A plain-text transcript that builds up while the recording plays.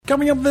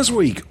Coming up this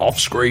week, off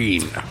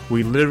screen.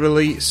 We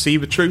literally see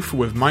the truth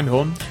with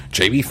Mindhorn.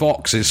 Jamie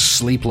Foxx is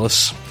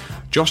sleepless.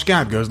 Josh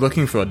Gad goes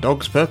looking for a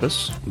dog's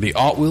purpose. The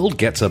art world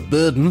gets a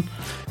burden.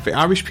 The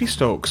Irish peace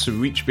talks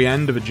reach the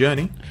end of a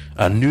journey.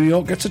 And New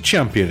York gets a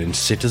champion in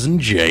Citizen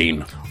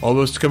Jane. All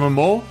those to come and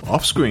more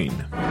off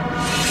screen.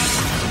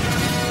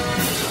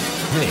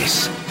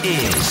 This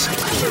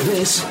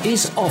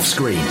is Off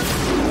Screen. Off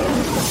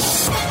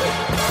Screen.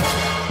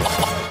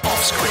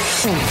 Off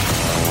Screen.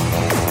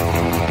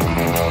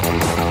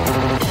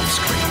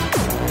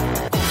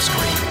 Off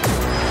Screen.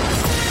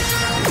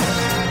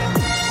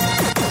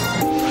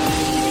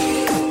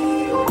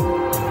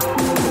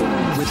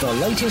 With the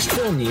latest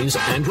film news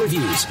and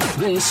reviews,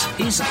 this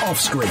is Off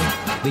Screen,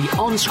 the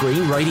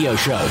on-screen radio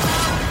show.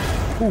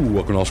 Ooh,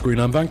 welcome to Off Screen,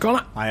 I'm Van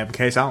Connor. I am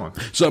Case Allen.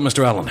 So,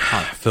 Mr. Allen,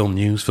 film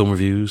news, film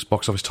reviews,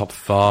 box office top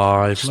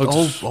 5.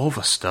 All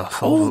the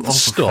stuff. All the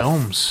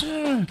films.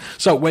 Yeah.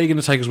 So, where are you going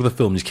to take us with the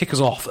film news? Kick us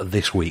off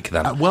this week,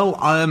 then.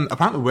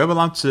 Apparently we're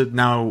allowed to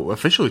now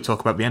officially talk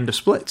about the end of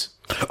Split.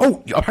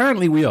 Oh,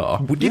 apparently we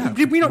are.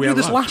 Did we not do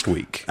this last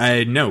week?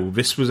 No,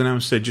 this was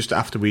announced just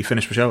after we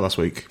finished the show last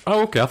week.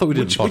 Oh, okay. I thought we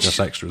did podcast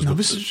extras. No,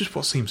 this is just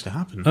what seems to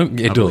happen. Oh,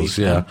 it does,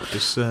 yeah.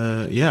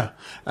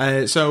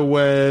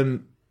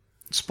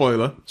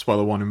 Spoiler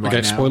warning right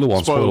now. Spoiler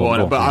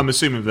one. But I'm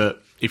assuming that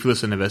if you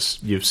listen to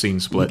this, you've seen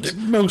Split.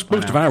 Most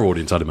of our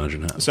audience, I'd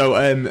imagine.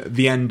 So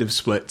the end of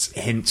Split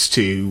hints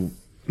to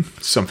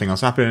something else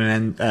happening,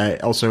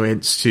 and also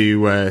hints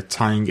to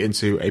tying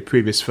into a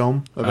previous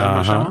film of M.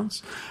 Night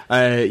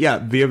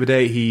Shyamalan's. The other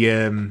day he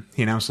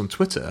announced on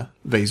Twitter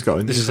that he's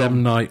got... This is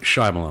M. Night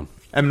Shyamalan.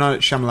 M.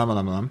 Night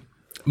Shyamalan.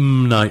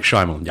 Night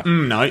Shyamalan, yeah.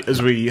 Night,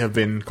 as we have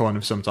been calling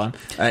him for some time.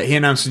 He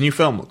announced a new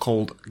film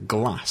called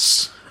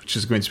Glass, which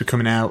is going to be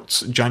coming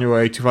out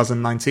January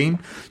 2019.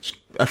 It's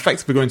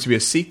effectively going to be a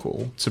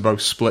sequel to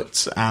both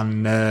Split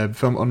and the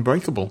film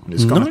Unbreakable.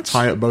 It's going to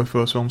tie up both of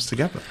those films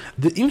together.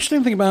 The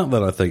interesting thing about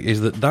that, I think,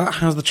 is that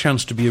has the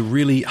chance to be a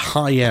really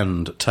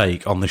high-end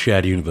take on the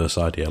shared universe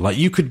idea. Like,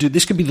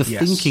 this could be the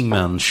thinking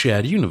man's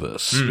shared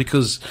universe,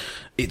 because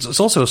it's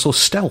also a sort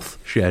of stealth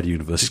shared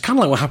universe. It's kind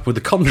of like what happened with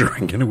The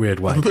Conjuring in a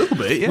weird way. A little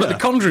bit, yeah. But The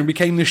Conjuring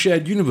became the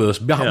shared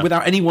universe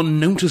without anyone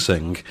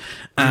noticing,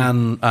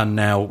 and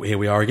now here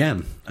we are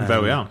again.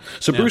 There we are.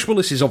 So Bruce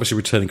Willis is obviously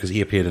returning because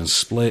he appeared in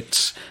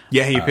Split.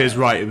 Yeah, he appears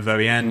right at the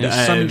very end.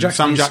 Sam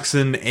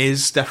Jackson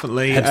is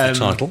definitely... Hence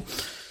the title.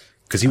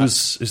 Because he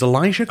was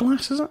Elijah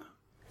Glass, is it?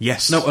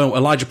 Yes. No,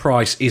 Elijah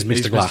Price is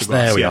Mr. Glass.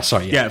 There we are.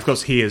 Sorry. Yeah, of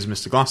course, he is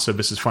Mr. Glass, so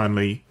this is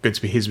finally going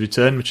to be his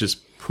return, which is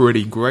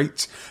pretty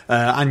great.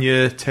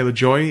 Anya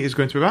Taylor-Joy is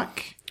going to be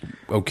back.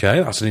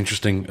 Okay, that's an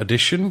interesting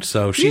addition.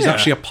 So she's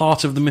actually a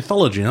part of the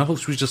mythology. I thought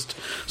she was just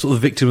sort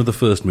of the victim of the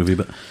first movie,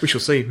 but we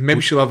shall see.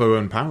 Maybe she'll have her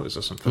own powers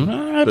or something.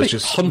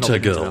 Just Hunter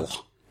Girl.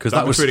 Because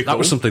that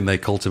was something they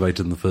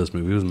cultivated in the first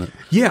movie, wasn't it?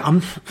 Yeah,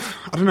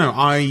 I don't know.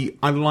 I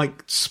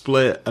liked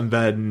Split, and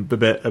then the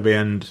bit at the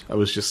end, I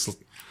was just...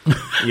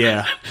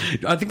 Yeah.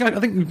 I think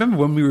remember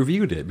when we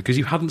reviewed it, because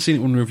you hadn't seen it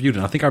when we reviewed it,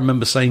 and I think I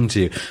remember saying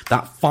to you,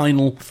 that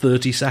final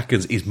 30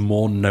 seconds is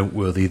more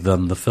noteworthy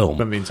than the film.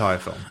 Than the entire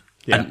film.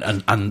 Yeah.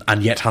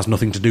 And yet has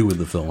nothing to do with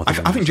the film.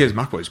 I think James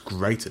McAvoy is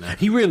great in it.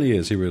 He really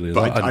is.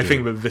 But I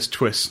think that this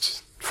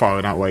twist, far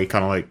in that way,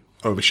 kind of like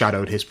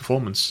overshadowed his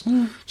performance,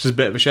 which is a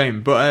bit of a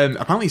shame. But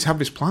apparently he's had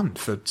this planned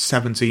for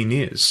 17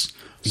 years.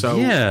 So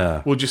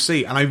we'll just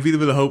see. And I really,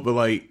 really hope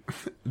that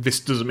this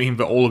doesn't mean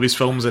that all of his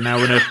films are now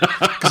in a...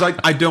 Because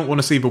I don't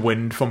want to see The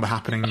Wind from The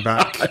Happening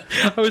back.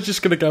 I was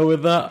just going to go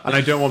with that. And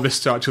I don't want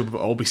this to actually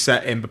all be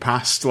set in the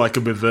past, like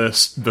a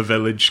reverse The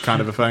Village kind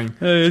of a thing.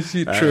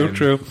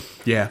 True.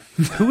 Yeah.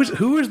 Who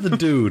was the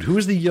dude? Who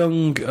was the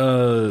young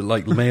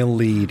male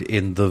lead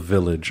in The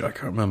Village? I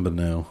can't remember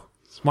now.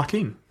 It's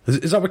Joaquin.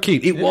 Is that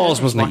Joaquin? It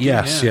was, wasn't Joaquin, it?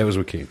 Yes, it was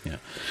Joaquin, yeah.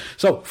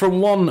 So, from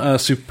one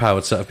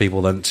superpowered set of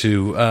people then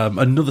to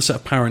another set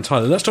of power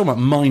entirely, let's talk about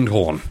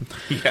Mindhorn.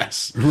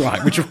 Yes.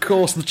 Right, which of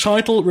course the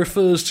title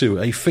refers to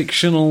a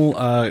fictional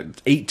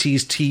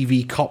 80s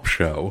TV cop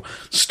show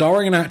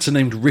starring an actor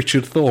named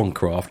Richard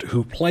Thorncroft,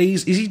 who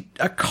plays... Is he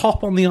a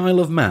cop on the Isle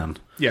of Man?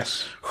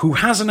 Yes. Who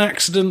has an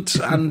accident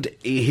and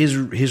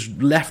his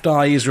left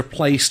eye is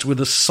replaced with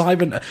a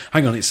cyber...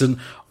 Hang on, it's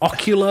an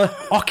ocular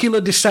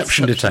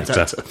deception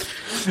detector.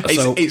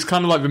 It's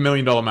kind of like the $1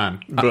 Million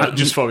Man, but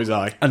just for his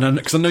eye. And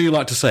because I know you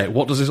like to say it,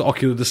 what does this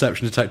ocular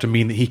deception detector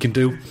mean that he can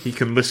do? He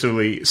can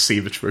literally see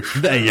the truth.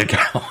 There you go.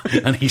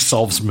 And he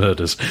solves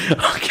murders.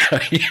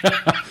 Okay.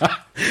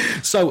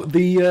 So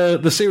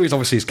the series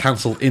obviously is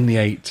cancelled in the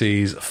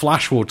 80s.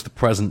 Flash forward to the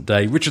present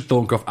day. Richard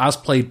Thorncroft, as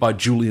played by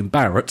Julian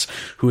Barrett,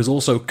 who has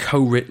also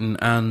co-written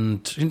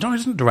and... No, he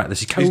doesn't direct this.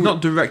 He's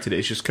not directed it,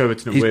 he's just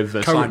co-written it with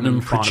co-written Simon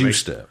and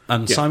produced Farnaby. It.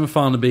 And Simon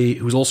Farnaby,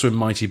 who's also in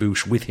Mighty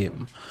Boosh with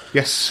him.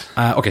 Yes.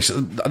 Okay,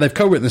 so they've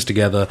co-written this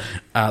together.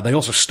 They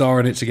also star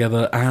in it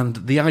together. And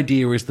the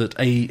idea is that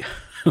a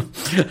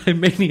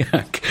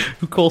maniac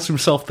who calls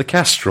himself the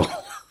Kestrel...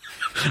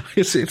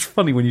 It's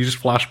funny when you just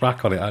flash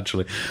back on it,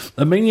 actually.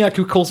 A maniac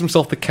who calls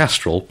himself the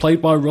Kestrel,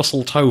 played by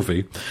Russell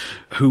Tovey,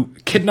 who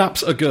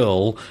kidnaps a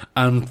girl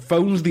and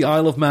phones the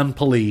Isle of Man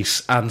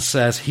police and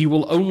says he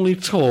will only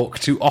talk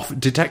to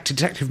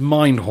Detective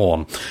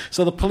Mindhorn.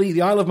 So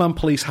the Isle of Man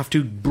police have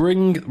to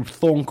bring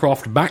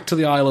Thorncroft back to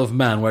the Isle of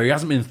Man, where he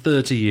hasn't been in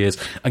 30 years,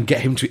 and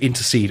get him to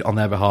intercede on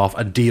their behalf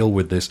and deal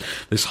with this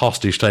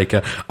hostage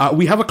taker.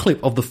 We have a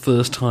clip of the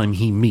first time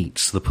he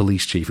meets the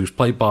police chief, who's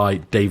played by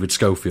David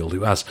Schofield,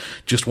 who has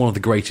just one of the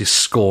greatest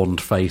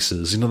scorned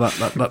faces. You know,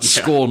 that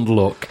scorned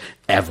look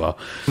ever.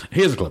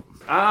 Here's a clip.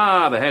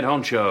 Ah, the head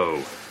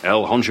honcho,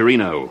 El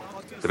Honcherino,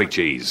 the big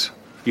cheese.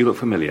 You look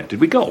familiar. Did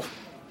we golf?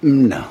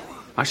 No.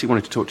 I actually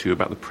wanted to talk to you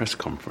about the press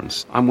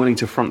conference. I'm willing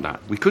to front that.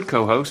 We could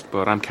co-host,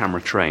 but I'm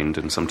camera trained,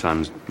 and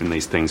sometimes in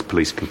these things,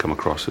 police can come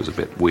across as a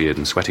bit weird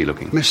and sweaty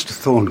looking. Mr.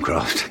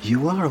 Thorncroft,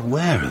 you are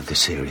aware of the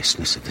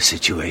seriousness of the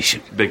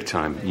situation. Big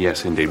time,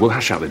 yes, indeed. We'll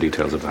hash out the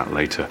details of that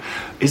later.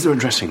 Is there a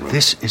dressing room?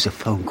 This is a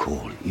phone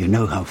call. You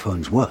know how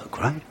phones work,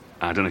 right?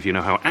 I don't know if you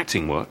know how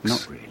acting works.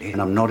 Not really,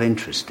 and I'm not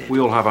interested. We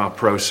all have our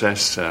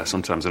process.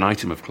 Sometimes an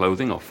item of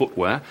clothing or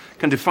footwear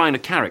can define a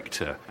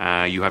character.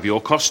 You have your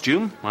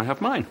costume, I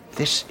have mine.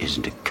 This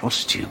isn't a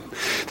costume.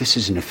 This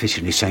is an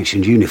officially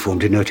sanctioned uniform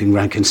denoting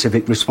rank and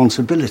civic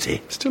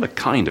responsibility. Still a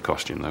kind of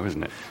costume, though,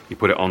 isn't it? You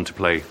put it on to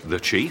play the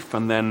chief,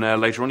 and then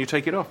later on you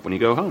take it off when you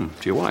go home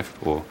to your wife.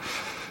 Or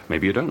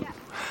maybe you don't.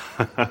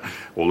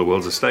 All the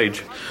world's a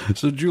stage.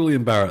 So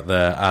Julian Barrett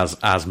there as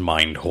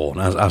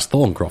Mindhorn, as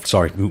Thorncroft,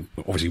 sorry, who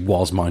obviously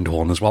was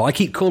Mindhorn as well. I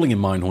keep calling him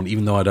Mindhorn,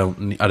 even though I don't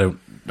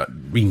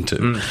mean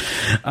to.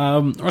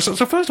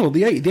 So first of all,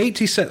 the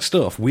 80s set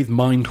stuff with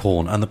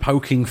Mindhorn and the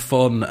poking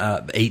fun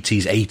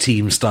 80s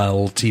A-Team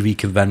style TV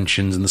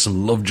conventions, and there's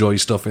some Lovejoy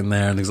stuff in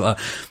there and things like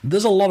that.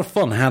 There's a lot of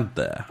fun had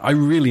there. I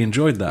really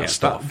enjoyed that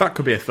stuff. That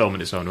could be a film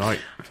in its own right,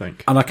 I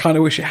think. And I kind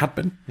of wish it had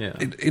been, yeah.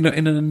 in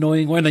an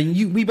annoying way. Now,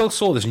 we both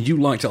saw this and you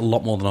liked it a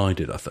lot more than I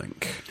did, I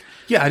think.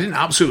 Yeah, I didn't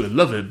absolutely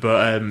love it,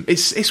 but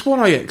it's what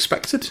I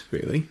expected,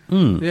 really.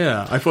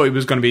 Yeah, I thought it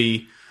was going to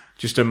be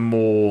just a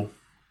more...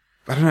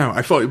 I don't know.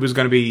 I thought it was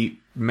going to be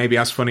maybe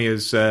as funny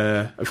as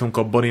a film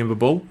called Bunny and the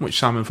Bull, which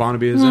Simon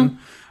Farnaby is in.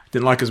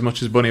 Didn't like as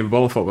much as Bunny and the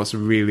Bull. I thought that's a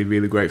really,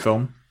 really great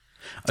film.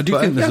 I do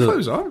think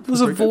there's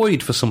a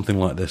void for something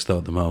like this, though,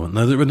 at the moment.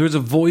 There is a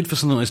void for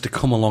something like this to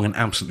come along and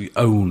absolutely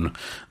own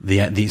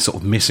the sort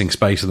of missing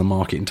space of the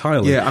market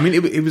entirely. Yeah, I mean,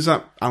 it was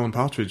that Alan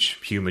Partridge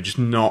humour, just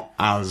not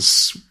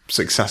as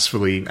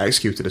successfully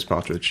executed as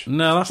Partridge.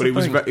 No, that's the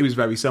thing. It was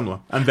very similar.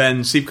 And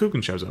then Steve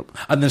Coogan shows up.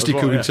 And then Steve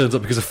Coogan turns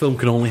up because a film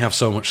can only have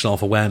so much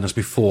self-awareness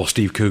before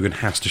Steve Coogan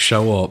has to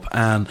show up.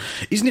 And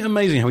isn't it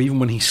amazing how even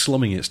when he's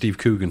slumming it, Steve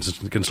Coogan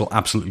can still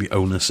absolutely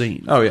own a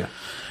scene? Oh, yeah.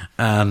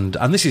 And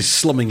this is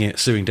slumming it,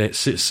 suing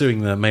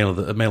the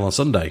Mail on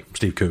Sunday,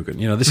 Steve Coogan.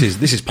 You know, this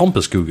is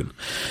pompous Coogan,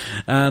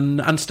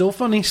 and still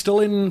funny, still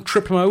in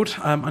trip mode.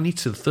 I need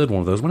to see the third one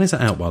of those. When is that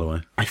out, by the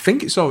way? I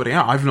think it's already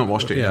out. I've not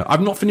watched it yet.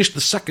 I've not finished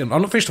the second.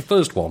 I've not finished the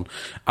first one.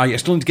 I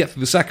still need to get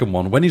through the second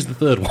one. When is the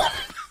third one?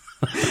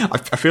 I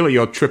feel like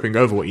you're tripping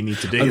over what you need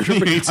to do.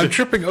 I'm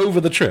tripping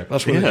over the trip.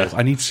 That's what it is.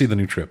 I need to see the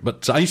new trip.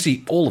 But I need to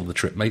see all of the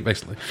trip,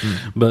 basically.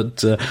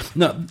 But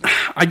no,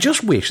 I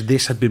just wish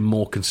this had been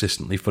more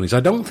consistently funny. So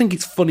I don't think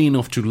it's funny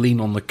enough to lean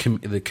on the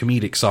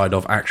comedic side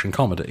of action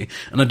comedy,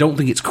 and I don't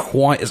think it's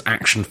quite as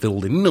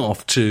action-filled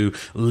enough to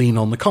lean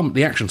on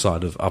the action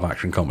side of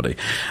action comedy.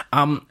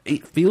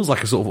 It feels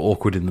like a sort of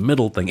awkward in the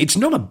middle thing. It's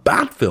not a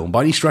bad film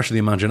by any stretch of the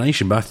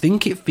imagination, but I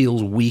think it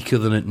feels weaker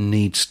than it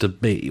needs to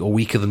be, or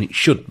weaker than it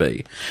should be.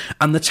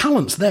 And the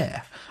talent's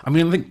there. I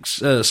mean, I think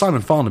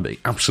Simon Farnaby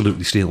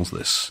absolutely steals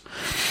this.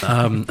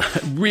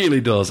 Really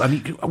does. I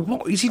mean,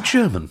 what is he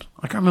German?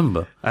 I can't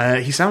remember.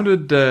 He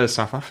sounded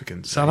South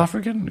African. South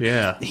African?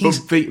 Yeah.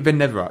 But they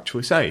never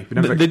actually say.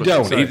 They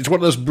don't. It's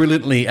one of those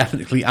brilliantly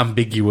ethnically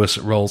ambiguous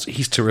roles.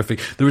 He's terrific.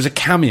 There is a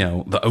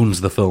cameo that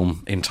owns the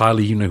film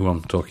entirely. You know who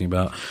I'm talking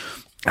about.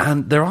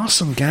 And there are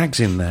some gags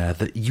in there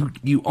that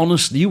you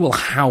honestly, you will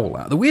howl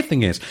at. The weird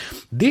thing is,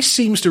 this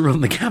seems to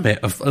run the gamut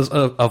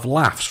of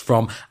laughs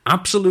from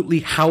absolutely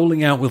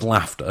howling out with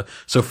laughter.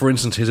 So, for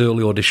instance, his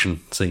early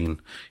audition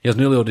scene. He has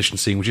an early audition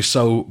scene which is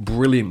so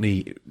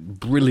brilliantly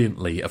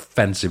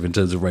offensive in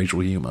terms of racial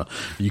humour.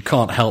 You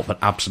can't help but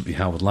absolutely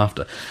howl with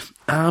laughter.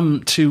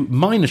 To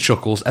minor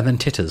chuckles and then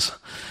titters.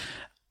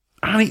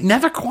 And it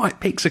never quite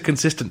picks a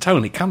consistent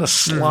tone. It kind of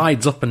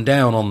slides up and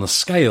down on the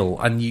scale,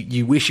 and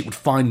you wish it would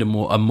find a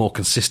more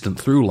consistent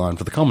through line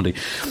for the comedy.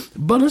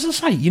 But as I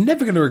say, you're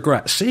never going to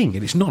regret seeing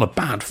it. It's not a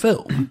bad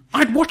film.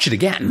 I'd watch it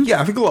again. Yeah,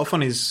 I think a lot of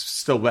fun is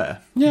still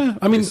there. Yeah,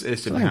 I mean,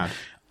 it's to be had.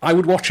 I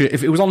would watch it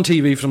if it was on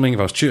TV for something. If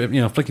I was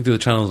flicking through the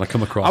channels and I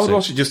come across it. I would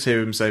watch it just to hear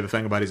him say the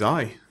thing about his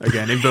eye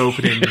again in the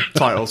opening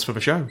titles for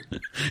the show.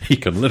 He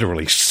can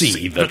literally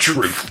see the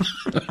truth.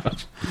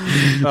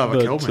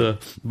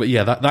 But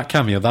yeah, that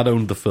cameo that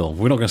owned the film.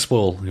 We're not going to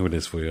spoil who it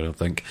is for you, I don't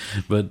think.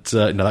 But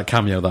that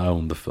cameo that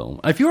owned the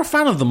film. If you're a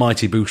fan of the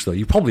Mighty Boosh, though,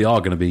 you probably are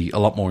going to be a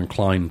lot more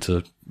inclined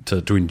to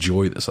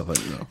enjoy this, I think.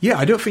 Though. Yeah,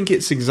 I don't think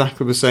it's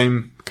exactly the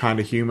same kind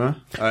of humour.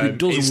 It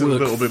doesn't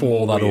work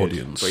for that weird,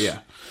 audience. But yeah.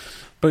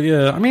 But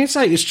yeah, I mean,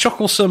 it's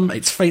chucklesome,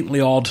 it's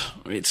faintly odd,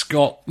 it's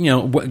got,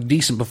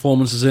 decent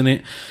performances in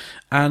it.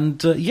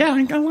 And yeah,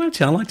 I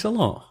liked it. I liked it a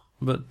lot.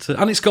 But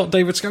and it's got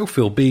David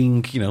Schofield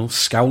being,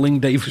 scowling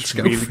David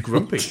Schofield. Really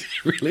grumpy. He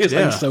really is.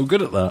 He's so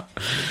good at that.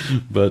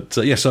 But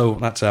yeah, so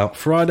that's out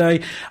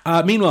Friday.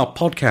 Meanwhile,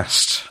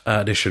 podcast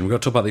edition. We've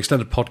got to talk about the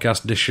extended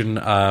podcast edition.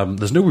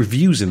 There's no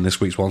reviews in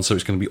this week's one, so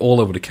it's going to be all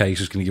over the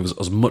case. It's going to give us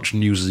as much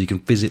news as you can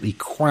physically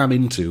cram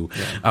into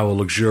our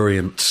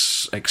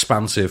luxuriant,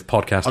 expansive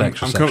podcast extra I'm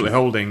section. currently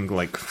holding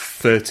like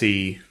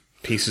 30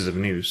 pieces of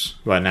news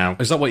right now.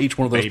 Is that what each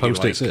one of those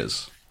post-its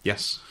is?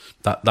 Yes.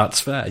 That's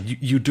fair.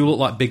 You do look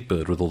like Big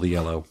Bird with all the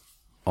yellow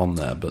on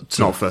there, but it's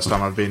not the first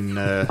time I've been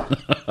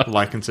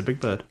likened to Big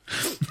Bird.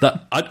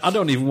 That I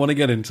don't even want to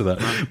get into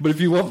that. But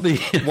if you want the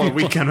what a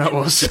weekend that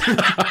was.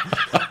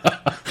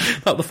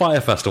 At the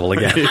Fire Festival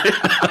again.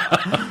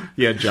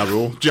 Yeah, Jar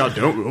rule. Jar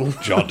don't rule.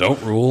 Jar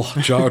don't rule.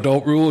 Jar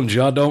don't rule and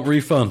Jar don't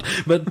refund.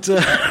 But so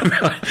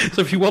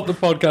if you want the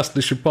podcast,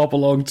 you should pop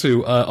along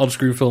to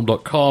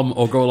onscreenfilm.com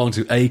or go along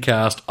to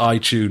Acast,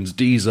 iTunes,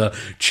 Deezer,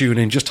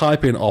 TuneIn. Just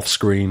type in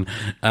Offscreen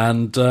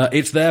and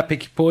it's there.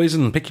 Pick your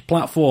poison, pick your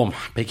platform,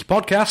 pick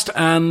your podcast,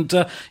 and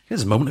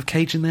there's a moment of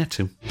Cage in there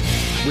too.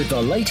 With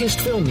the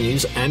latest film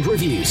news and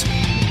reviews.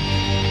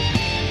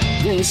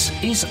 This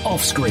is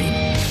Offscreen,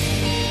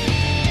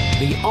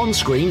 the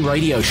on-screen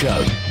radio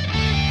show.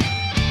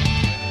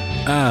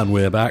 And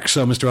we're back.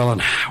 So, Mr.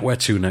 Allen, where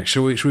to next?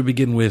 Should we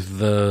begin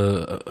with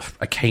a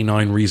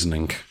canine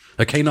reasoning?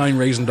 A canine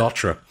raisin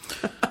d'otre?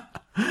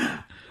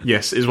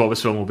 Yes, is what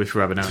this film will be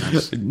forever known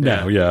as.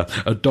 No, yeah.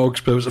 A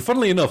dog's purpose.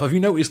 Funnily enough, have you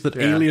noticed that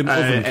Alien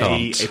Oven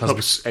Cant...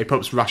 A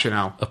pub's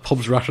rationale. A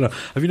pub's rationale.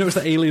 Have you noticed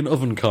that Alien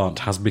Oven Cant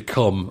has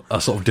become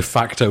a sort of de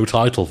facto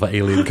title for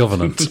Alien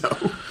Covenant?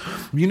 No.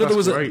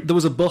 There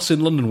was a bus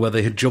in London where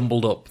they had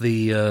jumbled up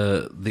the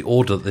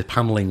order that the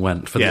panelling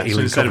went for the Alien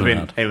so instead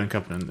Covenant. Of Alien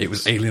Covenant, it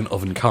was Alien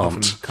Oven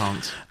Cant. Oven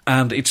Cant.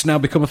 And it's now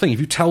become a thing. If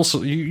you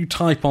you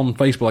type on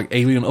Facebook like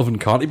Alien Oven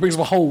Cant, it brings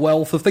up a whole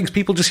wealth of things.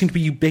 People just seem to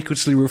be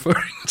ubiquitously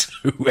referring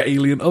to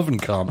Alien Oven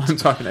Cant. I'm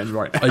typing it in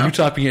right now. Are you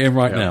typing it in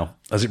right now?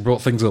 Has it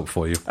brought things up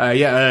for you?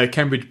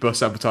 Cambridge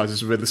Bus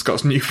advertises Ridley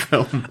Scott's new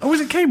film. Oh,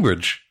 is it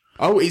Cambridge?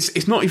 Oh,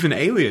 it's not even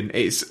Alien.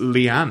 It's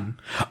Leanne.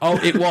 Oh,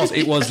 it was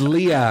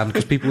Leanne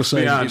because people were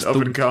saying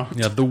Leanne,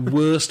 it's the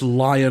worst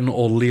Lion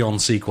or Leon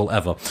sequel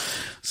ever.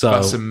 So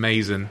that's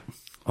amazing.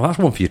 Well, that's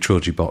one for your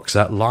Troji box.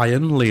 That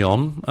Lion,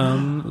 Leon,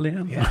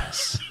 Leanne.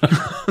 Yes.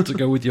 To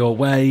go with your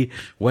way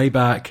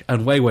back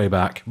and way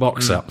back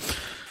box set.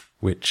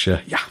 Which,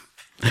 yeah.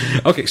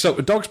 Okay, so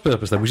A Dog's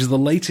Purpose then, which is the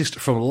latest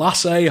from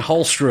Lasse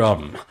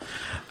Hallström.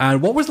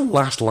 And what was the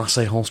last Lasse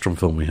Hallström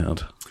film we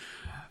had?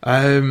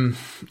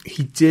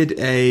 He did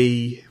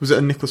was it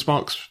a Nicholas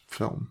Sparks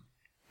film?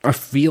 I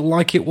feel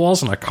like it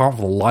was, and I can't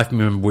for the life of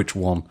me remember which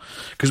one.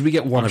 Because we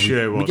get one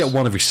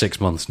every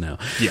 6 months now.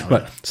 Yeah.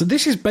 Right. So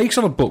this is based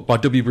on a book by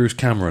W. Bruce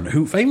Cameron,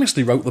 who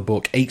famously wrote the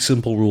book 8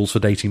 Simple Rules for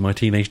Dating My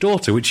Teenage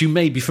Daughter, which you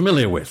may be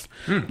familiar with,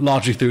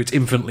 largely through its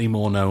infinitely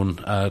more known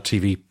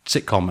TV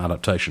sitcom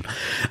adaptation.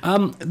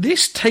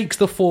 This takes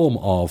the form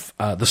of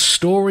the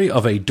story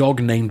of a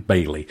dog named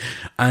Bailey,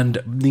 and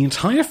the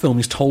entire film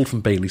is told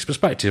from Bailey's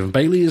perspective, and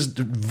Bailey is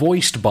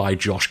voiced by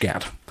Josh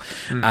Gad.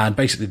 And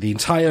basically the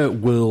entire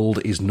world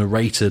is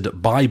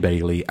narrated by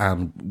Bailey,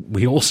 and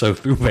we also,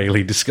 through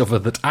Bailey, discover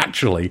that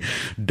actually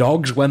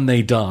dogs, when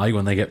they die,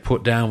 when they get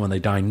put down, when they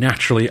die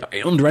naturally,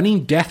 under any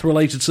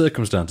death-related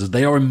circumstances,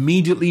 they are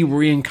immediately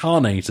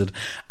reincarnated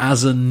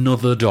as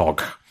another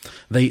dog.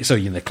 They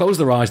close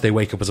their eyes, they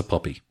wake up as a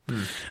puppy.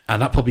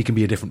 And that puppy can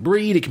be a different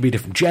breed, it can be a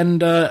different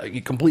gender,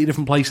 a completely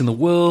different place in the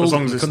world. As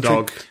long as it's a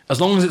dog.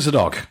 As long as it's a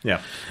dog. Yeah.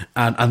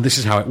 And this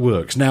is how it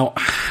works. Now,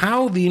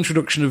 how the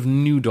introduction of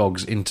new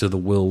dogs into the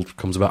world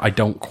comes about, I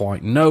don't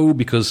quite know,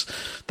 because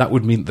that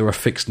would mean there are a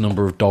fixed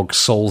number of dog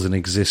souls in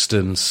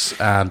existence,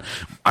 and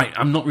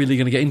I'm not really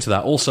going to get into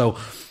that. Also,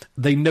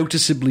 they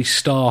noticeably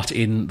start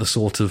in the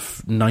sort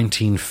of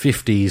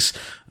 1950s,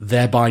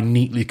 thereby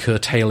neatly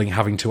curtailing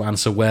having to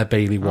answer where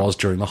Bailey was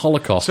during the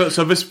Holocaust.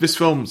 So this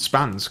film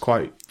spans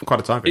quite a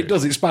time period. It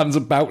does. It spans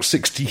about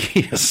 60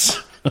 years.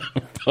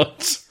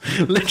 But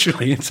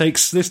literally, it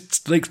takes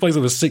place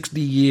over 60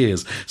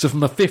 years. So from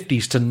the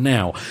 50s to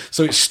now.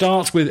 So it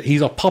starts with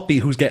he's a puppy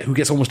who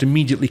gets almost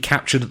immediately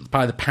captured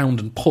by the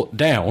pound and put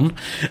down.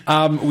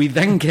 We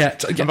then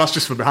get... And that's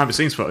just for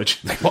behind-the-scenes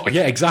footage. Well,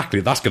 yeah, exactly.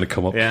 That's going to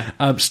come up.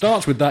 Yeah.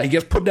 Starts with that. He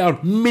gets put down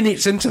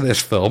minutes into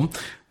this film.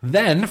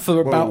 Then,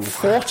 for about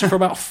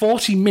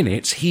 40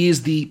 minutes, he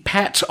is the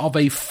pet of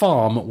a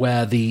farm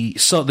where the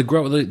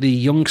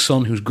young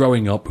son who's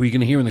growing up, who you're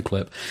going to hear in the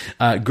clip,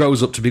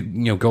 grows up to be,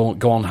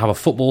 go on, have a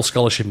football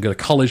scholarship and go to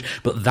college,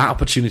 but that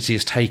opportunity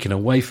is taken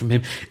away from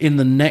him. In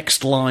the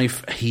next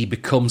life, he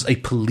becomes a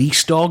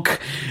police dog,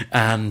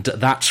 and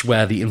that's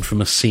where the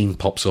infamous scene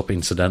pops up,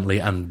 incidentally,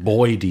 and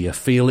boy, do you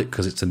feel it,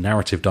 because it's a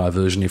narrative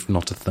diversion, if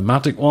not a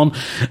thematic one.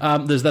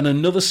 There's then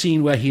another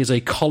scene where he is a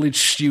college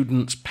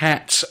student's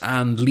pet,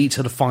 and leads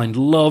her to find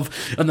love,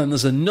 and then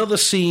there's another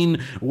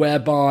scene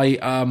whereby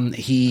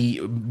he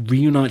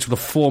reunites with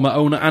a former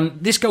owner, and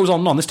this goes on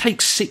and on. This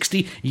takes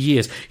 60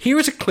 years. Here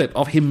is a clip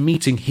of him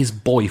meeting his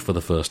boy for the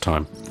first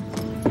time.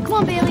 Come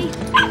on, Bailey.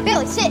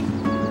 Bailey, sit.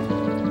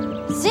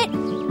 Sit.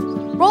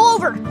 Roll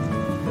over.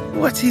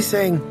 What's he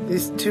saying?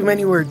 There's too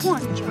many words. Come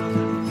on,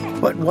 Joe.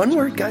 But one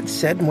word got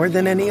said more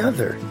than any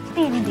other.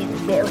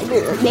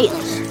 Bailey.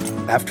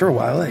 After a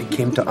while, I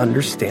came to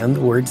understand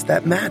the words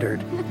that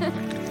mattered.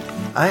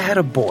 I had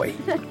a boy,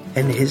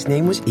 and his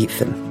name was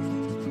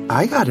Ethan.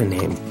 I got a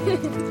name.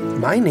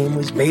 My name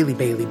was Bailey.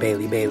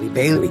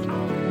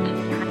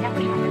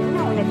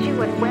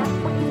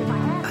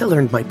 I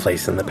learned my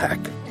place in the pack.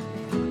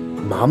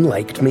 Mom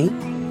liked me.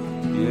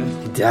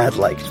 Yes. Dad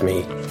liked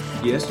me.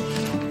 Yes.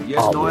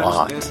 A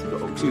lot. Yes.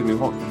 Oh, excuse me,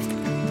 what?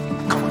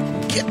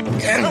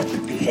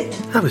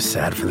 I was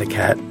sad for the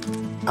cat.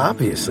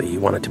 Obviously, he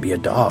wanted to be a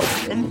dog.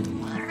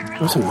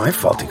 It wasn't my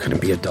fault he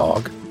couldn't be a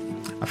dog.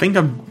 I think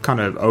I'm kind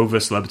of over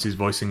celebrities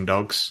voicing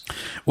dogs.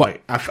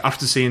 Like,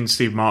 after seeing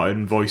Steve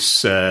Martin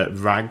voice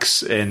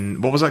Rags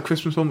in... What was that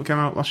Christmas film that came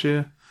out last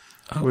year?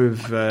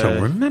 With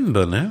don't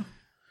remember now.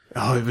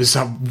 Oh, it was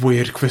that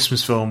weird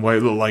Christmas film where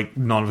it looked like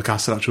none of the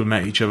cast had actually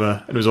met each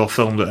other. It was all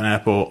filmed at an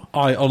airport.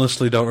 I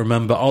honestly don't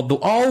remember. Love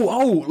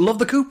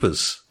the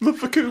Coopers.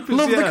 Love the Coopers,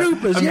 Love the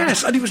Coopers,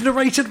 yes. And it was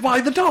narrated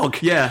by the dog.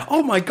 Yeah.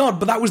 Oh my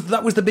God, but that was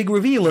the big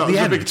reveal at the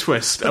end. The big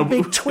twist. The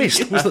big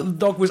twist was that the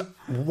dog was...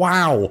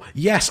 Wow.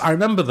 Yes, I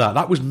remember that.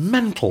 That was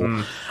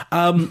mental.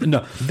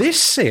 No,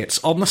 this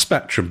sits on the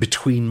spectrum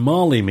between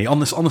Marley and me, on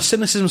the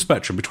cynicism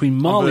spectrum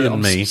between Marley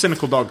and me.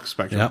 Cynical dog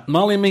spectrum. Yeah,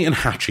 Marley and me and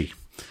Hatchie.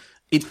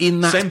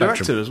 In that same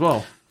spectrum. director as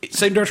well.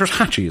 Same director as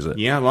Hatchie, is it?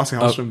 Yeah, Lasse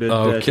Hallström did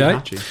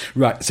Hatchie.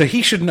 Right, so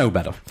he should know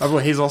better. I've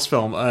got his last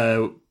film,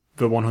 The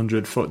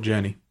 100-Foot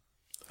Journey.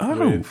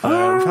 Helen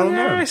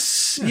Mirren.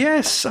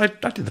 Yes. I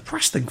did the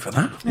press thing for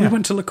that. Yeah. We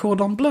went to Le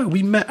Cordon Bleu.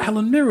 We met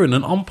Helen Mirren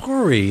and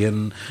Ampuri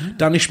and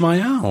Danish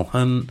Mayal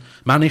and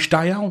Manish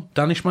Dayal.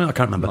 Danish Mayal, I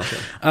can't remember.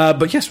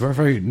 But yes, very,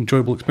 very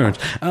enjoyable experience.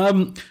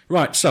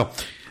 Right, so...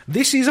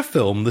 This is a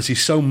film that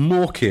is so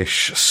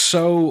mawkish,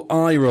 so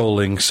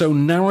eye-rolling, so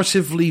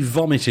narratively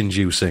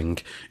vomit-inducing,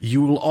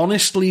 you will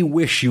honestly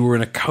wish you were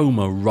in a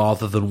coma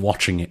rather than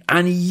watching it.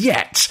 And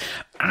yet,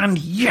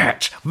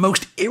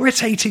 most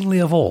irritatingly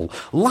of all,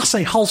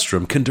 Lasse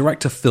Hallström can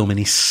direct a film in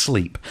his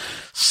sleep.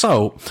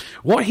 So,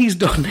 what he's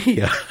done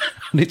here,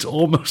 and it's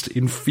almost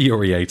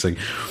infuriating,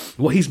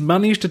 what he's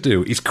managed to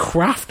do is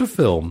craft a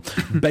film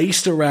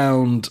based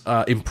around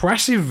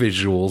impressive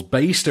visuals,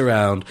 based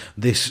around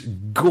this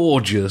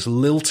gorgeous,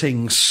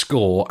 lilting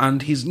score,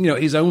 and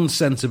his own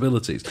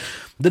sensibilities,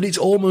 that it's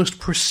almost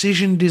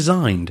precision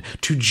designed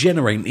to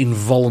generate an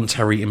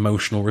involuntary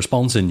emotional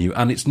response in you,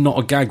 and it's not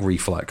a gag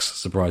reflex,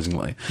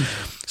 surprisingly.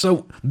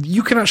 So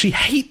you can actually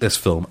hate this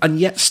film and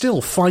yet still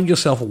find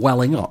yourself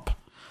welling up.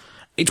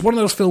 It's one of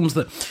those films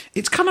that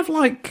it's kind of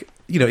like,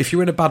 if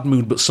you're in a bad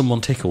mood but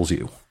someone tickles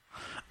you.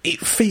 It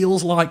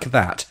feels like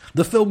that.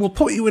 The film will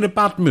put you in a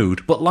bad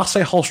mood, but Lasse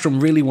Hallström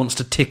really wants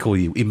to tickle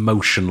you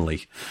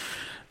emotionally.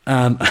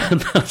 And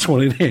that's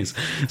what it is.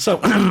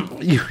 So,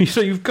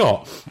 you've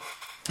got...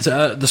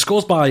 the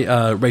score's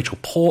by Rachel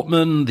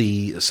Portman,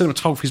 the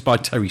cinematography's by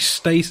Terry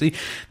Stacey.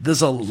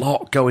 There's a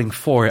lot going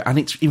for it, and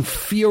it's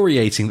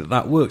infuriating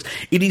that works.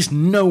 It is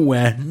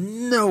nowhere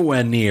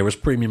near as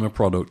premium a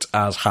product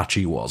as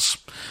Hatchie was.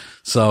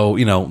 So,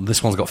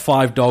 this one's got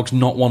 5 dogs,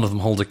 not one of them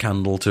holds a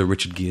candle to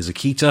Richard Gere's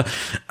Akita,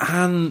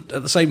 and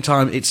at the same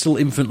time, it's still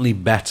infinitely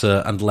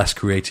better and less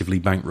creatively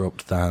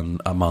bankrupt than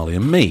Marley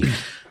and Me.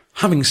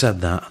 Having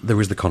said that,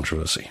 there is the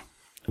controversy,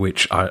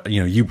 which,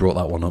 you brought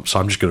that one up, so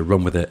I'm just going to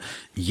run with it.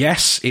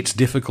 Yes, it's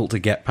difficult to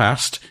get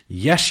past.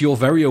 Yes, you're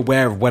very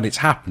aware of when it's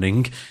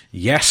happening.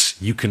 Yes,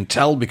 you can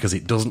tell because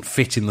it doesn't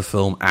fit in the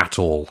film at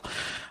all.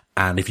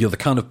 And if you're the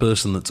kind of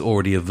person that's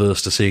already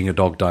averse to seeing a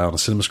dog die on a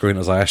cinema screen,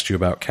 as I asked you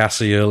about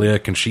Cassie earlier,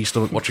 can she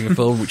stomach watching a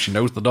film which she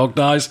knows the dog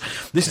dies?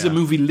 This is a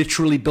movie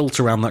literally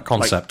built around that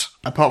concept.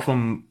 Apart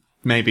from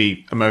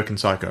maybe American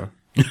Psycho.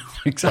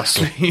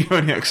 Exactly. That's the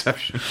only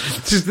exception.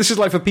 This is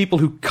like for people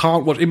who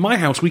can't watch... In my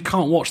house, we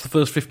can't watch the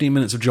first 15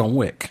 minutes of John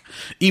Wick,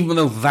 even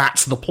though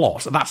that's the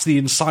plot. That's the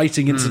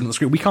inciting incident on the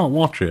screen. We can't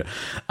watch it.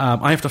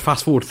 I have to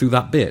fast forward through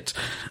that bit.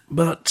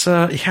 But,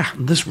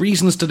 there's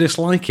reasons to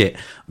dislike it.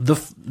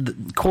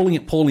 Calling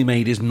it poorly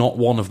made is not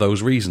one of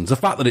those reasons. The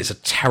fact that it's a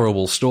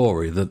terrible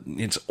story, that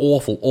it's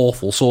awful,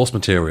 awful source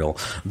material,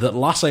 that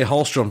Lasse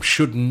Hallström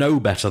should know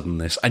better than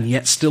this, and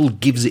yet still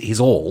gives it his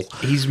all.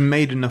 He's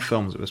made enough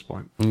films at this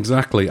point.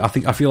 Exactly. I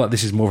feel like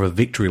this is more of a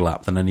victory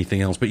lap than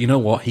anything else. But you know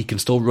what? He can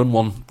still run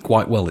one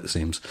quite well, it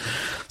seems.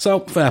 So,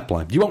 fair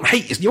play. You won't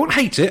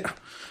hate it,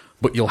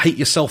 but you'll hate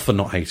yourself for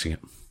not hating it.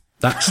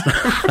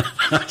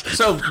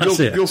 So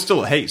you'll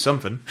still hate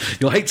something.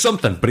 You'll hate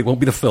something, but it won't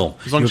be the film.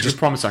 As long as you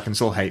promise I can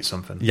still hate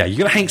something. Yeah, you're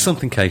going to hate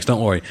something, Case,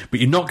 don't worry. But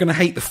you're not going to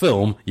hate the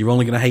film. You're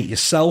only going to hate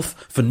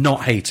yourself for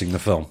not hating the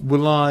film.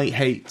 Will I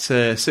hate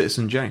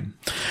Citizen Jane?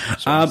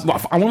 I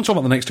want to talk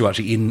about the next two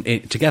actually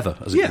in together,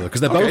 as it were,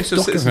 because they're both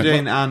Citizen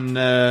Jane and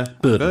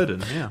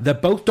Burden. Yeah. They're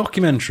both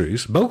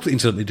documentaries, both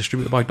incidentally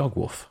distributed by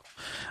Dogwolf.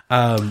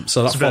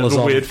 So that follows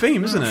on. Weird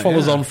theme, isn't it?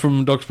 Follows on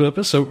from Dog's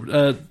Purpose. So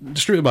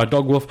distributed by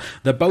Dogwolf.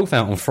 They're both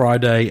out on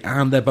Friday,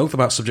 and they're both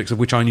about subjects of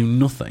which I knew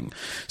nothing.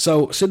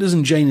 So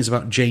Citizen Jane is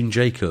about Jane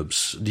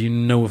Jacobs. Do you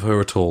know of her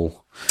at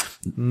all?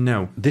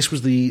 No. This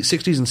was the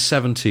 60s and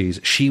 70s.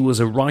 She was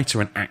a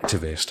writer and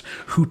activist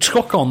who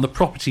took on the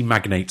property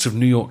magnates of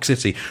New York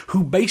City,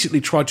 who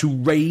basically tried to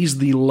raise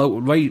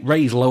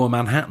Lower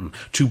Manhattan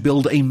to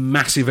build a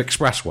massive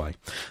expressway.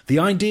 The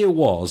idea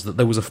was that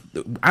there was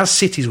as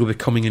cities were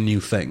becoming a new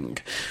thing,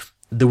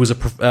 there was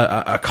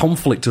a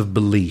conflict of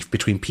belief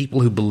between people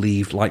who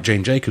believed, like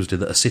Jane Jacobs did,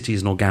 that a city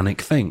is an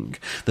organic thing,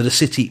 that a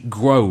city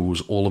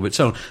grows all of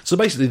its own. So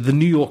basically, the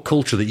New York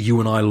culture that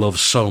you and I love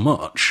so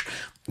much,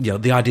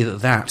 the idea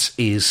that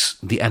is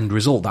the end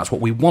result, that's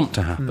what we want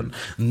to happen.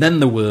 And then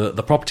there were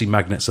the property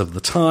magnates of the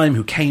time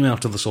who came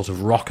out of the sort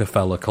of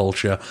Rockefeller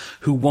culture,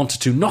 who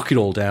wanted to knock it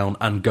all down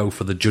and go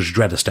for the Judge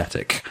Dredd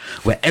aesthetic,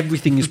 where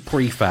everything is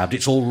prefabbed,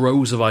 it's all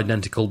rows of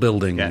identical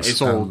buildings. Yeah,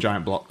 it's all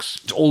giant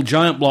blocks. It's all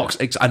giant blocks,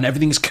 and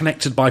everything is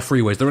connected by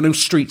freeways. There are no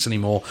streets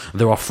anymore,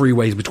 there are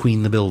freeways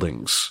between the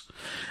buildings.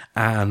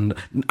 And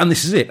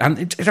this is it. And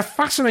it's a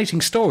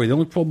fascinating story. The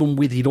only problem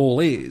with it all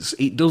is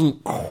it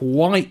doesn't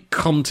quite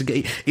come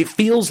together. It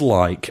feels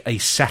like a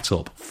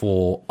setup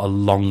for a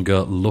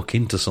longer look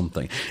into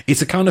something.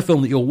 It's a kind of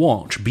film that you'll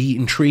watch, be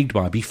intrigued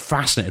by, be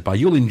fascinated by,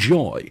 you'll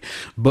enjoy,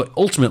 but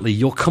ultimately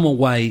you'll come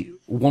away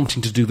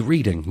wanting to do the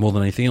reading more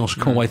than anything else.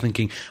 You come away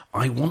thinking,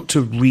 I want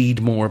to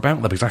read more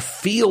about that, because I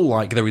feel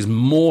like there is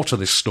more to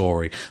this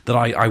story that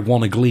I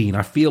want to glean.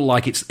 I feel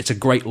like it's a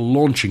great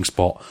launching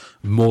spot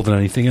more than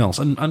anything else.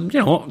 And you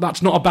know what?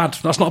 That's not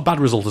a bad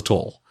result at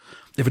all.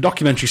 If a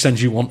documentary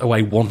sends you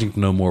away wanting to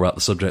know more about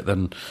the subject,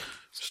 then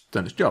it's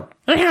done its job.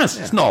 Yes,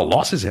 it's not a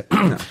loss, is it?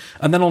 No.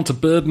 And then on to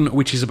Burden,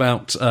 which is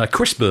about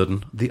Chris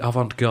Burden, the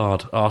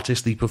avant-garde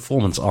artist, the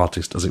performance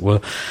artist, as it were.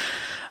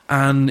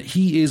 And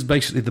he is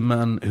basically the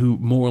man who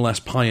more or less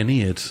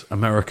pioneered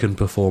American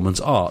performance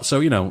art.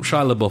 So, Shia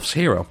LaBeouf's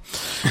hero.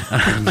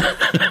 And,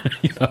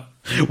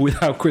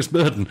 without Chris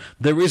Burden,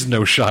 there is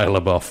no Shia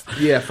LaBeouf.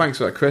 Yeah, thanks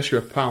for that, Chris.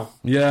 You're a pal.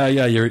 Yeah,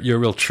 you're a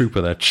real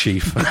trooper there,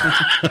 Chief. Really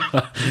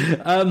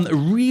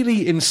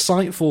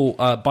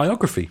insightful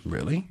biography,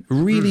 really.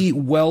 Really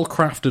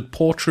well-crafted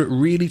portrait,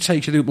 really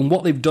takes you through. And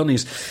what they've done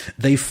is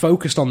they've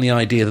focused on the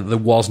idea that there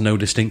was no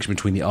distinction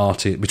between the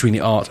art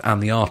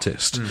and the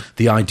artist.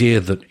 The idea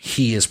that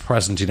he is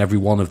present in every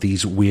one of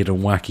these weird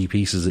and wacky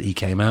pieces that he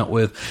came out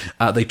with.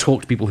 They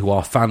talk to people who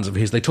are fans of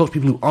his. They talk to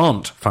people who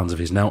aren't fans of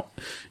his. Now,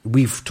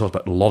 we've talked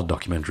about a lot of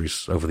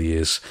documentaries over the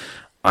years.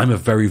 I'm a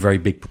very, very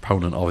big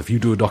proponent of, if you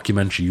do a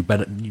documentary, you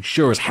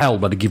sure as hell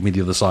better give me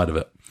the other side of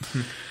it.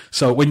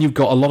 So when you've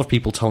got a lot of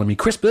people telling me,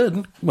 Chris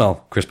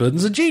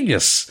Burden's a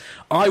genius.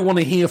 I want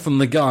to hear from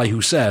the guy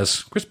who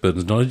says, Chris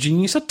Burden's not a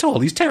genius at all,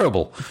 he's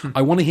terrible.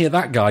 I want to hear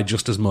that guy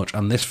just as much,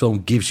 and this film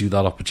gives you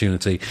that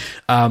opportunity.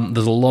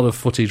 There's a lot of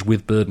footage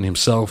with Burden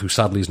himself, who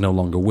sadly is no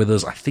longer with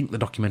us. I think the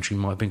documentary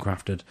might have been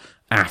crafted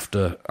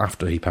after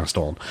he passed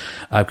on,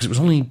 because it was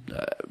only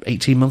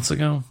 18 months,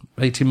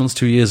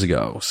 2 years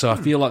ago. So I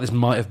feel like this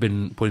might have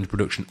been put into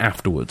production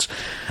afterwards.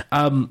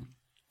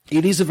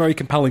 It is a very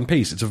compelling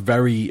piece. It's a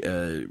very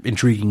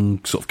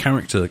intriguing sort of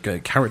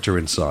character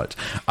insight.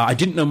 I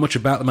didn't know much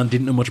about the man,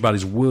 didn't know much about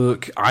his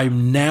work.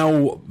 I'm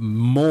now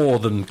more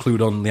than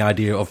clued on the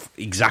idea of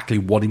exactly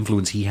what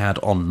influence he had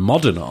on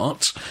modern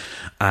art,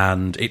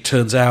 and it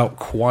turns out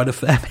quite a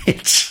fair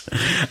bit.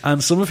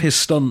 And some of his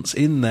stunts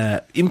in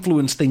there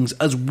influence things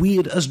as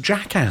weird as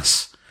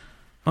Jackass.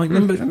 I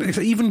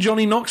remember, even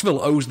Johnny Knoxville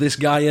owes this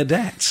guy a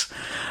debt.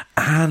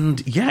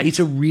 And yeah, it's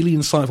a really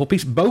insightful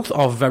piece. Both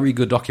are very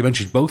good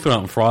documentaries. Both are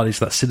out on Friday,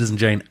 so that's Citizen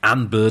Jane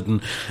and Burden.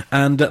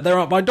 And they're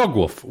out by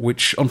Dogwolf,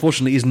 which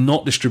unfortunately is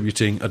not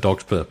distributing A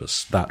Dog's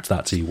Purpose. That's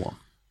E1.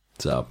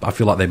 So I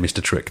feel like they missed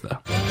a trick there.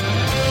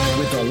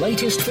 With the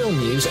latest film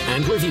news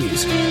and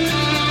reviews,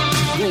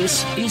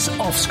 this is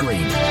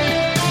Offscreen.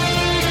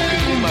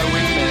 My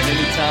wingman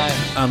anytime.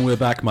 And we're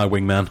back, my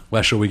wingman.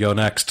 Where shall we go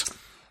next?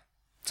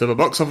 To the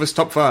box office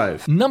top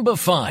 5. Number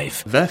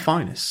 5. Their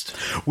Finest.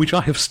 Which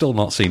I have still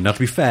not seen. Now, to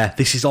be fair,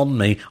 this is on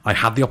me. I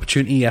had the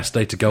opportunity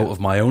yesterday to go of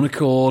my own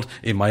accord,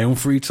 in my own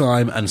free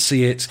time, and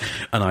see it,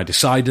 and I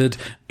decided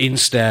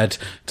instead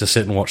to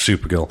sit and watch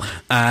Supergirl.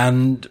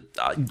 And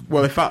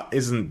well, if that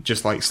isn't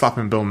just like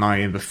slapping Bill Nye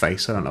in the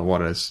face, I don't know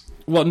what is.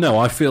 Well, no,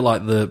 I feel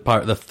like the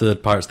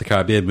third Pirates of the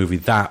Caribbean movie,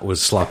 that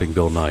was slapping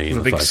Bill Nye in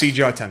the face. Big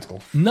CGI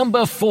tentacle.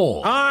 Number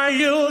 4. I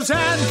use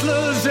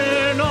antlers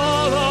in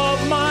all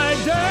of my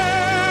decorating.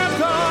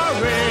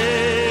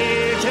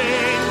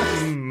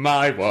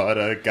 My, what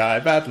a guy,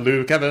 that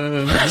Luke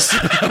Evans.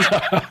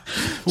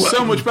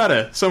 So much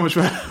better.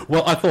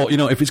 Well, I thought,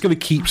 if it's going to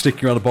keep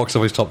sticking around the box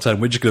office top 10,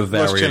 we're just going to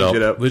vary it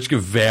up. We're just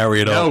going to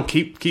vary it up. No,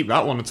 keep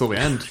that one until the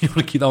end. You want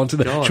to keep that one to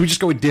the end? Should we just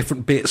go with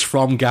different bits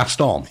from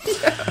Gaston?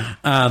 Yeah.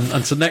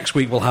 And so next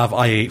week we'll have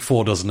I ate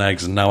 4 dozen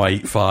eggs and now I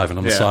eat 5 and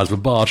I'm the size of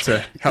a barge.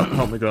 To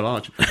help me go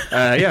large.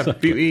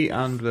 Beauty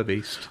and the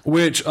Beast.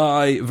 Which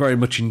I very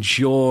much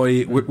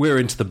enjoy. We're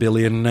into the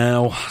billion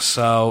now,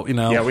 so,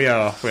 Yeah, we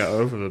are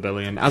over the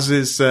billion. as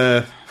is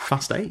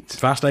Fast 8.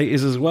 Fast 8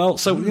 is as well.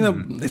 So, you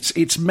know,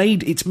 it's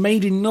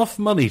made enough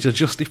money to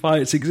justify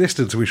its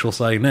existence, we shall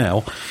say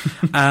now.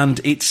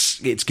 And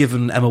it's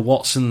given Emma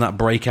Watson that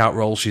breakout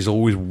role she's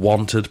always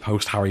wanted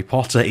post Harry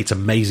Potter. It's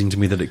amazing to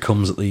me that it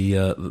comes at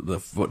the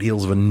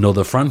foothills of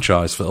another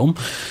franchise film.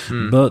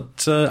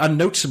 But and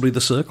noticeably,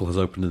 The Circle has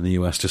opened in the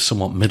US to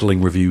somewhat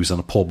middling reviews and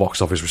a poor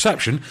box office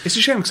reception. It's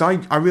a shame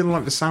because I really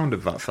like the sound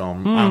of that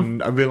film,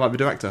 and I really like the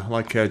director,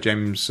 like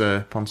James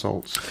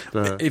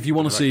Ponsoldt. If you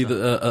want to see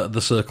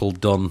The Circle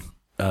done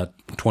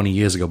 20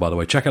 years ago, by the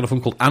way, check out a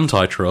film called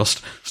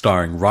Antitrust,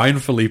 starring Ryan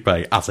Felipe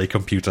as a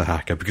computer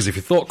hacker. Because if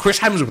you thought Chris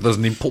Hemsworth was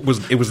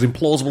an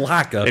implausible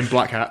hacker in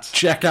black hats,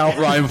 check out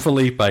Ryan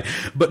Felipe.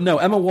 But no,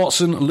 Emma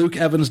Watson, Luke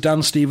Evans,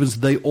 Dan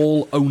Stevens, they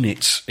all own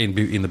it in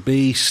Beauty and the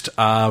Beast.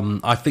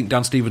 I think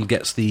Dan Stevens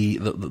gets the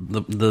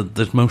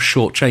most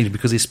shortchanged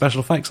because his special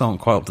effects aren't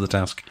quite up to the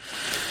task,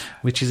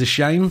 which is a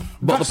shame.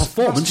 But the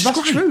performance that's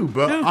is great. true.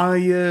 But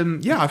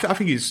I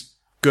think he's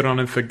good on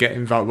him for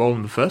getting that role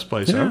in the first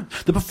place. Yeah.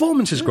 The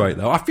performance is great,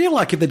 though. I feel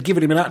like if they'd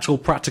given him an actual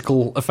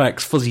practical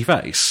effects fuzzy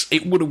face,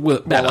 it would have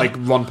worked better. Like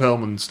Ron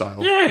Perlman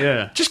style.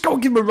 Yeah. Just go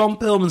and give him a Ron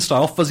Perlman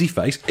style fuzzy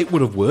face. It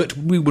would have worked.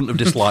 We wouldn't have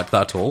disliked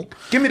that at all.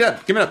 Give me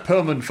that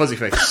Perlman fuzzy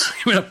face.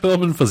 Give me that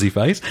Perlman fuzzy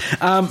face.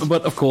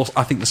 But of course,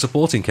 I think the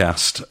supporting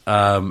cast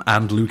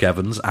and Luke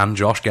Evans and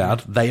Josh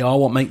Gad, they are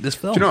what make this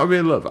film. Do you know what I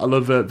really love? I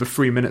love the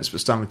 3 minutes that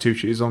Stanley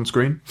Tucci is on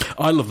screen.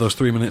 I love those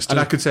 3 minutes too. And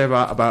I could say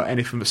about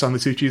anything that Stanley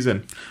Tucci is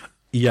in.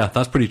 Yeah,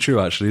 that's pretty true,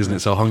 actually, isn't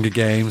it? So, Hunger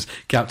Games,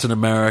 Captain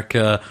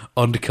America,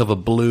 Undercover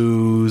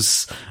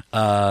Blues.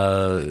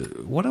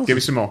 What else? Give me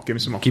some more. Give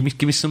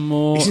me some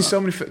more. He's in so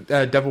many.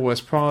 Devil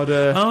Wears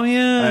Prada. Oh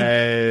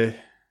yeah.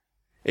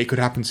 It Could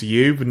Happen to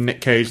You, the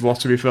Nick Cage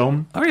lottery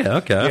film. Oh yeah,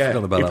 okay. I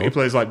forgot about that. He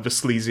plays like the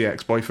sleazy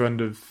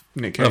ex-boyfriend of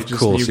Nick Cage's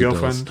new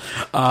girlfriend.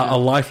 A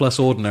Life Less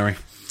Ordinary.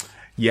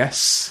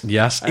 Yes.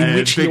 In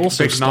which he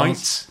also Big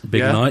Night.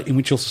 Big Night. In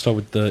which he also starred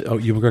with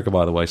Ewan McGregor,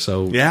 by the way.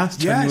 So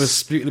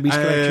Tenuous Beauty and the Beast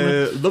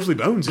collection. Lovely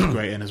Bones is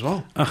great in as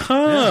well.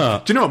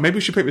 Aha! Do you know what? Maybe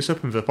we should pick this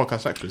up in the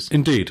podcast extras.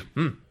 Indeed.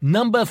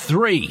 Number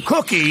 3.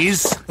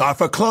 Cookies are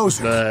for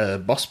closers.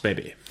 The Boss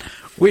Baby.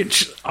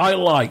 Which I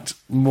liked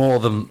more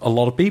than a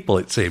lot of people,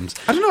 it seems.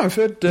 I don't know. I've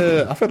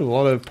heard a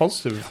lot of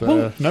positive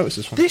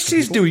notices from this.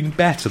 Is people. Doing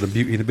better than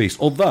Beauty and the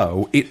Beast,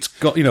 although it's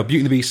got Beauty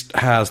and the Beast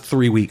has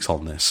 3 weeks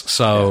on this,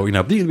 so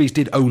Beauty and the Beast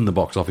did own the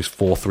box office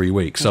for 3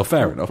 weeks, so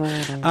fair enough.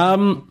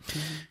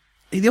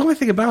 The only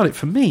thing about it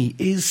for me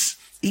is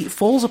it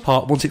falls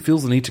apart once it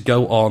feels the need to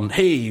go on,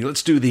 hey,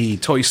 let's do the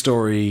Toy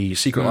Story,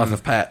 Secret Life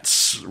of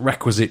Pets,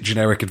 requisite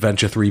generic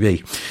adventure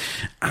 3B.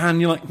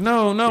 And you're like,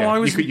 no, I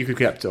was... You could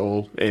kept it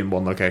all in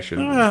one location.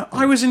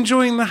 I was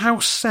enjoying the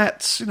house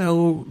sets,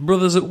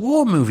 Brothers at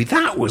War movie.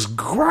 That was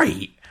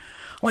great.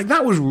 Like,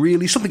 that was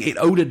really something. It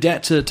owed a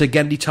debt to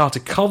Genndy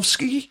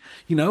Tartakovsky,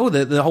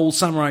 the whole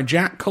Samurai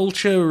Jack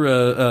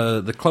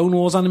culture, the Clone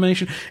Wars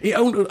animation. It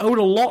owed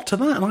a lot to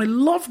that, and I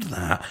loved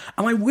that.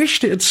 And I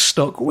wished it had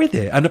stuck with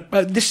it. And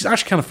this is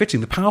actually kind of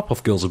fitting. The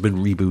Powerpuff Girls have been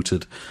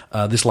rebooted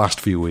this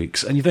last few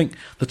weeks, and you think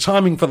the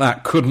timing for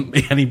that couldn't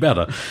be any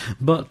better.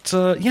 But,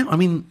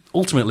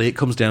 ultimately it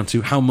comes down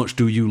to how much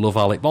do you love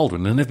Alec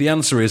Baldwin? And if the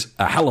answer is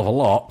a hell of a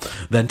lot,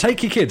 then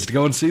take your kids to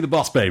go and see The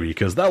Boss Baby,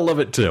 because they'll love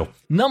it too.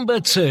 Number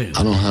 2.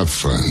 I don't have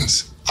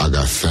friends. I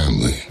got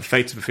family.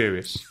 Fate of the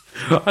Furious.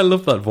 I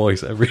love that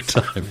voice every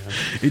time.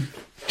 It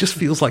just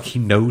feels like he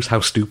knows how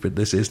stupid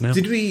this is now.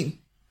 Did we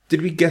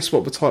guess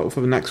what the title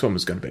for the next one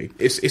was going to be?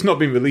 It's not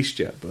been released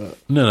yet, but...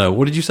 No.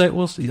 What did you say it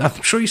was?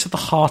 I'm sure you said The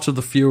Heart of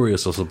the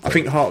Furious or something. I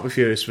think Heart of the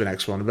Furious for the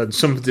next one, and then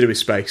something to do with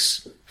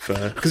space.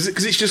 Because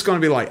it's just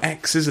going to be like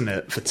X, isn't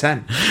it, for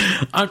 10?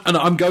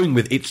 I'm going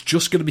with it's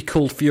just going to be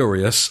called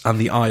Furious, and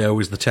the IO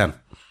is the 10.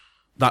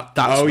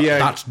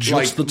 That's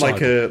just the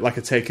title. Like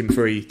a Taken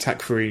 3,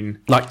 Tak 3.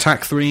 Like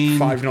Tak 3.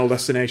 Final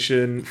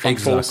Destination,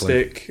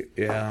 Fantastic,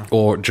 yeah.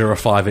 Or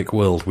Jurafivik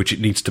World, which it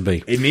needs to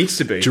be. It needs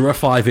to be.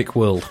 Jurafivik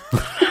World.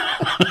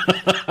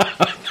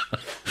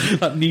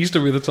 That needs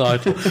to be the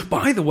title.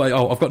 By the way,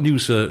 I've got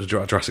news for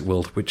Jurassic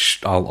World,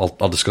 which I'll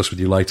discuss with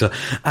you later.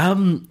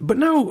 But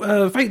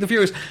no, Fate the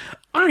Furious,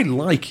 I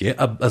like it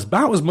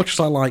about as much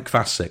as I like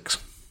Fast 6.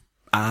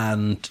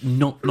 And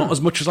not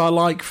as much as I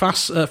like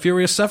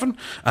Furious 7,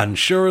 and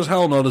sure as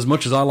hell not as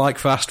much as I like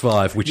Fast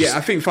 5.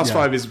 I think Fast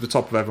 5 is at the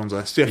top of everyone's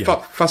list.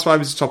 Fast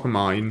 5 is the top of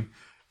mine,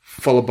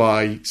 followed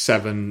by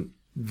 7,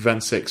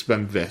 then 6,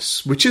 then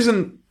this, which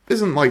isn't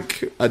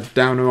like a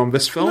downer on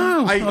this film.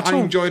 No, I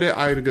enjoyed it.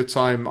 I had a good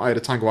time. I had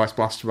a Tango Ice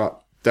Blast that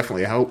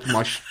definitely helped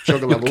my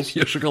sugar levels.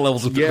 Your sugar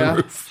levels are through the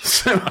roof.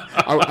 So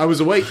I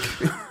was awake.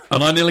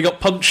 And I nearly got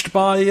punched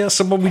by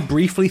someone we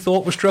briefly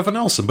thought was Trevor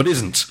Nelson, but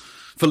isn't.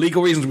 For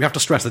legal reasons, we have to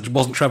stress that it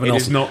wasn't Trevor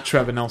Nelson. It is not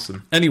Trevor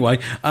Nelson. Anyway,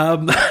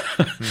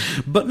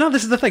 but no,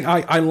 this is the thing.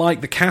 I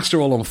like the cast are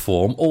all on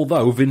form,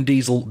 although Vin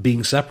Diesel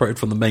being separated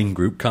from the main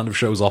group kind of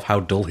shows off how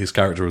dull his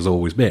character has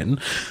always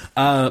been.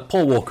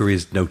 Paul Walker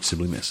is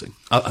noticeably missing.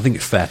 I think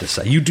it's fair to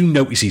say. You do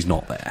notice he's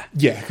not there.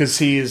 Yeah, because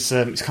he is.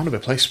 He's kind of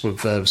replaced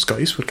with Scott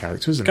Eastwood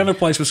character, isn't he? Kind of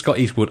replaced with Scott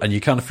Eastwood, and you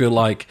kind of feel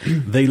like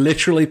they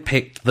literally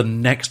picked the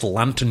next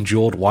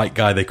lantern-jawed white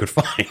guy they could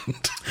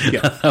find.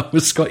 Yeah. That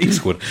was Scott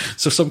Eastwood.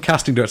 So some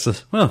casting director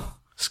says, well,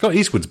 Scott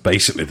Eastwood's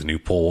basically the new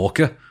Paul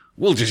Walker.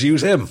 We'll just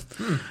use him.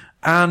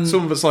 And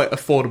some of it's like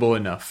affordable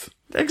enough.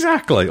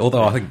 Exactly.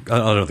 Although I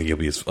don't think he'll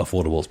be as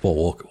affordable as Paul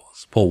Walker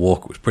was. Paul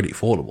Walker was pretty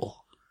affordable.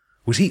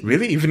 Was he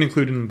really? Even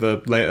including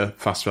the later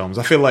Fast films,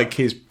 I feel like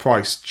his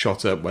price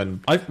shot up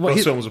when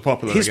those films were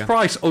popular. His again.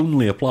 price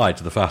only applied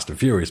to the Fast and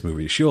Furious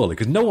movies, surely,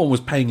 because no one was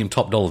paying him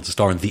top dollar to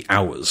star in The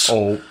Hours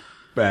or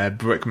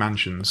Brick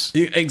Mansions,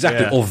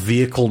 exactly, or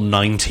Vehicle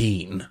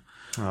 19.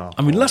 Oh,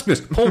 I mean, let's be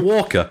honest. Paul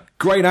Walker,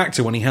 great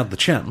actor when he had the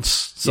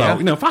chance. So,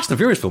 Fast and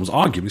Furious films,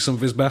 arguably some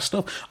of his best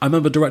stuff. I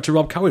remember director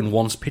Rob Cohen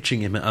once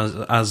pitching him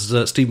as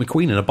Steve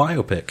McQueen in a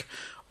biopic.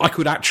 I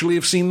could actually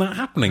have seen that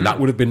happening. That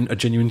would have been a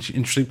genuine,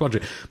 interesting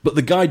project. But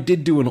the guy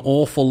did do an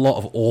awful lot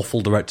of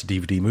awful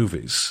direct-to-DVD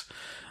movies.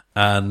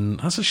 And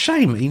that's a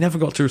shame. He never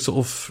got to sort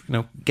of,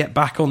 get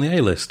back on the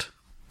A-list.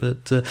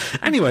 But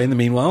anyway, in the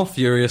meanwhile,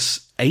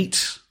 Furious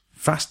 8...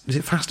 Fast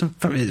and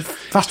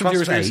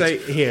Furious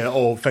 8 here,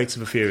 or Fate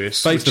of the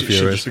Furious. Fate of the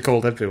Furious. It should be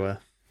called everywhere.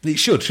 It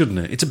should, shouldn't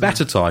it? It's a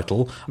better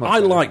title. I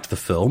liked the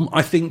film.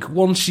 I think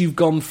once you've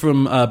gone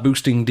from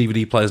boosting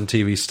DVD players and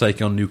TVs to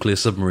taking on nuclear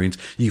submarines,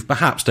 you've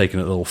perhaps taken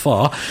it a little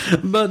far.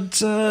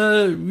 But,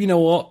 you know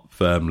what?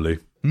 Family.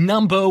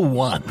 Number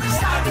 1.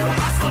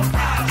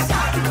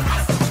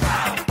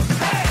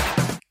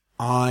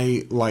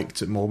 I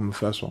liked it more than the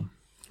first one.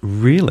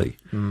 Really?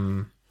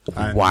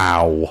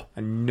 Wow. I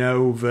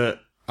know that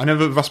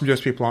the vast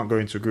majority of people aren't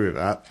going to agree with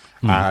that,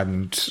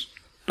 and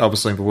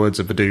obviously, in the words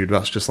of the dude,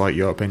 that's just like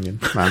your opinion,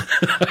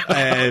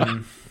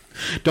 man.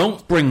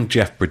 Don't bring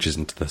Jeff Bridges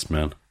into this,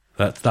 man.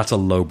 That's a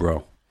low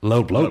blow.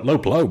 Low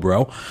blow,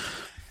 bro.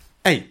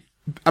 Hey,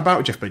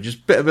 about Jeff Bridges,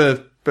 bit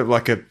of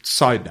like a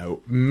side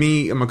note.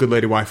 Me and my good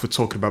lady wife were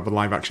talking about the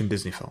live action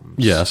Disney films.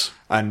 Yes,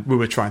 and we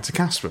were trying to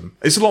cast them.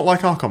 It's a lot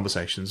like our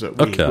conversations that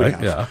we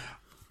have. Yeah.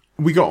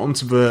 We got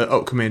onto the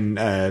upcoming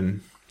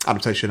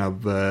adaptation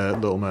of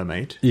Little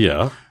Mermaid.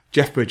 Yeah.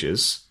 Jeff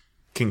Bridges,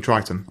 King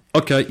Triton.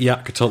 Okay, yeah,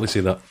 I could totally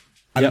see that.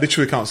 I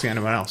literally can't see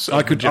anyone else.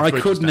 I could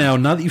now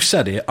that you've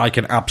said it, I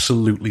can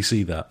absolutely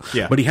see that.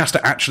 Yeah. But he has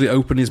to actually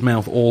open his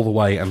mouth all the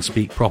way and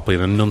speak properly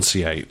and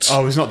enunciate.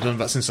 Oh, he's not done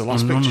that since the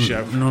last picture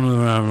show.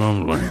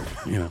 No.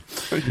 Yeah.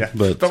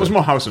 But that was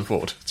more Harrison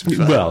Ford, to be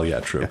fair. Well, yeah,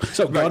 true. Yeah.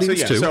 So,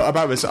 Guardians 2. So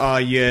about this, I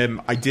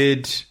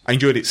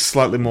enjoyed it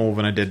slightly more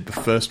than I did the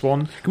first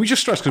one. Can we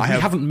just stress, because we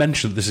haven't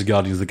mentioned that this is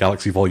Guardians of the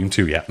Galaxy Volume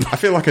 2 yet. I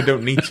feel like I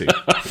don't need to.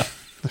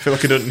 I feel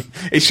like I don't...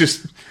 It's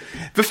just...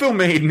 The film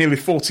made nearly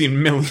 $14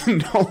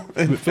 million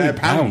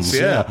pounds,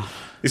 yeah.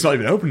 It's not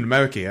even opened in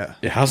America yet.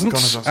 It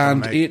hasn't,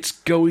 and it's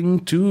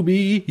going to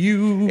be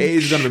huge. It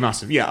is going to be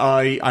massive. Yeah,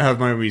 I have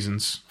my own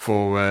reasons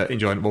for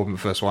enjoying it more than the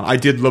first one. I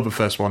did love the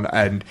first one,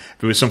 and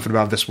there was something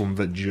about this one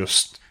that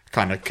just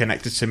kind of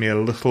connected to me a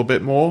little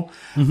bit more.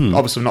 Mm-hmm.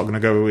 Obviously, I'm not going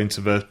to go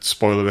into the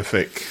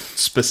spoilerific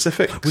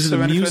specifics. Was it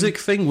the music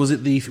thing? Was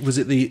it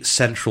the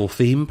central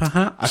theme?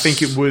 Perhaps I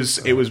think it was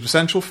the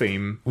central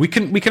theme. We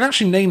can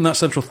actually name that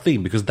central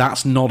theme because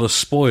that's not a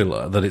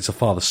spoiler that it's a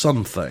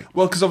father-son thing.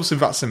 Well, because obviously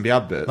that's in the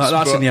adverts.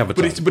 That's in the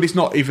adverts, but it's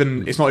not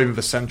even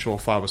the central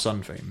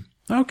father-son theme.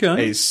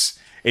 Okay, it's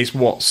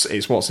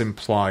what's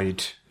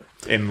implied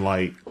in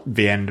like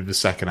the end of the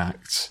second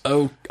act.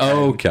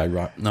 Okay,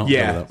 right. No,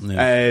 yeah.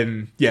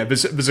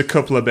 There's a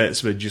couple of bits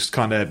that just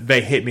kind of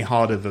they hit me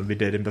harder than they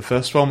did in the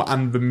first film,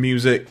 and the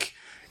music.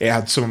 It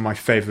had some of my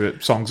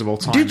favourite songs of all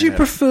time. Did you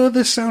prefer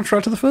this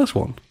soundtrack to the first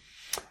one?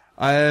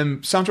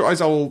 Soundtrack-wise,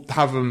 I will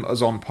have them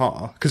as on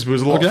par because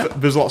there's a lot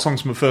of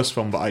songs from the first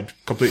film that I'd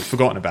completely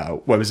forgotten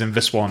about. Whereas in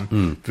this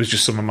one, there's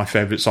just some of my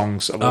favourite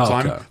songs of all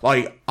time. Okay.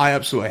 Like I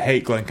absolutely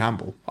hate Glenn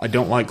Campbell. I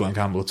don't like Glenn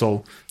Campbell at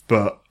all,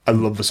 but I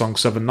love the song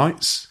Seven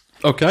Nights.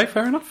 Okay,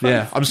 fair enough.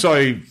 I'm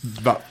sorry,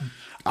 but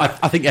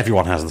I think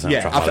everyone has the soundtrack.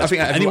 Yeah, I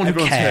think anyone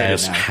who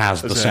cares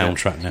has the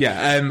soundtrack now.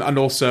 Yeah, and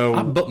also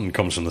that button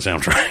comes from the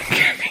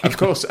soundtrack. Of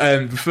course,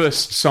 the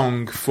first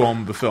song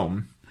from the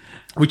film,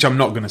 which I'm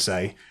not going to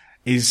say,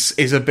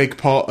 is a big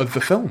part of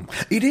the film.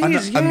 It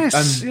is,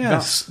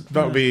 yes.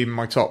 That would be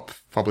my top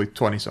probably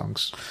 20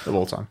 songs of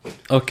all time.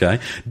 Okay.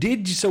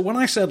 So when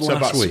I said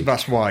last week,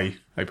 that's why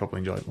I probably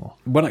enjoy it more.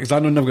 Because I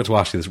never got to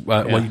ask you this.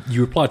 Well,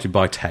 you replied to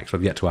by text, but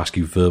I've yet to ask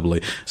you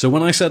verbally. So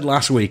when I said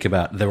last week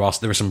about there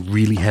is some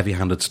really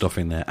heavy-handed stuff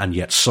in there, and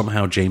yet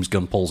somehow James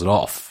Gunn pulls it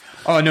off.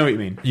 Oh, I know what you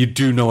mean. You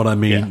do know what I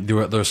mean.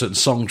 Yeah. There are certain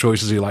song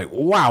choices you're like,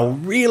 wow,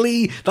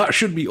 really? That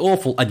should be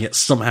awful, and yet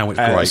somehow it's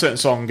great. A certain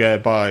song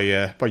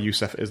by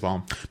Yusuf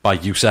Islam. By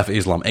Yusuf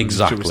Islam,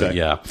 exactly,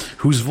 yeah.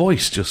 Whose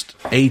voice just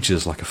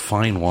ages like a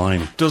fine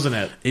wine. Doesn't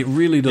it? It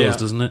really does,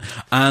 doesn't it?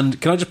 And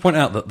can I just point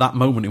out that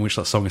moment in which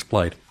that song is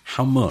played,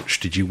 how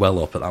much did you well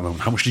up at that moment?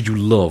 How much did you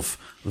love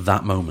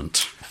that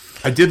moment?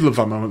 I did love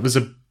that moment. There's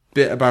a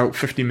bit about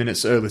 15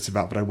 minutes earlier to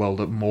that I welled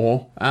up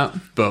more at,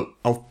 but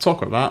I'll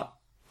talk about that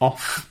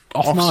off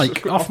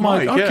mic.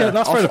 Okay,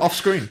 that's fair enough. Off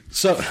screen.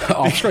 So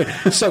off screen.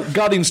 So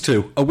Guardians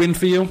 2, a win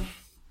for you?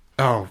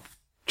 Oh,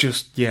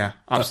 just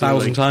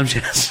absolutely. 1,000 times,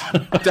 yes.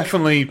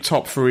 Definitely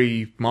top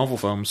 3 Marvel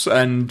films,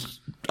 and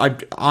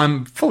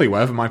I'm fully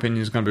aware that my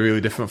opinion is going to be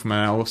really different from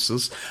my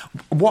analysis.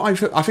 What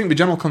I think the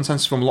general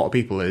consensus from a lot of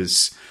people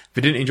is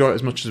they didn't enjoy it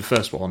as much as the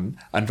first one,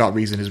 and that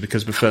reason is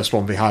because the first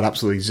one they had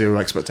absolutely zero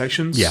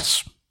expectations.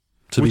 Yes.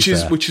 Which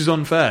is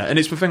unfair, and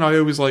it's the thing I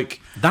always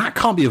like. That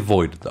can't be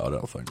avoided, though. I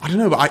don't think. I don't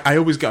know, but I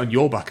always get on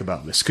your back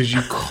about this because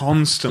you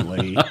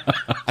constantly.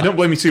 I don't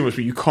blame you too much,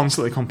 but you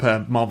constantly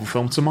compare Marvel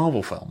film to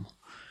Marvel film.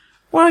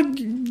 Well,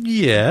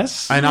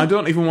 yes, and I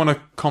don't even want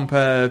to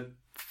compare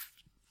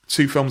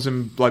 2 films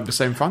in like the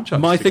same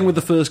franchise. My thing with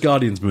the first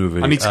Guardians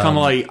movie, I need to kind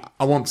of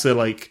I want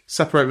to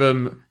separate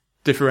them,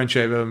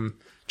 differentiate them.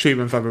 Treat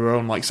them for their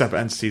own separate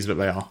entities that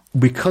they are.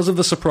 Because of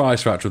the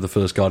surprise factor of the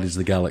first Guardians of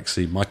the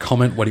Galaxy, my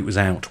comment when it was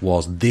out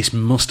was this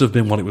must have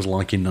been what it was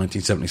like in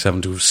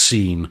 1977 to have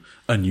seen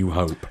A New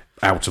Hope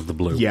out of the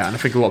blue. Yeah, and I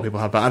think a lot of people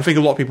have that. I think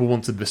a lot of people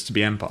wanted this to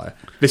be Empire.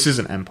 This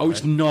isn't Empire. Oh,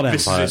 it's not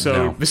Empire.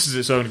 This is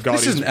its own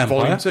Guardians. This isn't Empire.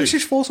 Volume 2. This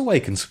is Force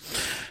Awakens.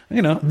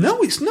 No,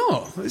 it's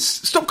not.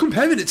 Stop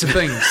comparing it to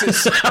things.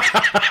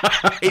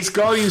 It's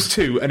Guardians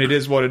 2, and it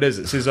is what it is.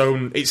 It's his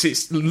own.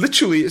 It's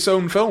literally its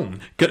own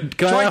film.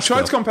 Try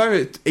to compare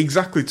it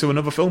exactly to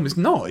another film. It's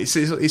not. It's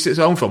its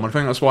own film. I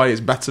think that's why it's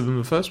better than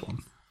the first one.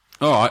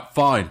 All right,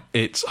 fine.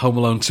 It's Home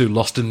Alone 2,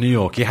 Lost in New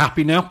York. You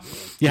happy now?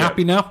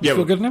 Happy now? You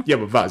feel good now? Yeah,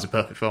 but that is a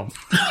perfect film.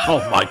 Oh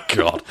my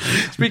god!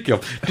 Speaking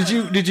of,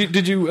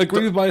 did you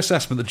agree with my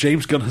assessment that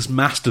James Gunn has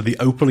mastered the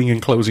opening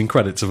and closing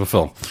credits of a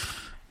film?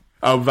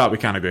 Oh, that we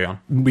can agree on.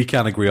 We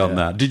can agree on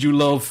that. Did you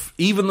love,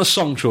 even the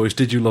song choice,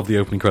 did you love the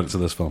opening credits of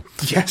this film?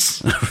 Yes.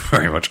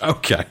 Very much.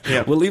 Okay.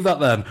 Yep. We'll leave that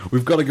then.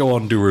 We've got to go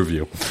on and do a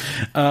review.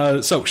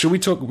 So, shall we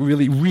talk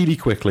really, really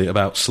quickly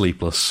about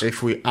Sleepless?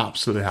 If we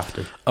absolutely have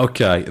to.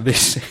 Okay.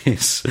 This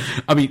is...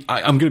 I mean,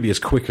 I'm going to be as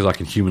quick as I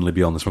can humanly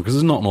be on this one, because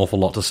there's not an awful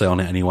lot to say on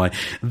it anyway.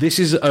 This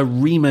is a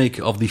remake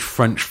of the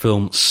French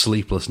film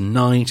Sleepless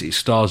Night. It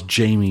stars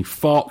Jamie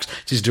Foxx.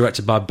 It is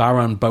directed by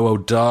Baran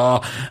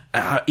Boodar.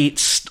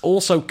 It's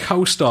also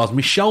co-stars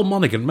Michelle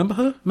Monaghan. Remember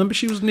her? Remember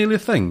she was nearly a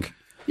thing?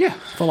 Yeah.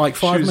 For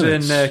 5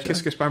 minutes. She was in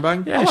Kiss Kiss Bang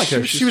Bang. Yeah,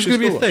 she was going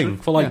to be a thing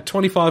for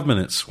 25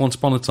 minutes once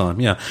upon a time,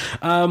 yeah.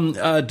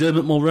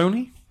 Dermot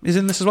Mulroney is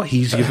in this as well.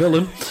 He's your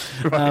villain.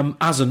 Right.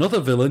 As another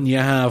villain, you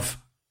have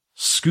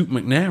Scoot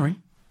McNairy.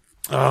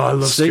 Oh, I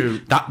love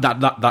Scoot.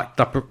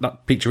 That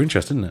piqued your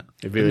interest, didn't it?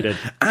 It really did.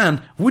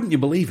 And, wouldn't you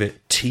believe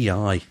it,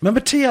 T.I. Remember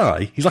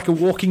T.I.? He's like a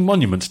walking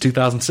monument to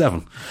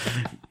 2007.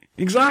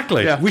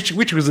 Exactly, yeah.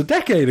 which was a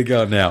decade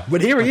ago now. But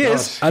here he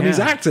is, and he's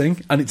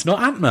acting, and it's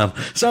not Ant-Man.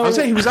 So I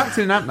say he was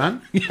acting in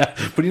Ant-Man. Yeah,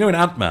 but in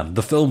Ant-Man,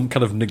 the film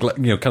kind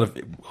of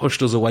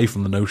hushed us away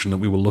from the notion that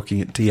we were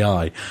looking at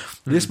T.I.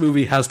 This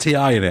movie has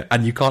T.I. in it,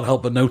 and you can't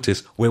help but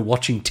notice we're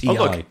watching T.I.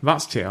 Oh, look,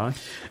 that's T.I.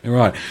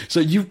 Right. So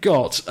you've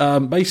got,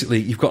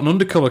 you've got an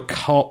undercover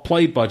cop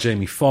played by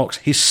Jamie Foxx.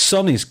 His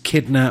son is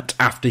kidnapped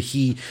after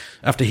he,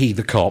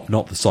 the cop,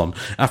 not the son,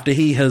 after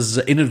he has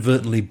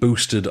inadvertently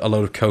boosted a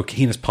load of cocaine.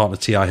 He and his partner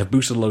T.I. have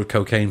boosted a load of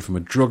cocaine from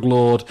a drug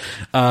lord.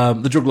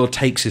 The drug lord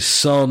takes his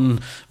son,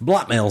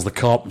 blackmails the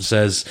cop and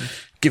says,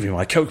 "Give me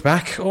my coke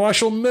back or I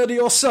shall murder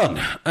your son."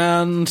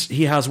 And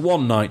he has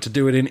one night to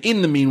do it in.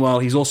 In the meanwhile,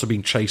 he's also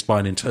being chased by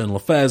an internal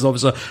affairs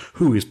officer,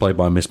 who is played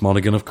by Miss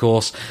Monaghan, of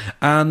course.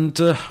 And,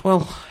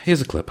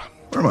 here's a clip.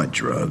 Where are my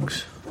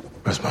drugs?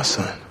 Where's my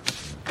son?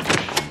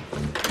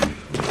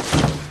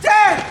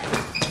 Dad!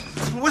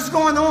 What's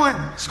going on?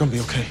 It's gonna be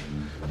okay.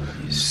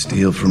 You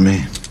steal from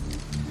me.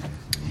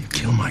 You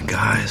kill my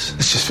guys.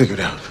 Let's just figure it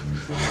out.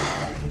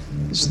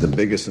 This is the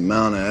biggest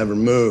amount I ever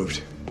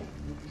moved.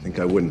 Think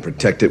I wouldn't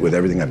protect it with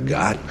everything I've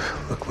got?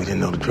 Look, we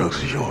didn't know the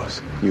drugs was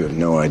yours. You have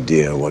no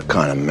idea what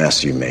kind of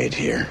mess you made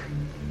here.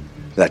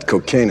 That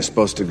cocaine is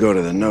supposed to go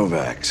to the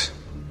Novaks.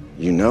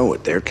 You know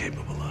what they're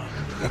capable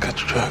of. I got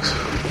the drugs.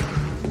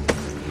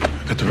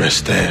 I got the rest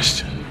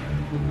stashed.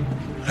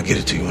 I'll get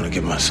it to you when I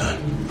get my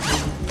son.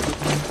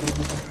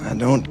 I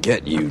don't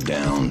get you,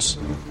 Downs.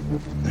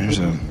 There's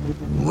a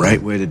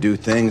right way to do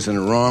things and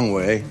a wrong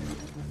way.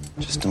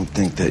 Just don't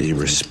think that you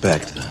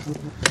respect the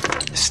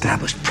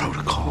established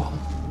protocol.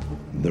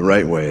 The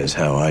right way is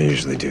how I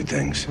usually do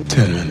things.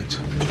 10 minutes.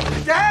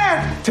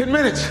 Dad! 10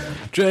 minutes!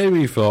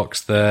 Jamie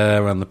Foxx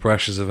there, and the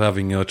pressures of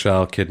having your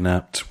child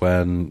kidnapped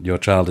when your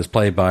child is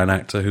played by an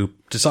actor who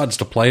decides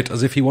to play it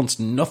as if he wants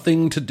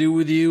nothing to do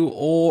with you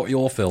or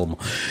your film.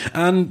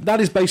 And that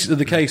is basically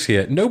the case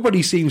here.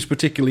 Nobody seems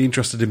particularly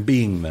interested in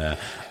being there.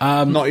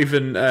 Not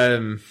even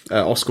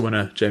Oscar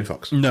winner Jamie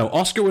Foxx. No,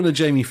 Oscar winner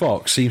Jamie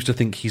Foxx seems to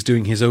think he's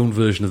doing his own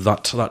version of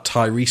that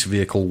Tyrese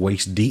vehicle,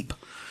 Waist Deep.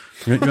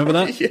 You remember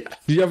that? Yeah.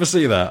 Did you ever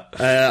see that?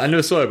 I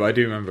never saw it, but I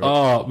do remember it.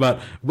 Oh, man.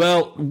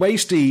 Well,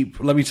 Waist Deep,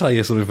 let me tell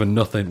you something for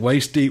nothing.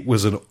 Waist Deep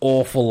was an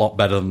awful lot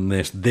better than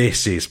this.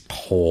 This is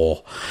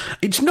poor.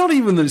 It's not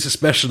even that it's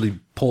especially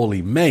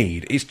poorly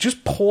made. It's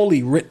just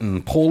poorly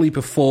written, poorly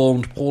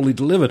performed, poorly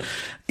delivered.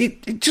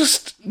 It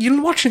just,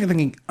 you're watching it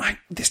thinking,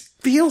 this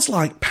feels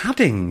like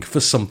padding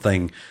for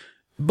something.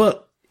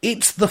 But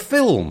it's the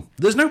film.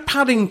 There's no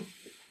padding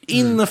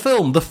in the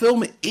film. The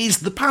film is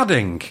the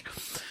padding.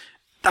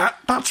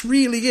 That's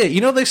really it. You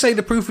know, they say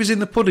the proof is in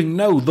the pudding.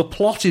 No, the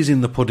plot is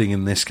in the pudding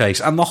in this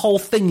case, and the whole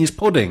thing is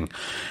pudding.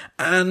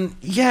 And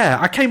yeah,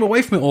 I came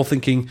away from it all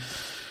thinking,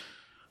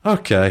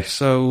 okay,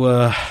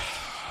 so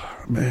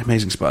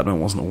Amazing Spider-Man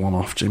wasn't a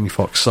one-off. Jamie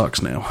Foxx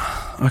sucks now.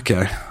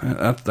 Okay,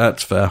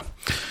 that's fair.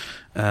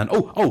 And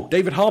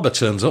David Harbour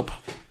turns up.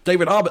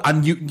 David Harbour,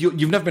 and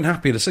you've never been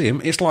happier to see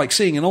him. It's like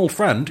seeing an old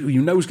friend who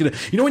you know is going to...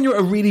 You know when you're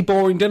at a really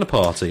boring dinner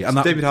party... and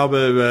David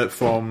Harbour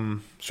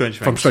from Stranger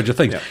Things. From Stranger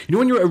Things. Yeah. You know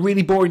when you're at a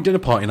really boring dinner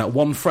party and that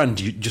one friend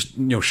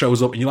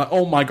shows up and you're like,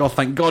 oh my God,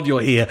 thank God you're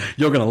here.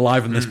 You're going to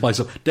liven this place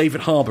up. David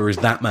Harbour is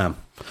that man.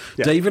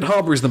 Yeah. David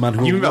Harbour is the man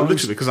who... You remember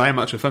literally, because I am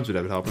actually friends with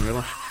David Harbour in real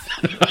life.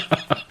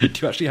 Do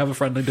you actually have a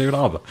friend named David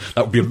Harbour?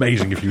 That would be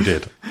amazing if you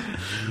did.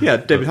 Yeah,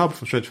 David Harbour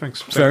from Stranger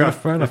Things. Fair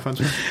enough.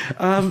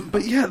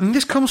 But yeah, and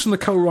this comes from the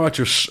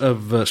co-writer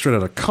of Straight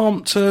Outta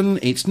Compton.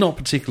 It's not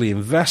particularly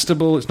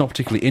investable. It's not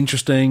particularly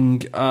interesting.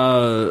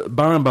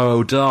 Baran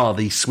Bo-Odar,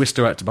 the Swiss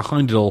director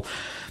behind it all,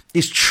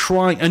 is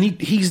trying, and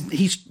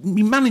he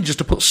manages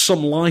to put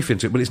some life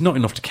into it, but it's not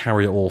enough to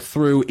carry it all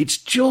through. It's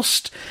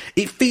just,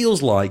 it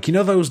feels like, you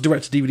know those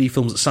direct-to-DVD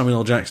films that Samuel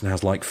L. Jackson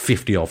has like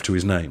 50 of to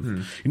his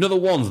name? You know the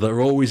ones that are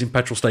always in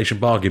petrol station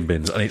bargain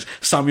bins, and it's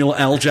Samuel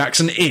L.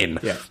 Jackson in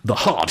The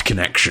Hard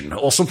Connection,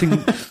 or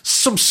something,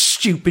 some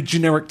stupid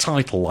generic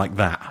title like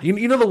that.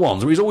 You know the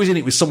ones where he's always in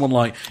it with someone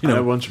like, I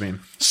know what you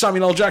mean.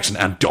 Samuel L. Jackson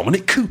and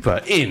Dominic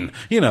Cooper in,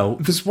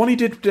 There's one he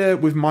did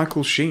with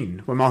Michael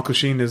Sheen, where Michael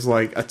Sheen is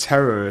like a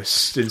terrorist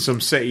in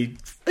some city.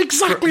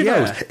 Exactly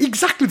those.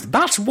 Exactly.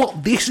 That's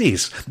what this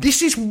is.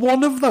 This is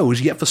one of those,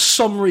 yet for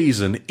some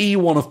reason,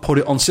 E1 have put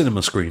it on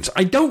cinema screens.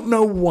 I don't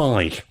know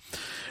why.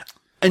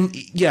 And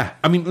yeah,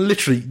 I mean,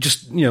 literally,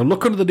 just,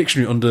 look under the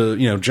dictionary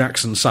under,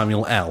 Jackson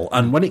Samuel L.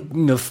 And when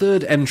it,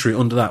 third entry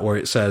under that where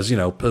it says,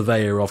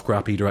 purveyor of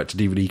crappy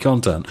direct-to-DVD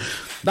content,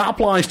 that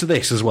applies to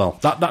this as well.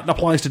 That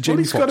applies to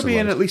Jamie Foxx. He's got to be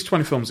in at least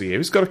 20 films a year.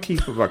 He's got to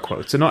keep up that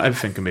quote. So not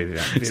everything can be the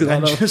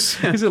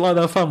Is it like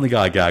that Family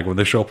Guy gag when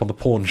they show up on the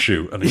porn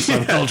shoot and it's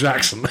Samuel L.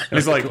 Jackson? And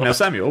he's like, now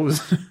Samuel was...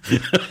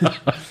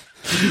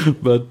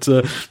 But,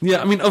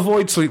 yeah, I mean,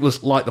 avoid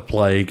Sleepless like the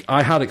plague.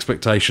 I had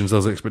expectations.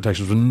 Those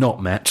expectations were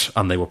not met,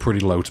 and they were pretty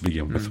low to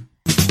begin with.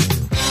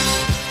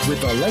 With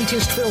the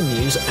latest film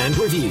news and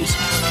reviews,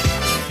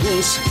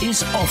 this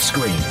is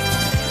Offscreen,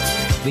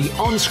 the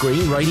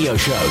on-screen radio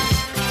show.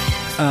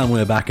 And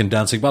we're back and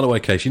dancing. By the way,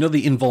 Case, you know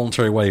the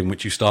involuntary way in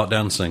which you start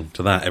dancing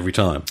to that every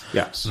time?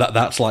 Yes.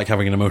 That's like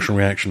having an emotional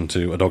reaction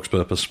to A Dog's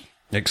Purpose,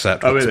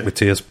 except really? with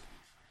tears.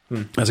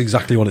 That's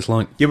exactly what it's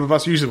like. Yeah, but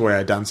that's usually the way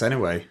I dance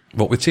anyway.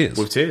 What, with tears?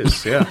 With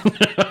tears, yeah.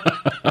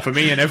 For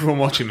me and everyone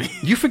watching me.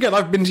 You forget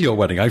I've been to your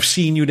wedding. I've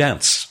seen you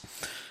dance.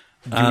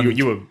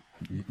 You were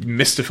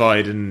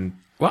mystified and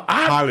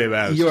highly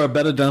aroused. You're a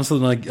better dancer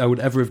than I would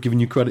ever have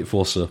given you credit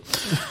for, sir.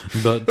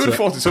 But who would have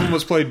thought that someone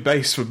who's played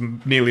bass for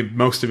nearly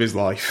most of his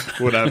life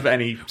would have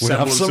any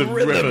semblance of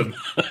rhythm?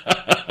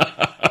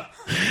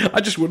 I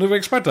just wouldn't have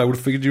expected. I would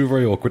have figured you were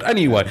very awkward.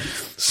 Anyway,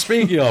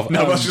 speaking of...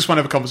 No, that's just want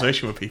to have a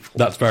conversation with people.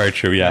 That's very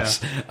true, yes.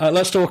 Yeah.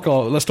 Let's talk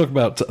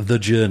about The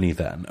Journey,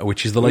 then,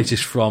 which is the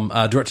latest from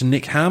director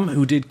Nick Ham,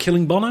 who did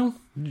Killing Bono.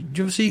 Did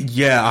you ever see?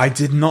 Yeah, I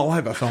did not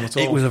like that film at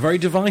all. It was a very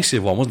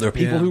divisive one, wasn't there?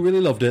 There are people who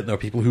really loved it, there are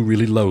people who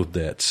really loathed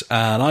it.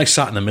 And I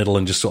sat in the middle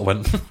and just sort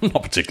of went,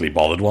 not particularly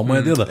bothered one way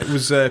or the other. It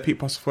was Pete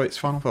Postlethwaite's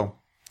final film.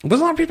 Was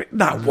that Pete?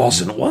 That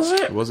wasn't, was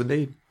it? It was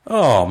indeed.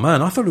 Oh,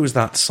 man, I thought it was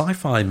that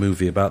sci-fi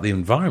movie about the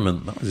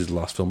environment. That was his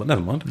last film, but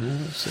never mind.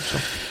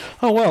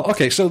 Oh, well,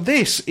 okay, so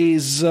this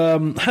is a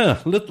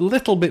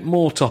little bit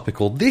more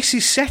topical. This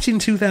is set in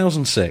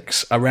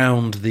 2006,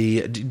 around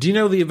the... Do you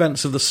know the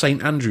events of the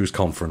St. Andrews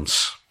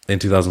Conference in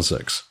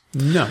 2006?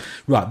 No.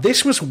 Right,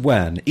 this was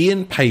when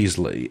Ian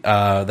Paisley,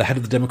 the head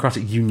of the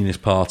Democratic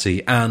Unionist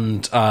Party,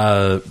 and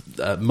Martin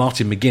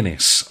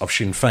McGuinness of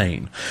Sinn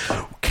Féin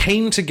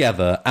came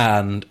together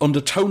and, under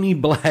Tony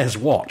Blair's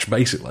watch,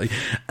 basically,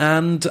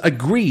 and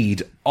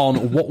agreed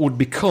on what would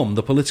become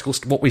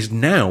what is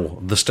now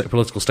the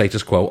political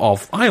status quo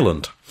of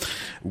Ireland.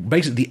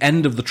 Basically, the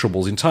end of the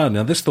Troubles entirely.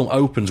 Now, this film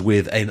opens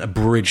with an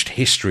abridged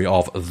history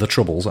of the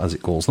Troubles, as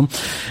it calls them,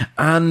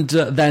 and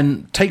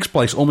then takes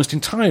place almost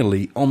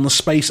entirely on the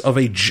space of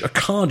a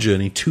car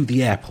journey to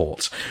the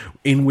airport,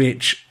 in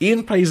which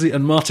Ian Paisley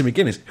and Martin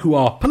McGuinness, who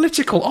are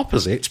political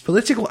opposites,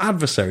 political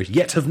adversaries,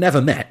 yet have never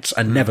met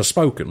and never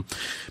spoken,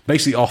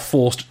 basically are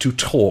forced to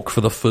talk for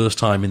the first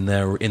time in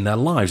their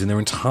lives, in their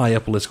entire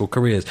political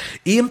careers.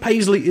 Ian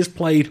Paisley is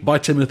played by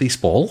Timothy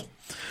Spall,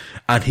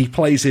 and he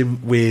plays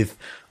him with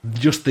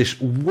just this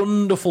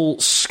wonderful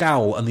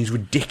scowl and these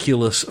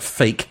ridiculous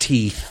fake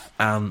teeth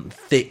and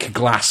thick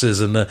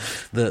glasses and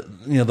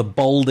the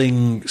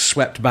balding,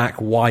 swept back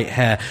white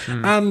hair.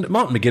 And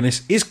Martin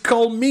McGuinness is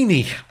Colm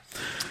Meaney.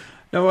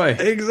 No way.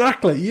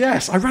 Exactly,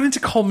 yes. I ran into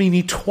Colm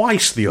Meaney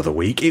twice the other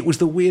week. It was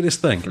the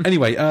weirdest thing.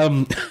 Anyway,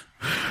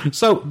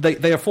 so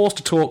they are forced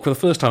to talk for the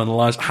first time in their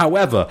lives.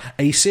 However,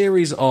 a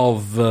series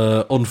of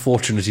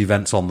unfortunate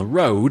events on the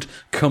road,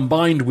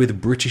 combined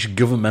with British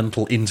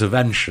governmental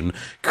intervention,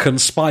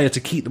 conspire to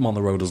keep them on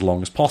the road as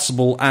long as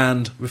possible,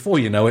 and before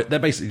you know it, they're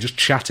basically just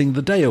chatting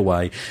the day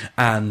away,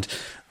 and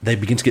they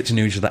begin to get to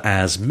know each other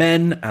as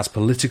men, as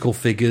political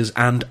figures,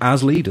 and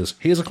as leaders.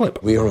 Here's a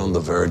clip. We are on the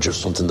verge of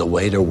something the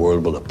wider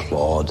world will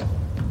applaud,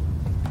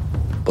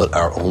 but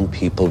our own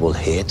people will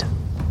hate.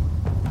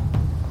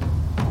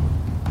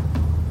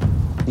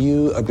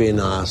 You are being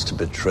asked to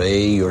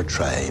betray your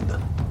tribe,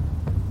 and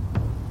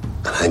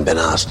I'm being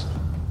asked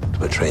to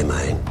betray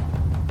mine.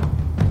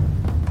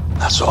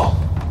 That's all.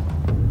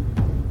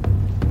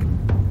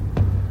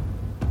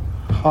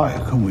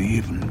 How can we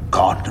even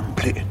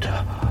contemplate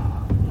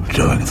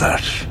doing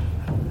that?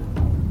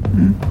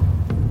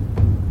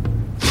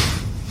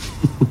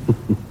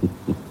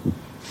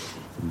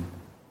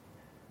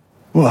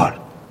 What?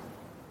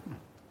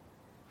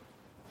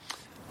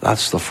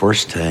 That's the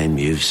first time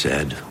you've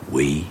said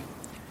we.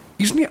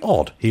 Isn't it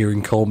odd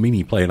hearing Colm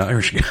Meaney play an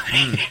Irish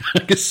guy?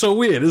 It's so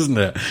weird, isn't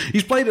it?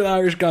 He's played an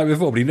Irish guy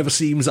before, but he never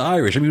seems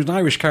Irish. I mean, he was an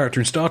Irish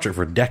character in Star Trek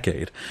for a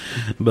decade.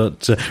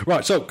 But,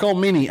 right, so Colm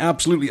Meaney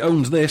absolutely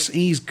owns this.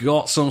 He's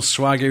got some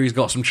swagger, he's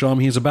got some charm.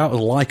 He's about as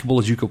likeable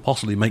as you could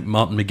possibly make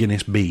Martin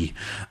McGuinness be.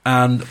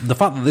 And the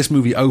fact that this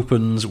movie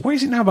opens, where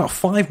is it now, about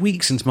 5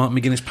 weeks since Martin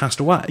McGuinness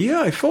passed away?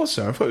 Yeah, I thought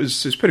so. I thought it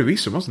was pretty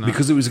recent, wasn't it?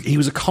 Because he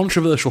was a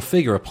controversial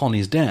figure upon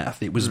his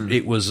death. It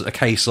was a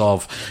case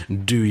of,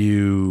 do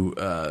you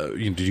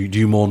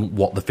mourn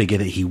what the figure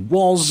that he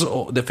was,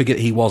 or the figure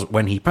that he was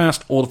when he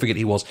passed, or the figure that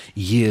he was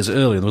years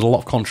earlier? There was a lot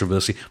of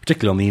controversy,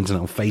 particularly on the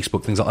internet, on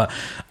Facebook, things like that,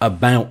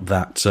 about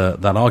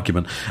that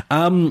argument.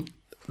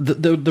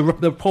 The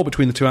rapport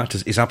between the two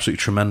actors is absolutely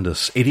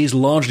tremendous. It is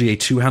largely a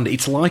two-hander.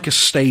 It's like a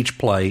stage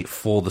play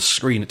for the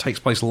screen. It takes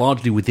place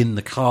largely within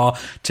the car.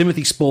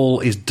 Timothy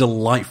Spall is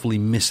delightfully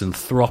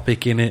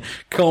misanthropic in it.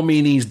 Colm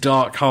Meaney's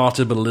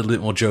dark-hearted, but a little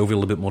bit more jovial, a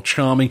little bit more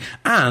charming.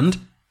 And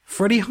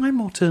Freddie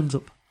Highmore turns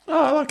up.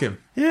 Oh, I like him.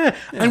 Yeah.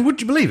 And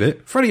would you believe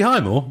it? Freddie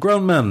Highmore,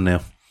 grown man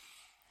now,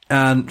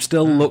 and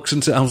still looks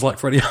and sounds like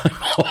Freddie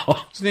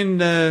Highmore. Isn't he in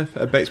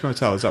Bates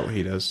Motel? Is that what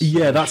he does?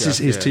 Yeah, that's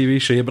his TV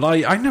show. But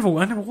I never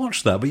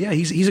watched that. But yeah,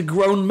 he's a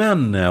grown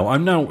man now.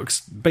 I'm now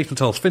Bates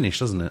Motel's finished,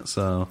 doesn't it?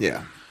 So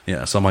yeah,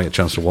 so I might get a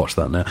chance to watch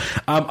that now.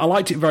 I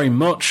liked it very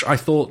much. I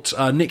thought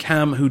Nick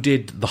Ham, who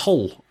did The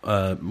Hole,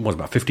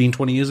 about 15,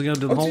 20 years ago,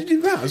 did The Hole? Did he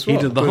do that as well?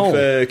 He did The Hole.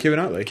 Keira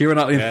Knightley. Keira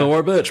Knightley and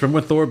Thora Birch. Remember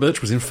when Thora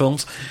Birch was in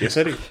films? Yes,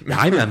 I do.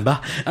 I remember.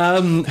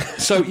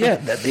 So, yeah.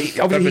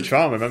 Pepperidge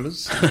Farm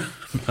remembers.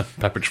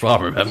 Pepperidge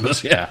Farm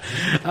remembers, yeah.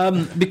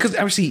 Because,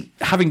 obviously,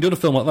 having done a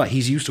film like that,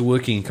 he's used to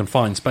working in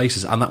confined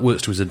spaces, and that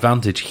works to his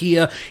advantage.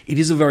 Here, it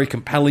is a very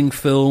compelling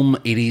film.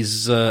 It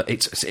is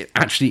it's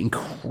actually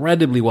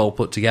incredibly well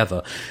put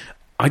together.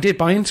 I did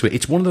buy into it.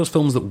 It's one of those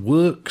films that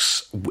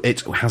works.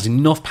 It has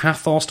enough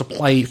pathos to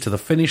play to the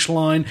finish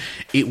line.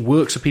 It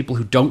works for people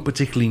who don't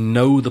particularly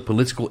know the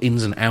political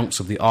ins and outs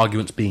of the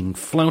arguments being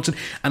flouted.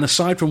 And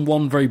aside from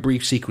one very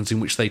brief sequence in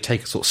which they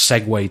take a sort of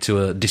segue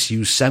to a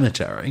disused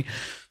cemetery,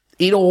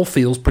 it all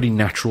feels pretty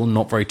natural,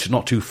 not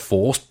too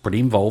forced, pretty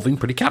involving,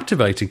 pretty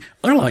captivating.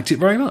 I liked it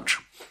very much.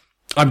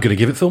 I'm going to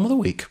give it Film of the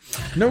Week.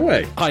 No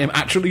way. I am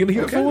actually going to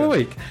give it Film of the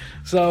Week.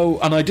 So,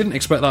 and I didn't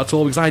expect that at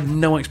all because I had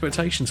no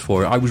expectations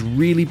for it. I was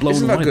really blown away.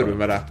 Isn't that good when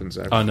that happens,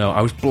 though? I know,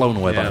 I was blown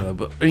away by that.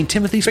 But I mean,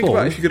 Timothy Spall. Think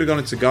about if you could have gone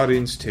into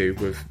Guardians 2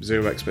 with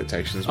zero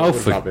expectations. What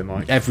would that been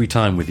like? Every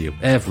time with you.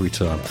 Every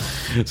time.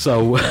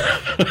 So,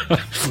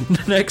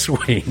 next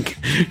week,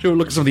 we'll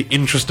look at some of the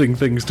interesting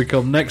things to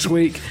come next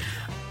week.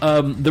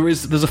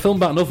 There's a film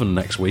about an oven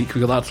next week.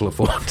 We've got that to look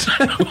forward to.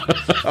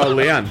 Oh,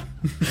 Leanne.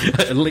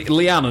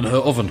 Leanne and her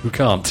oven, who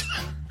can't.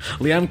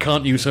 Leanne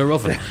can't use her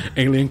oven.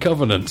 Alien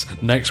Covenant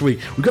next week.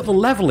 We've got The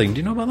Levelling. Do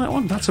you know about that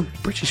one? That's a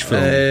British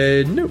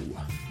film. No.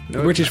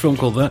 A British film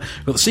called that.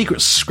 We've got The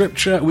Secret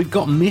Scripture. We've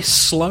got Miss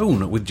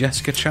Sloane with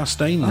Jessica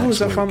Chastain next is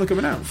that week. finally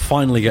coming out?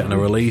 Finally getting a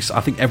release.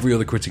 I think every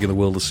other critic in the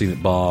world has seen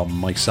it, bar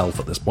myself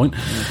at this point.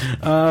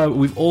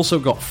 We've also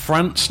got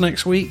France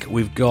next week.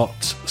 We've got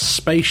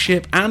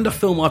Spaceship, and a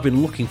film I've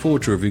been looking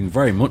forward to reviewing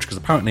very much, because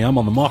apparently I'm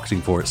on the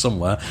marketing for it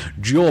somewhere,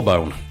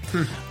 Jawbone,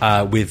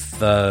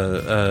 with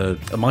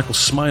Michael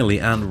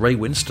Smiley and Ray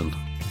Winston.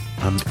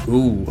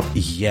 Ooh,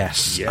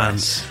 yes.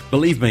 And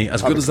believe me,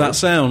 as good as that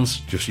sounds,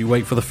 just you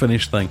wait for the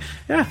finished thing.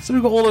 Yeah, so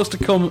we've got all those to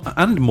come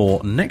and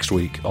more next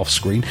week off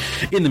screen.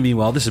 In the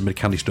meanwhile, this has been a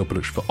Candy Store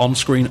production for On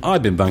Screen.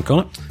 I've been Bank On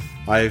It.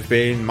 I've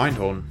been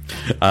Mindhorn.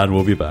 And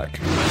we'll be back.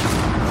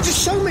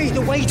 Just show me the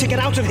way to get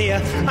out of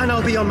here, and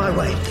I'll be on my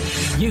way.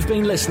 You've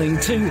been listening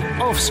to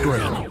Off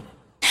Screen.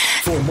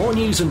 For more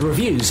news and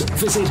reviews,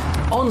 visit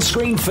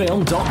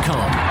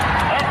onscreenfilm.com.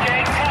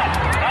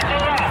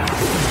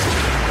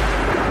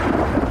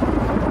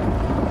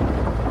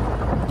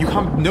 You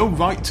have no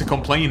right to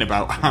complain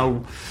about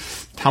how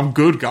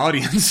good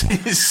Guardians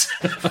is.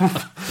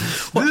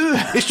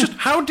 It's just,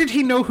 how did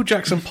he know who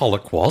Jackson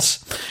Pollock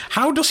was?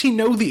 How does he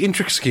know the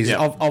intricacies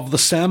of the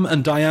Sam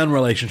and Diane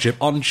relationship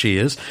on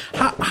Cheers?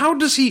 How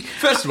does he...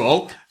 First of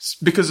all,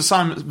 because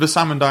the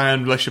Sam and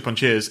Diane relationship on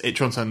Cheers, it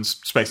transcends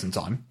space and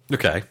time.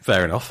 Okay,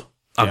 fair enough.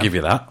 I'll give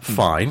you that.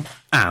 Fine.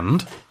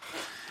 And...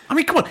 I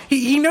mean, come on,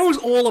 he knows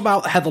all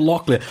about Heather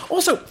Locklear.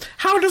 Also,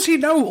 how does he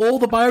know all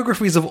the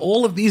biographies of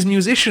all of these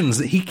musicians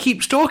that he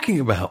keeps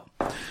talking about?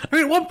 I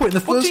mean, at one point in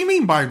the first... What do you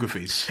mean,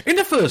 biographies? In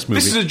the first movie...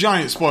 This is a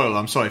giant spoiler,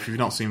 I'm sorry if you've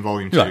not seen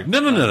Volume 2. Right.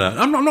 No.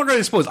 I'm not going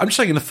to spoil it. I'm just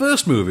saying, in the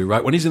first movie,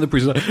 right, when he's in the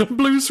prison, like,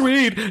 Blue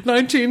Swede,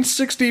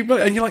 1960...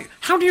 And you're like,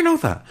 how do you know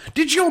that?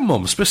 Did your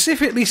mum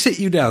specifically sit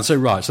you down and say,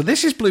 right, so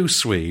this is Blue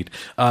Swede,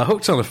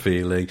 Hooked on a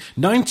Feeling,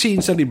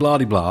 1970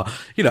 blah-de-blah.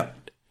 You know,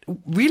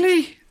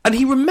 really... And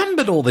he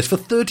remembered all this for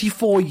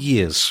 34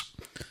 years.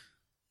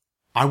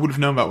 I would have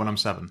known that when I'm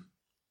 7.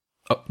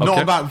 Okay.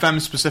 Not about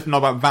them specifically, not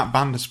about that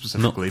band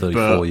specifically. Not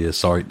 34 years,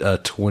 sorry.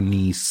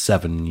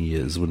 27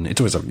 years, wouldn't it?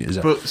 27 years,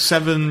 yeah. But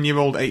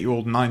 7-year-old,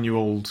 8-year-old,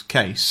 9-year-old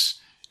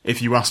Case,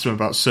 if you asked him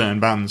about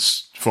certain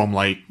bands from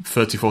like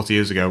 30, 40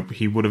 years ago,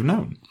 he would have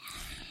known.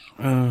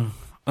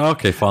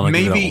 Okay, fine.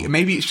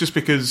 Maybe it's just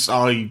because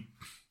I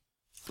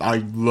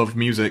love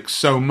music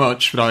so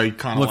much that I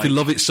kind of if you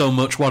love it so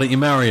much, why don't you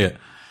marry it?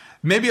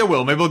 Maybe I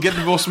will. Maybe I'll get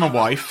divorced from my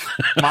wife,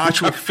 my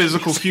actual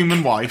physical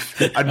human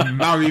wife, and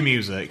marry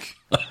music.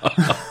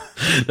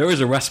 There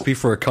is a recipe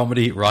for a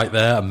comedy right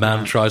there. A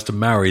man tries to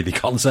marry the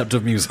concept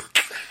of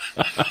music.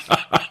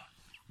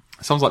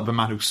 Sounds like the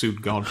man who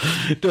sued God.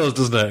 It does,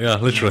 doesn't it? Yeah,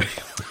 literally.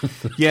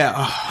 Yeah,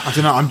 I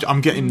don't know. I'm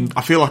getting...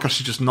 I feel like I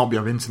should just not be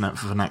on internet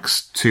for the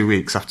next 2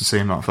 weeks after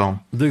seeing that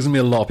film. There's going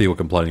to be a lot of people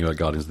complaining about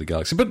Guardians of the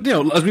Galaxy. But,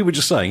 you know, as we were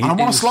just saying... I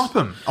want to slap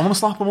them. I want to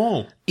slap them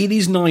all. It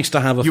is nice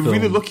to have a film... You're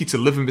really lucky to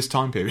live in this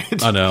time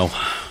period. I know.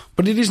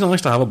 But it is nice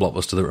to have a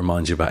blockbuster that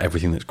reminds you about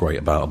everything that's great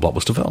about a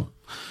blockbuster film.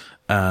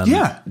 And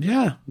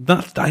yeah,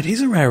 that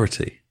is a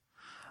rarity.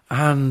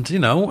 And, you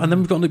know, and then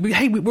we've got...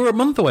 we're a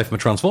month away from a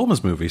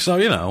Transformers movie, so,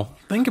 you know,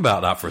 think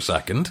about that for a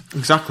second.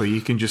 Exactly. You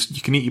can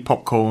eat your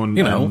popcorn,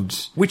 you know,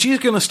 and which is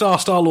going to star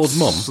Star-Lord's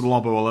mum.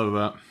 Slobber all over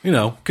that. You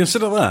know,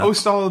 consider that. Oh,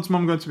 Star-Lord's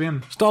mum going to be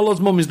in?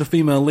 Star-Lord's mum is the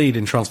female lead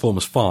in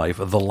Transformers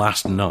 5, The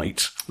Last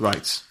Night.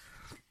 Right.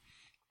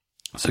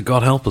 So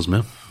God help us,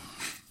 man.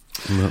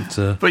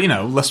 But, you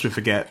know, lest we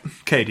forget,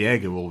 Cade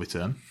Yeager will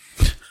return.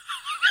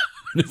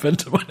 An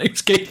inventor. My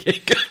name's Cade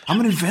Yeager.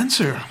 I'm an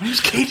inventor. My name's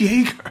Cade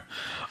Yeager.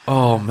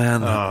 Oh,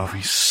 man, that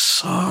movie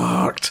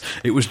sucked.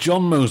 It was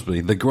John Mosby,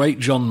 the great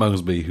John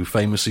Mosby, who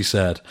famously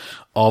said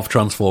of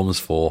Transformers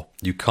 4,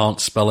 you can't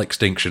spell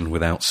extinction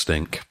without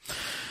stink.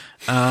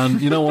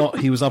 And you know what?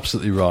 He was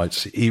absolutely right.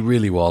 He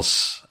really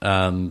was.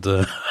 And,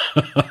 yeah,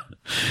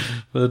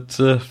 God,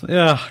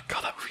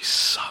 that movie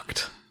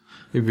sucked.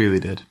 It really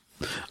did.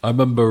 I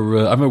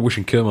remember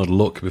wishing Kermode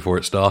luck before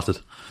it started.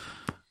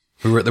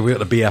 We were at the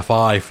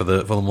BFI for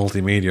the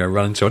multimedia I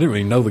ran into. I didn't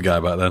really know the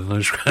guy back then. I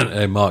just went,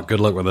 hey, Mark, good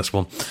luck with this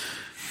one.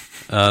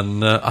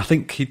 And I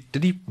think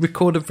did he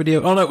record a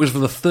video? Oh, no, it was for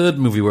the third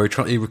movie where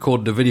he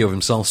recorded a video of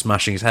himself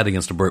smashing his head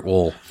against a brick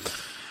wall.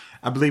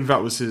 I believe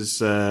that was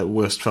his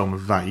worst film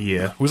of that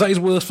year. Was that his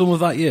worst film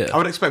of that year? I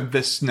would expect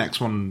this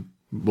next one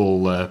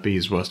will be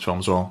his worst film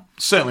as well.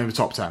 Certainly in the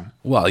top 10.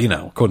 Well, you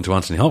know, according to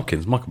Anthony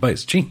Hopkins, Michael Bay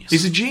is a genius.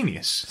 He's a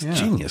genius. He's a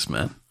genius,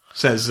 man.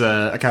 Says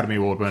Academy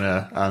Award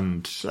winner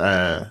and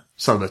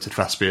celebrated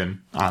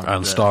thespian.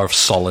 And Star of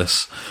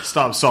Solace.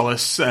 Star of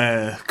Solace,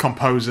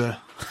 composer,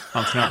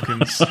 Anthony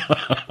Hopkins.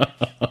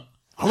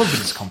 I love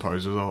him as a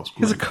composer as well.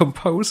 He's a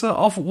composer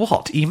of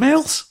what?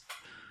 Emails?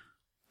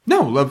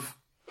 No, of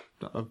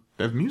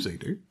music,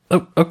 dude.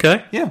 Oh,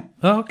 okay. Yeah.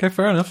 Oh, okay,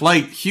 fair enough.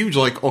 Like, huge,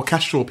 like,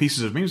 orchestral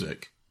pieces of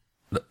music.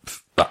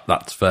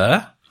 That's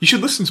fair. You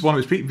should listen to one of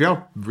his pieces. They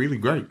are really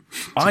great.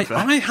 I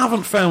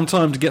haven't found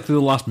time to get through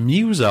the last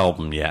Muse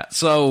album yet,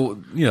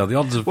 so, you know, the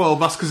odds of... Well,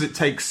 that's because it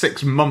takes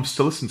 6 months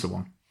to listen to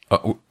one.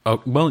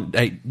 Well,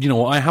 hey, you know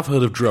what? I have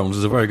heard of Drones.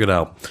 It's a very good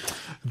album.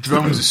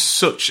 Drones is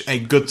such a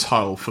good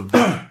title for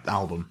that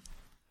album.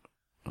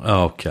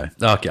 Okay,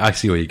 I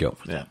see where you're going.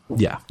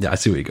 Yeah, I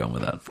see where you're going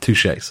with that.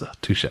 Touche, sir.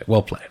 Touche.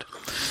 Well played.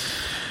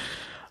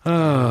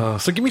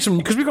 So give me some,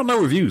 because we've got no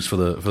reviews for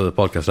the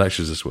podcast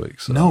lectures this week.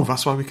 So. No,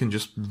 that's why we can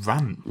just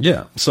rant.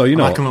 Yeah, so you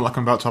know, I can look like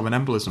I'm about to have an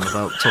embolism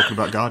about talking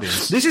about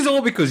Guardians. This is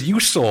all because you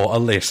saw a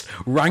list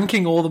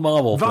ranking all the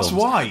Marvel films. That's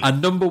why.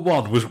 And number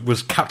 1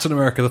 was Captain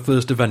America: The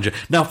First Avenger.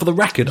 Now, for the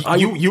record,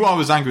 you are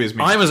as angry as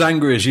me. I'm as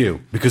angry as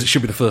you because it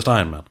should be the first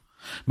Iron Man,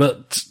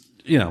 but.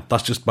 You know,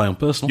 that's just my own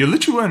personal... You're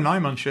literally wearing an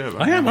Iron Man shirt,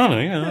 right? I am, aren't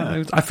I?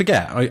 Yeah. I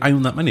forget. I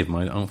own that many of them.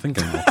 I don't think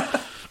anymore.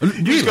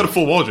 You just got a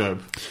full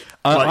wardrobe.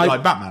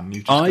 Like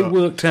Batman. I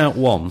worked out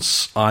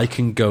once I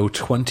can go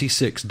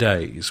 26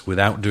 days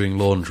without doing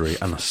laundry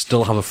and I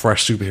still have a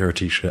fresh superhero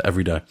t-shirt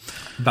every day.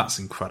 That's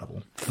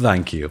incredible.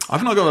 Thank you.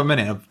 I've not got a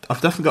minute.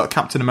 I've definitely got a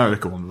Captain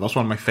America one. That's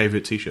one of my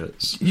favourite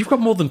t-shirts. You've got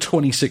more than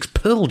 26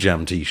 Pearl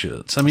Jam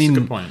t-shirts. I mean... That's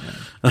a good point,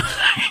 yeah.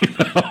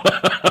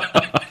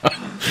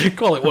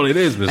 Call it what it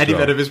is, Mr. Eddie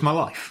Vedder is my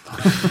life.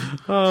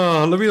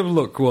 Let me have a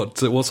look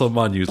what's on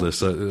my news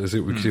list.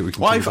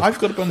 I've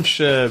got a bunch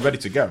ready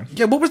to go.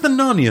 Yeah, what was the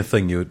Narnia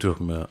thing you were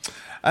talking about?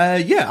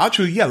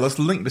 Let's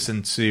link this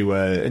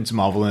into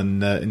Marvel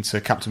and into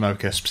Captain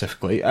America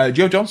specifically.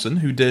 Joe Johnston,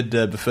 who did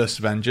the first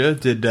Avenger,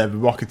 did The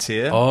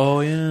Rocketeer. Oh,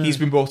 yeah. He's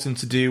been brought in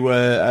to do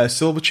a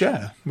Silver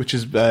Chair, which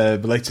is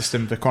the latest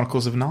in the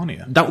Chronicles of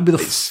Narnia. That would be the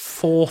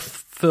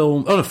fifth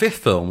film,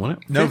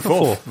 wasn't it? No,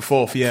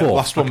 fourth, yeah. Fourth,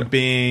 last one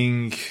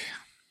being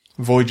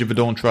Voyage of the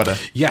Dawn Treader.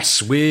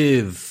 Yes,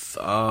 with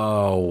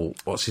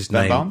what's his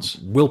name? Ben Barnes?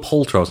 Will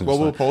Poulter, I was going to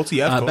say. Will Poulter,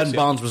 yeah, of course, Ben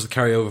Barnes was the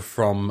carryover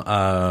from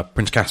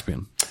Prince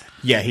Caspian.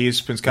 Yeah, he is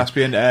Prince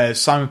Caspian.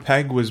 Simon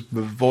Pegg was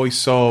the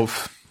voice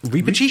of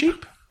Reaper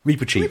Cheap.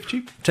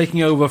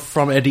 Taking over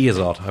from Eddie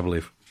Izzard, I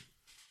believe.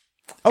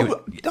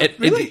 Oh,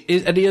 really?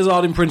 Eddie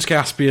Izzard in Prince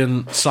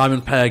Caspian,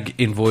 Simon Pegg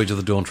in Voyage of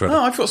the Dawn Treader.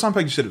 Oh, I thought Simon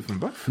Pegg just did it from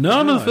both.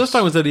 No, the first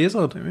time was Eddie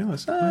Izzard. I didn't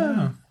realise.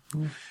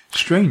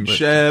 Strange.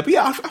 But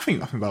yeah, I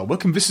think that'll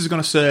work. And this is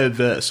going to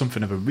serve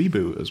something of a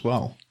reboot as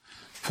well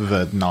for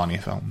the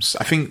Narnia films.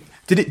 I think,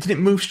 did it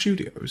move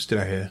studios, did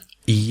I hear?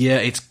 Yeah,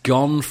 it's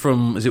gone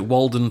from, is it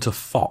Walden to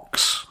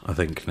Fox, I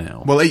think,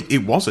 now. Well,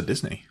 it was at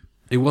Disney.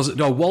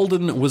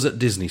 Walden was at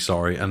Disney,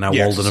 sorry, and now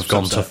Walden have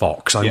gone to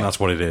Fox. I think that's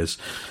what it is.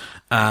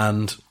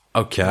 And,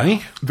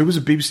 okay. There was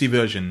a BBC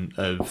version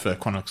of the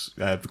Chronicles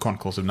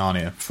of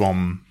Narnia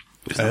from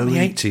the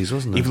 80s,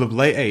 wasn't it? Either the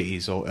late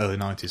 80s or early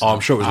 90s. Oh,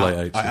 I'm sure it was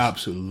late 80s. I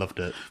absolutely loved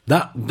it.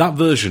 That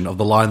version of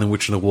The Lion, the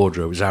Witch and the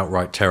Wardrobe is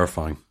outright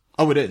terrifying.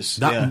 Oh, it is.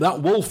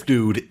 That wolf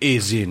dude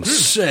is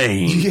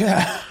insane.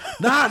 Yeah.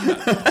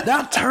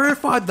 That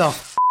terrified the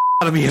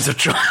out of me as a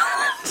child.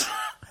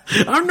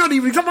 I'm not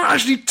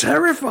actually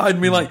terrified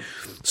me. Like,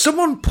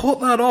 someone put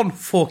that on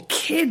for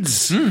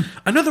kids.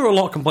 I know there are a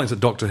lot of complaints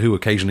that Doctor Who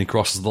occasionally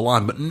crosses the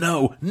line, but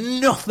no,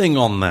 nothing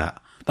on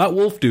that. That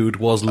wolf dude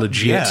was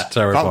legit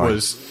terrifying.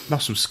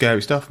 That's some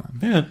scary stuff,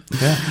 man.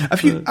 Yeah.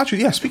 Have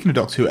you speaking of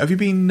Doctor Who, have you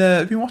been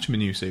watching the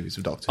new series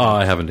of Doctor Who?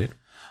 I have indeed.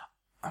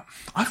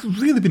 I've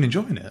really been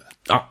enjoying it.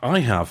 I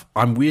have.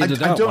 I'm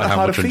weirded out by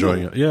how much I'm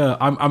enjoying it. Yeah,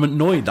 I'm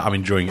annoyed that I'm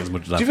enjoying it as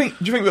much as I do.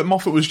 You think that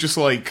Moffat was just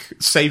like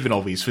saving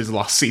all these for his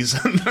last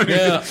season?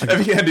 Yeah. At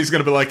the end, he's going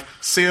to be like,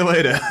 "See you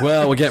later."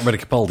 Well, we're getting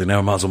rid of Capaldi now.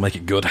 I might as well make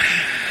it good.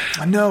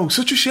 I know,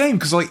 such a shame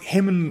because like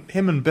him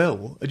and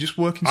Bill are just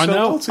working so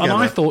well together.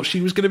 And I thought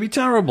she was going to be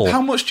terrible.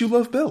 How much do you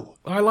love Bill?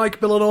 I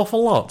like Bill an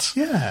awful lot.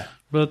 Yeah,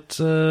 but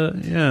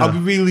yeah, I'll be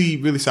really,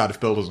 really sad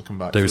if Bill doesn't come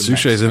back. David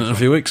Suchet's in it in a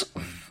few weeks.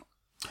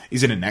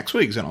 He's in it next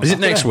week, isn't it? Is it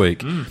next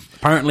week?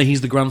 Apparently,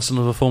 he's the grandson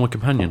of a former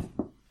companion.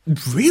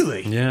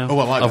 Really? Yeah. Oh,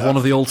 I like that. Of one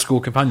of the old school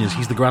companions.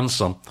 He's the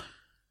grandson.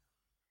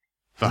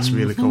 That's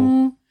really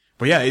cool.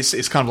 But yeah,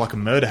 it's kind of like a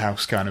murder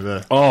house kind of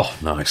a... Oh,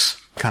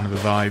 nice. Kind of a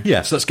vibe.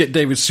 Yes, let's get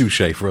David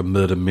Suchet for a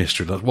murder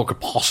mystery. What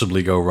could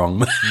possibly go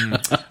wrong?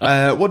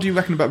 What do you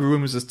reckon about the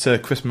rumours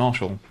that Chris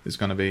Marshall is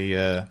going to be...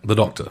 the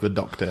Doctor? The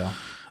Doctor.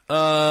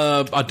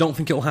 I don't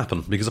think it'll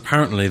happen, because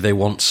apparently they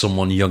want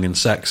someone young and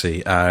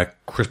sexy.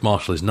 Chris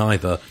Marshall is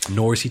neither,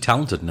 nor is he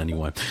talented in any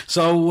way.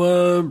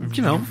 So,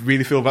 you know... You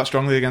really feel that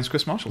strongly against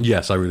Chris Marshall?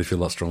 Yes, I really feel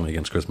that strongly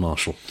against Chris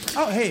Marshall.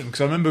 Oh, I hate him,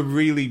 because I remember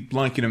really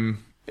liking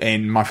him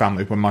in My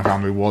Family, when My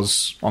Family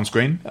was on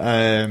screen.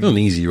 An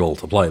easy role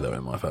to play, though,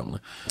 in My Family.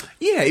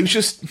 Yeah, it was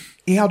just...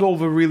 He had all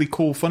the really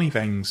cool, funny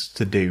things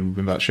to do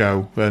in that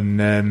show,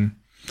 and...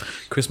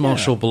 Chris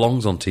Marshall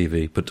belongs on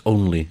TV, but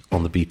only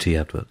on the BT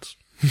adverts.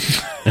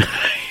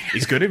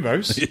 He's good in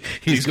those.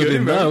 He's good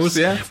in those,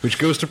 yeah. Which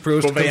goes to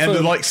prove. But they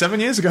ended like 7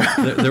 years ago.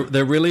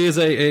 there really is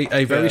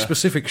a very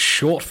specific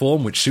short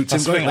form which suits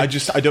him greatly. I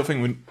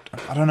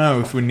don't know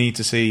if we need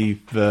to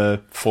see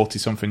the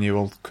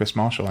 40-something-year-old Chris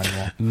Marshall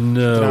anymore.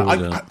 No,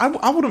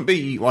 I wouldn't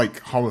be like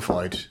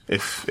horrified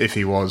if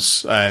he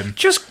was.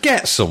 Just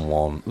get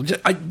someone,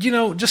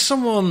 just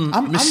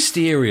someone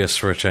mysterious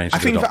for a change. I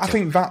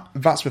think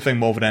that's the thing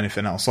more than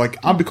anything else.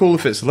 Like, I'd be cool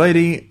if it's a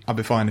lady. I'd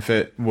be fine if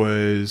it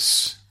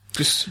was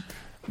just.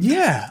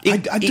 Yeah, I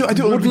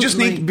do. We just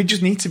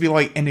need to be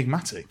like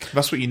enigmatic.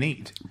 That's what you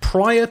need.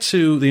 Prior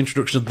to the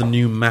introduction of the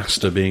new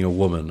Master being a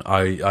woman,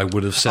 I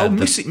would have said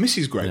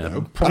Missy's great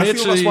though. And I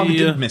feel that's why we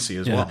did Missy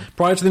as well.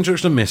 Prior to the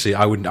introduction of Missy,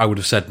 I would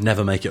have said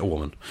never make it a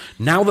woman.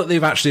 Now that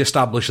they've actually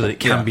established that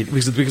it can be,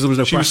 because there was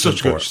no precedent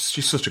for it.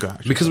 She's such a good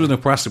actress. Because there was no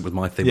precedent with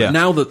my thing. But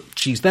now that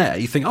she's there,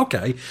 you think,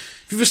 okay,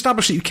 if you've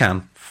established that you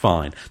can,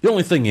 fine. The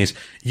only thing is,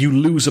 you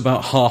lose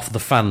about half the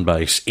fan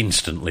base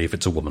instantly if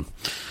it's a woman.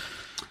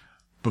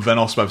 But then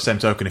also by the same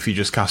token, if you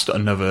just cast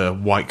another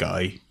white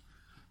guy,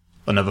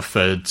 another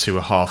third to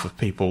a half of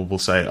people will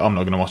say, I'm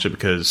not going to watch it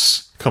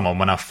because, come on,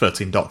 we're now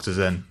 13 Doctors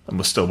in and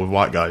we're still with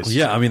white guys.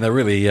 Yeah, I mean, they're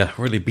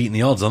really beating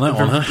the odds on that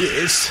one, huh?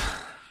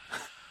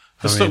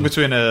 They're stuck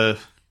between a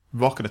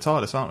rock and a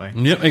TARDIS, aren't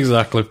they? Yep,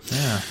 exactly.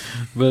 Yeah.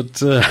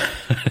 But,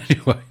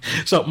 anyway,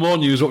 so more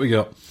news, what we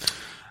got?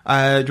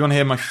 Do you want to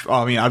hear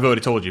I've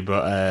already told you,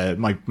 but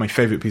my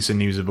favourite piece of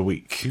news of the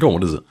week. Go on,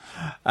 what is it?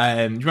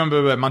 Do you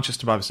remember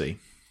Manchester by the Sea?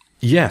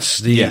 Yes,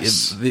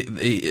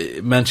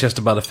 the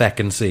Manchester by the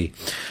Feckin' Sea,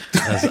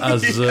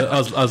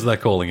 as they're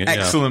calling it.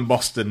 Excellent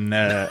Boston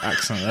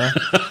accent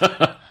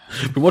there.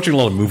 Been watching a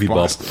lot of Movie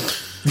Bob.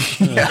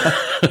 Yeah.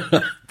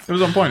 It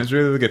was on point. It's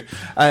really, really good.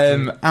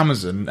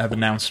 Amazon have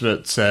announced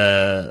that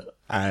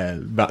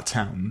that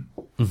town,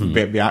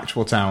 the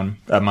actual town,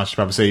 Manchester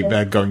by the Sea,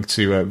 they're going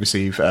to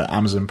receive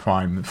Amazon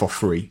Prime for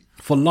free.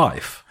 For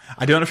life?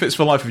 I don't know if it's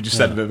for life. We just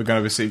said that they're going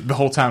to receive the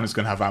whole town is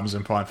going to have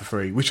Amazon Prime for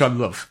free, which I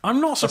love. I'm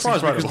not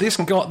surprised because this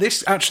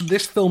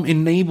film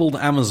enenabled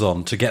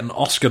Amazon to get an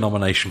Oscar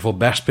nomination for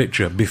Best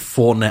Picture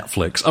before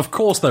Netflix. Of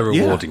course, they're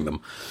rewarding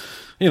them.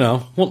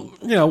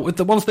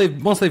 Once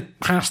they've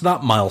passed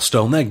that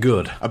milestone, they're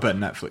good. I bet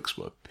Netflix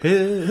were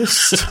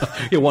pissed.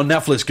 Yeah, what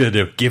Netflix going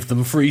to do? Give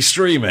them free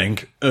streaming?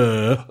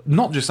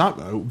 Not just that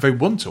though. They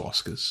won 2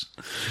 Oscars.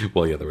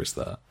 Well, yeah, there is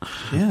that.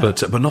 Yeah.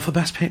 But not for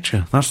Best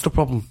Picture. That's the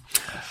problem.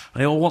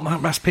 They all want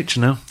that Best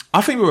Picture now.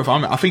 I think they were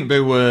fine. I think they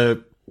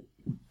were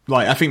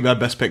I think their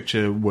Best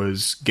Picture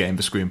was getting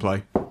the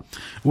screenplay.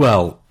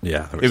 Well,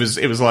 yeah, it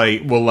was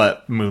like we'll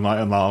let Moonlight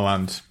and La La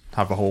Land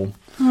have a whole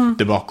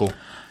debacle.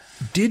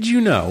 Did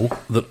you know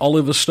that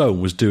Oliver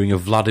Stone was doing a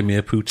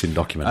Vladimir Putin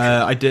documentary?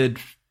 I did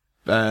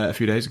a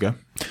few days ago,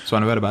 so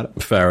I read about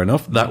it. Fair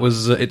enough. That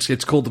was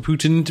it's called the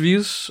Putin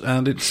Interviews,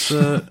 and it's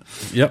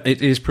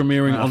it is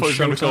premiering on Showtime. I thought it was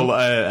going to call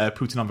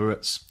Putin on the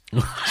Ritz.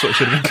 That's what it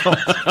should have been called.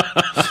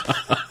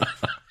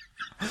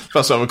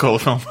 That's what we call a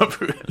film about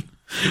Putin.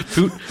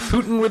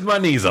 Putin with my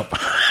knees up.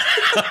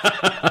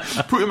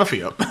 Putting my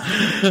feet up.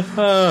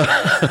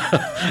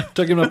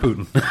 Talking about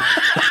Putin.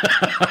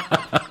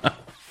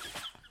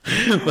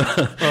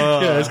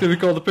 Yeah, it's going to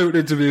be called the Putin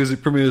Interviews.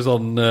 It premieres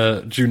on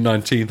June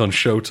 19th on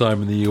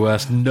Showtime in the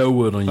US. No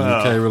one on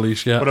UK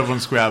release yet. What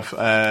everyone's going to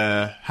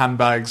have?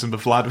 Handbags and the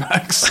Vlad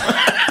bags.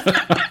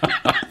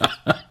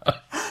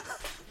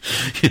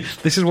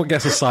 This is what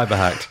gets us cyber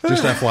hacked.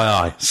 Just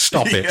FYI.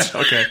 Stop it.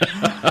 Yeah, okay.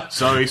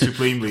 Sorry,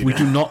 Supreme Leader. We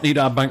do not need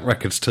our bank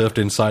records turfed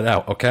inside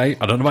out, okay?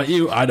 I don't know about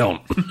you. I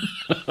don't.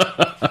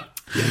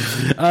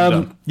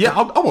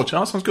 I'll watch it.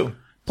 That sounds good.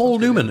 Paul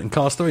Newman in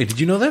Cars 3. Did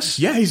you know this?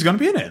 Yeah, he's going to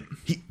be in it.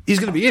 He's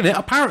going to be in it.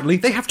 Apparently,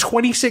 they have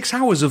 26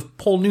 hours of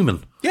Paul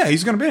Newman. Yeah,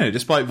 he's going to be in it,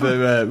 despite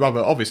the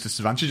rather obvious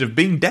disadvantage of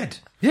being dead.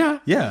 Yeah.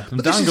 Yeah,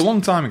 dying a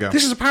long time ago.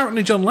 This is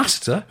apparently John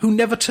Lasseter, who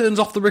never turns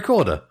off the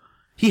recorder.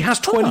 He has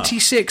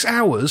 26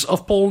 hours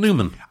of Paul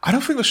Newman. I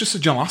don't think that's just a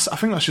John Lasseter. I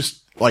think that's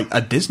just, like,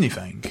 a Disney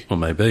thing. Well,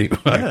 maybe.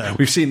 Yeah.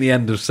 We've seen the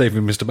end of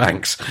Saving Mr.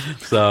 Banks.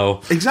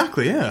 So...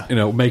 Exactly, yeah.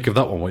 Make of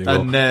that one what you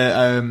will.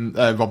 And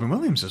Robin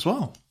Williams as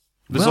well.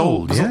 There's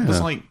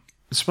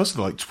supposed to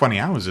be like 20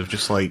 hours of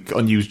just like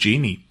unused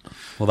genie.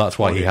 Well, that's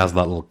why he has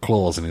that little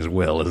clause in his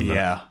will, isn't it?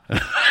 Yeah.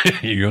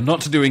 You're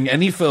not doing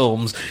any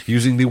films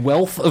using the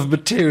wealth of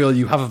material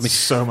you have of me.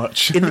 So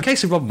much. In the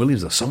case of Robin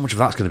Williams, though, so much of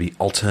that's going to be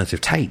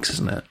alternative takes,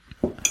 isn't it?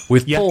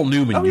 With Paul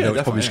Newman,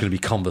 it's probably just going to be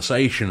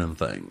conversation and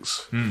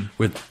things.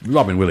 With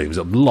Robin Williams,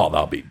 a lot of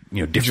that'll be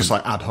different. Just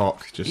like ad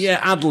hoc.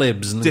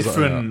 Ad-libs and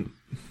different.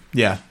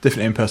 Different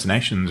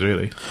impersonations,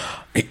 really.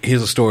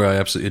 Here's a story I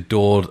absolutely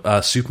adored: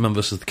 Superman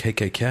versus the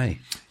KKK.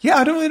 Yeah,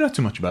 I don't really know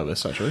too much about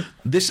this, actually.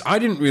 I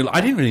didn't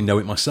really know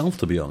it myself,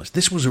 to be honest.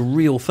 This was a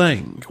real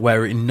thing,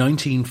 where in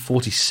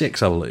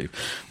 1946, I believe,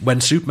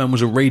 when Superman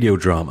was a radio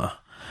drama,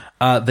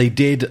 they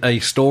did a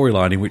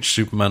storyline in which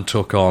Superman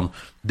took on...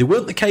 They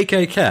weren't the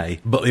KKK,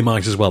 but they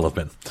might as well have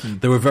been.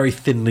 They were a very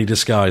thinly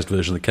disguised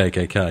version of the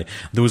KKK.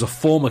 There was a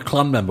former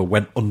Klan member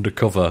went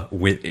undercover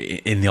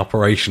in the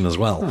operation as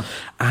well.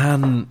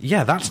 And,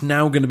 that's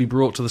now going to be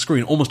brought to the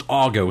screen, almost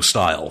Argo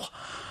style.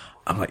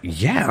 I'm like,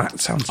 that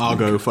sounds...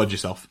 Argo, fudge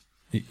yourself.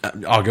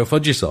 Argo,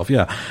 fudge yourself,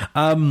 yeah.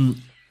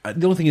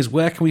 The only thing is,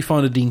 where can we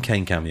find a Dean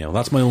Cain cameo?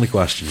 That's my only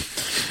question.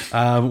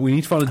 We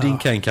need to find a Dean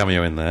Cain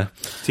cameo in there.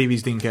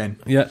 TV's Dean Cain.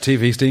 Yeah,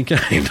 TV's Dean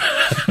Cain.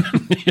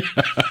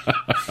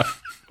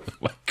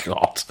 Oh my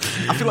God.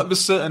 I feel like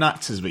there's certain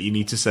actors that you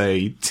need to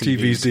say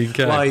TV's Dean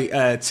Cain. Like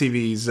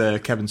TV's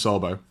Kevin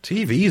Sorbo.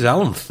 TV's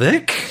Alan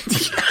Thicke?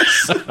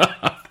 Yes.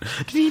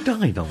 Did he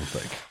die, Alan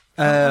Thicke?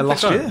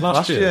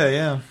 Last year,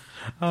 yeah.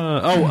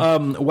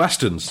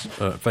 Westerns,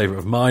 favourite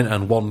of mine,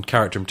 and one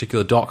character in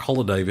particular, Doc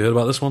Holliday. Have you heard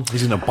about this one?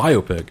 He's in a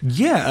biopic.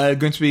 Yeah,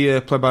 going to be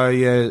played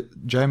by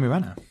Jeremy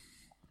Renner.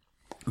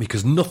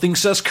 Because nothing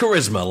says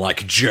charisma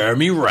like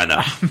Jeremy Renner.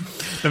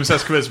 Nothing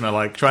says charisma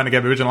like trying to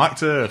get the original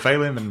actor,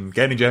 failing, and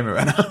getting Jeremy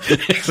Renner.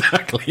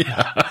 Exactly,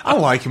 yeah. I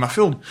like him. I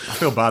feel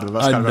bad with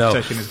that kind of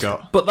reputation he's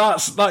got. But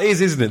that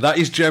is, isn't it? That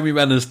is Jeremy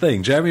Renner's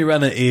thing. Jeremy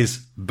Renner is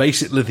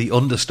basically the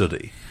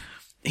understudy.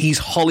 He's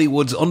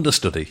Hollywood's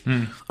understudy.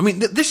 I mean,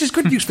 this is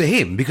good news for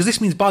him, because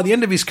this means by the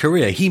end of his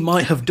career, he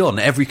might have done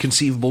every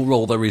conceivable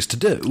role there is to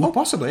do. Oh,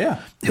 possibly,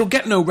 yeah. He'll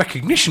get no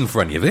recognition for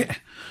any of it,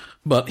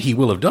 but he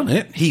will have done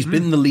it. He's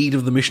been the lead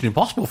of the Mission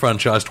Impossible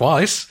franchise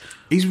twice.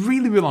 He's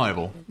really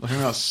reliable. I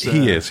think that's...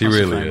 he is, he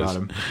really is.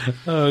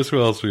 What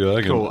else we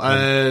got? Cool.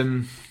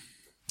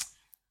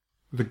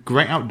 The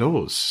Great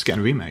Outdoors is getting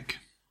a remake.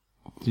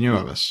 Did you know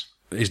about this?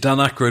 Is Dan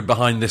Aykroyd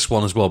behind this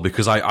one as well?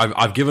 Because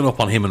I've given up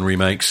on him and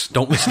remakes.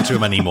 Don't listen to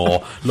him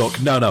anymore. Look,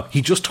 no.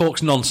 He just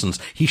talks nonsense.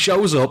 He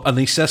shows up and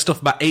he says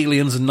stuff about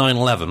aliens and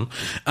 9/11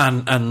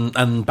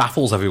 and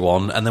baffles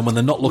everyone. And then when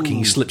they're not looking,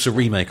 he slips a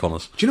remake on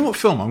us. Do you know what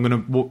film I'm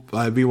going to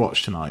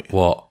rewatch tonight?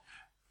 What?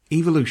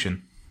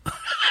 Evolution.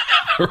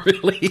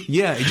 Really?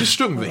 Yeah, he just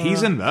struck me.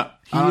 He's in that.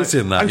 He is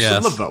in that, I used to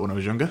yes. love that when I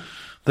was younger.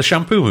 The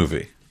shampoo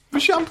movie. The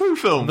shampoo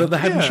film. The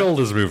Head and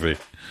Shoulders movie.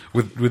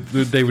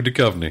 With David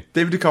Duchovny.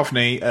 David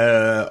Duchovny,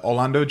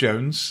 Orlando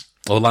Jones.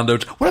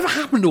 Whatever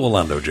happened to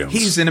Orlando Jones?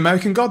 He's in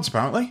American Gods,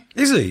 apparently.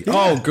 Is he? Yeah.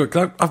 Oh, good.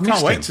 I've missed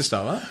Can't wait him. to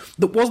start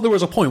that. There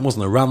was a point,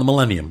 wasn't there, around the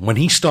millennium, when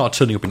he started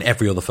turning up in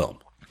every other film.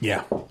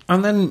 Yeah.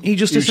 And then he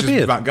just disappeared. He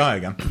was just that guy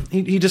again.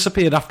 He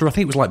disappeared after, I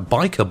think it was like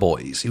Biker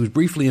Boys. He was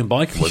briefly in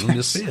Biker Boys and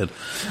disappeared.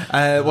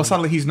 Well,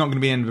 sadly, he's not going to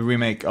be in the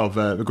remake of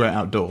The Great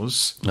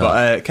Outdoors. No.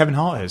 But Kevin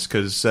Hart is,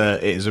 because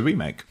it is a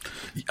remake.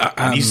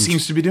 And he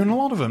seems to be doing a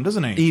lot of them,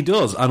 doesn't he? He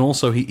does. And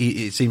also,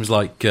 it seems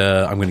like,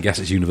 I'm going to guess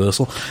it's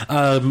Universal,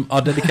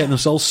 are dedicating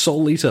themselves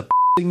solely to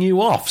p***ing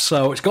you off.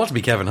 So it's got to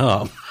be Kevin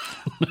Hart.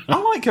 I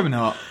like Kevin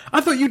Hart.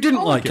 I thought you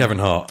didn't like Kevin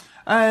Hart.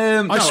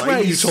 I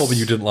swear you told me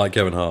you didn't like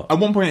Kevin Hart. At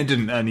one point I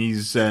didn't, and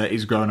he's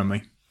grown on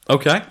me.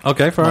 Okay,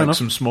 fair enough.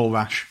 Some small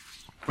rash.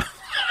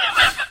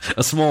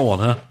 A small one,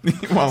 huh?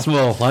 Well,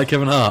 small, like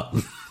Kevin Hart.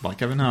 Like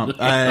Kevin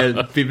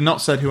Hart. We've not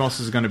said who else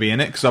is going to be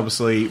in it, because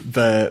obviously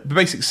the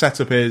basic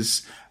setup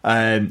is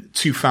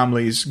two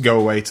families go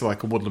away to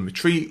like a woodland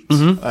retreat,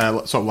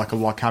 sort of like a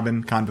log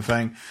cabin kind of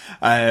thing.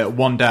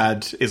 One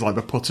dad is like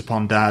the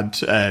put-upon dad.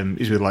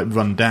 He's really like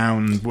run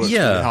down, works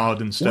really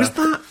hard and stuff.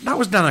 That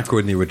was Dan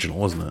Aykroyd in the original,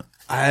 wasn't it?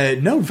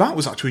 No, that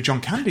was actually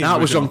John Candy. That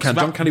was John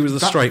Candy. John Candy was the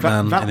straight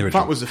man in the original.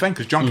 That was the thing,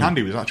 because John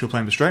Candy was actually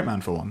playing the straight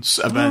man for once.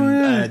 And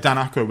then Dan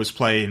Aykroyd was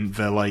playing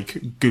the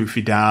like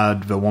goofy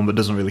dad, the one that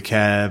doesn't really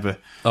care.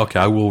 Okay,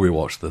 I will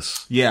rewatch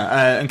this.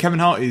 Yeah, and Kevin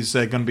Hart is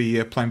going to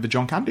be playing the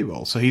John Candy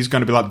role, so he's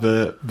going to be like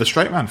the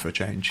straight man for a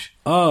change.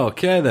 Oh,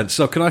 okay then.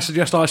 So can I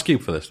suggest Ice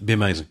Cube for this? It'd be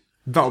amazing.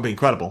 That would be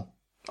incredible.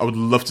 I would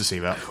love to see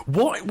that.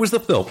 What was the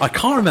film? I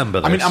can't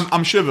remember this. I mean,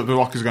 I'm sure that The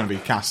Rock is going to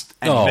be cast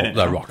any minute.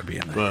 The Rock will be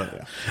in there.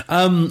 But,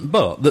 yeah.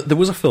 But there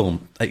was a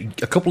film a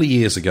couple of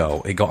years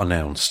ago. It got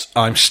announced.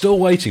 I'm still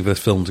waiting for this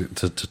film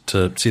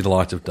to see the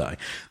light of day.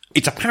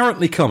 It's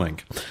apparently coming.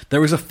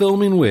 There is a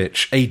film in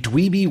which a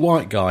dweeby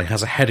white guy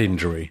has a head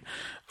injury,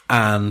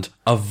 and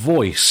a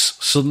voice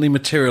suddenly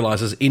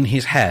materializes in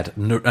his head,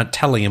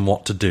 telling him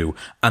what to do,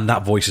 and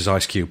that voice is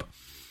Ice Cube.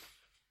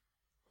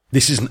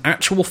 This is an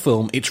actual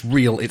film. It's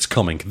real. It's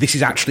coming. This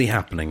is actually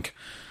happening.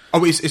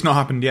 Oh, it's not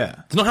happened yet?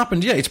 It's not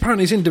happened yet.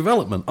 Apparently it's in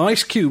development.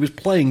 Ice Cube is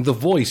playing the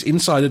voice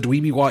inside a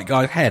dweeby white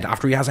guy's head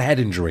after he has a head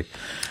injury.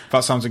 That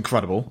sounds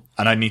incredible,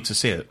 and I need to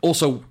see it.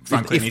 Also,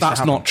 frankly, if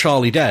that's not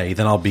Charlie Day,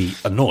 then I'll be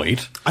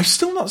annoyed. I've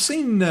still not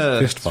seen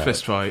Fist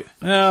Fight.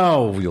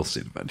 Oh, you'll see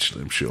it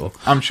eventually, I'm sure.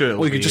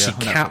 Or you could just see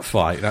Cat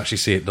Fight and actually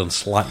see it done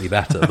slightly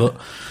better. But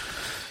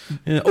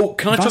yeah. Oh,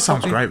 can I talk? That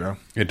sounds great, though.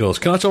 It does.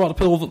 Can I talk about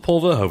the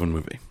Paul Verhoeven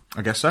movie?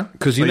 I guess so.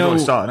 Because you know,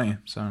 started, ain't you?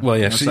 So well,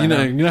 yeah. So you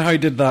know how he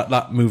did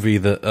that movie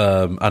that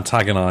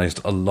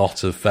antagonised a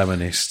lot of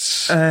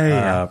feminists.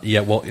 Yeah.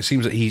 Well, it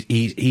seems that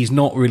he's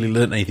not really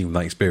learnt anything from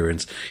that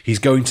experience. He's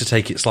going to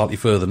take it slightly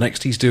further.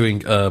 Next, he's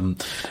doing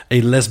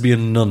a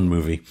lesbian nun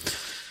movie.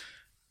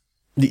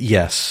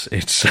 Yes,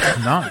 it's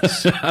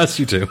nice. As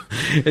you do.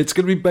 It's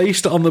going to be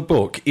based on the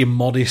book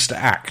Immodest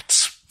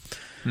Acts.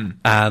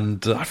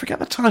 And I forget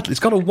the title. It's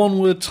got a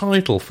one-word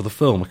title for the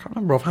film. I can't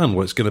remember offhand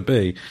what it's going to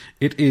be.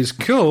 It is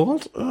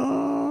called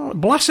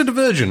Blessed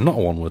Virgin, not a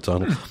one-word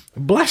title.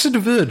 Blessed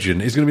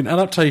Virgin is going to be an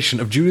adaptation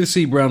of Judith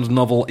C. Brown's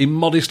novel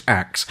Immodest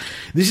Acts.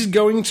 This is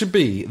going to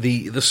be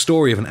the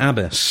story of an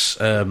abbess,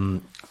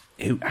 who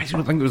I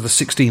don't think it was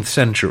the 16th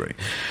century,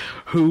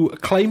 who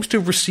claims to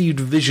have received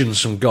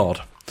visions from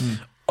God.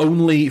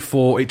 Only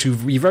for it to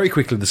be very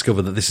quickly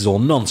discovered that this is all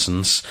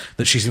nonsense,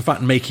 that she's in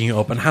fact making it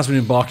up and has been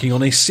embarking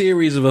on a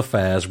series of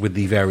affairs with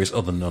the various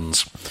other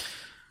nuns.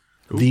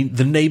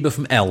 The neighbour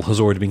from L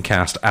has already been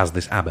cast as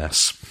this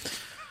abbess.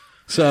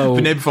 So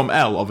the neighbour from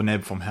L or the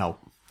neighbour from Hell?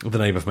 The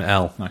neighbour from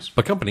L. Nice.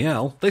 By Company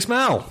L, they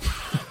smell.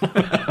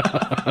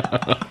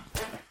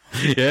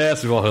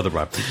 Yes, we've all heard the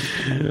rap.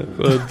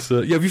 But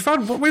have you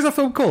found where's that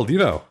film called? Do you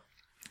know?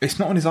 It's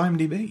not on his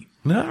IMDb.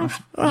 No?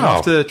 I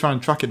have to try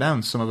and track it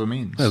down some other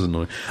means. That's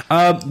annoying.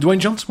 Dwayne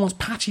Johnson wants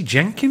Patty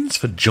Jenkins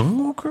for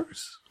Jungle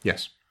Walkers?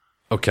 Yes.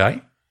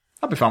 Okay.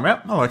 I'd be fine with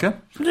it. I like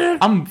her. Yeah.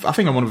 I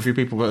think I'm one of the few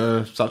people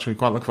that actually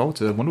quite look forward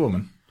to Wonder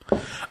Woman.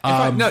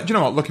 No, do you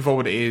know what? Looking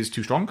forward is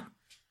too strong.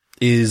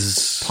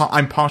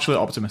 I'm partially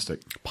optimistic.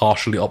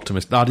 Partially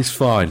optimistic. That is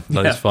fine.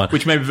 That is fine.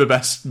 Which may be the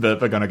best that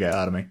they're going to get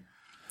out of me.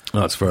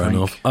 That's fair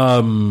enough.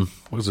 What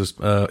was this?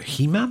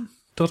 He-Man?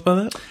 Talked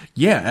about that?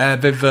 Yeah,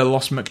 they've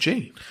lost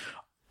McGee.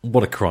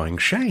 What a crying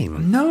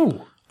shame.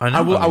 No.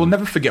 I will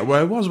never forget where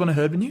I was when I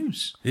heard the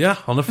news. Yeah,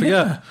 I'll never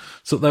forget. Yeah.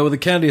 So there were the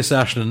Kennedy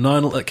assassination and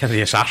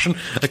 9/11.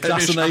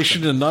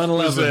 Assassination and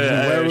 9/11.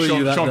 Where were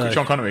you that day?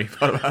 Sean Connery.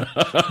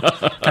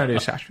 Kennedy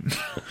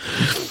assassination.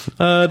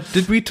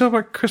 Did we talk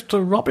about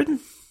Christopher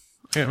Robin?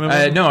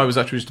 No, I was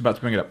actually just about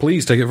to bring it up.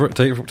 Please take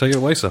it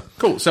away, sir.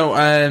 Cool. So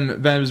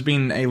there's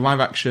been a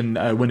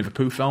live-action Winnie the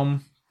Pooh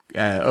film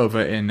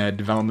over in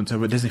development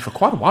over at Disney for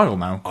quite a while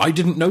now. I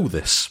didn't know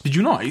this. Did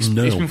you not? It's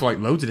No. been for like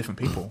loads of different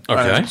people.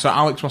 Okay. So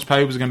Alex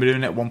Mospelli was going to be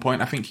doing it at one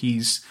point. I think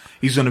he's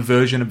done a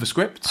version of the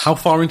script. How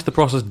far into the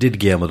process did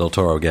Guillermo del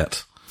Toro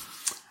get?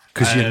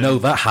 Because you know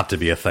that had to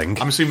be a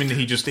thing. I'm assuming that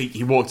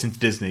he walked into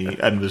Disney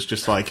and was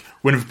just like,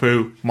 Winnie the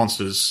Pooh,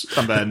 monsters,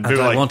 and then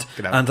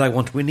I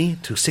want Winnie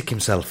to sick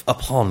himself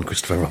upon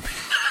Christopher Robin.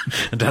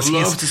 And I'd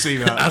love to see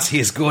that. As he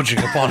is gorging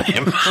upon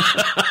him.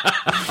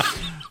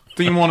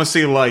 Do you want to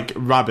see like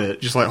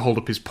Rabbit just like hold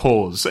up his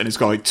paws and it's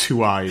got like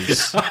two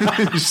eyes?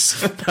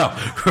 No,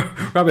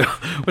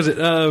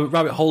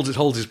 Rabbit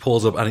holds his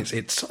paws up and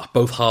it's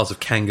both halves of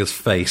Kanga's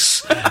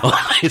face on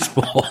his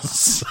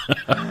paws.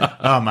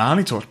 Oh man, I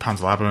need to watch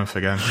Pan's Labyrinth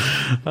again.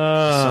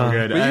 So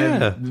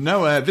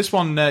good. This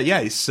one,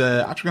 it's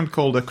actually going to be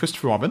called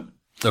Christopher Robin.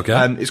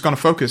 Okay. It's going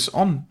to focus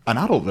on an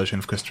adult version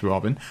of Christopher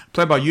Robin,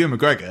 played by Ewan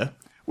McGregor,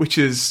 which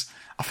is,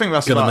 I think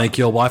that's going to make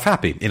your wife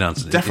happy, in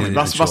answer. Definitely.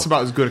 That's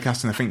about as good a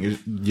casting I think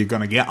you're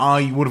going to get.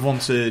 I would have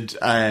wanted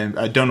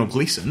Donald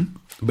Gleeson.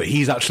 But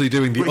he's actually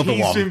doing the other one.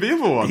 He's doing the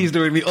other one. He's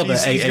doing the other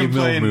A.A.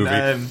 Milne movie.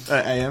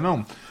 A.A.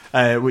 Milne.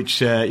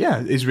 Which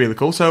is really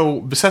cool.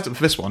 So the setup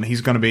for this one,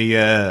 he's going to be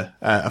a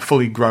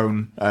fully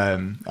grown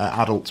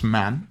adult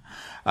man.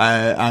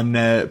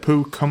 And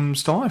Pooh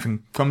comes to life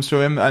and comes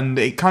to him, and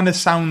it kind of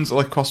sounds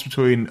like a cross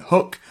between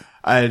Hook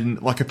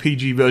and like a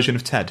PG version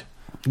of Ted.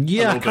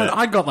 Yeah,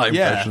 I got that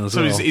impression as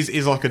well. So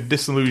he's like a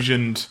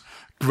disillusioned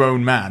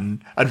grown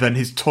man, and then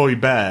his toy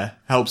bear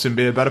helps him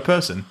be a better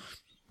person.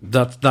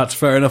 That's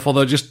fair enough,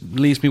 although it just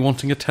leaves me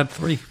wanting a Ted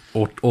 3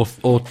 or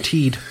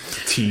Teed.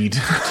 Teed.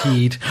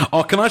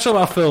 Oh, can I talk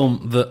about a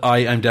film that I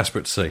am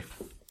desperate to see?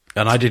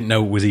 And I didn't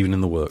know was even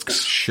in the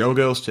works.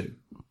 Showgirls 2.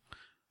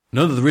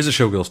 No, there is a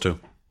Showgirls 2.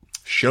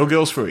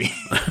 Showgirls 3.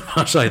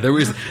 I'm sorry, there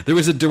is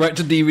a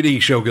direct-to-DVD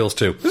Showgirls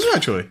 2. Is there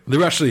actually?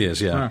 There actually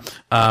is, yeah.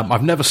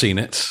 I've never seen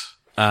it,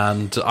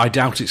 and I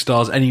doubt it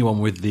stars anyone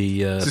with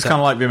the... it's kind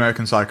of like the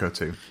American Psycho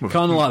 2.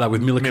 Kind of like that,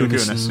 with Mila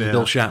Kunis and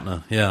Bill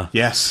Shatner, yeah.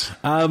 Yes.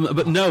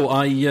 But no,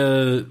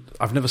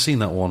 I've never seen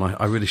that one.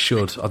 I really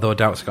should, although I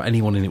doubt it's got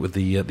anyone in it with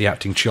the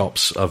acting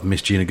chops of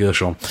Miss Gina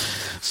Gershon.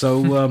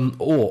 So,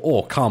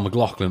 or Carl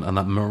McLaughlin and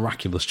that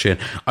miraculous chin.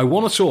 I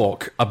want to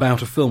talk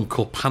about a film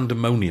called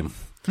Pandemonium.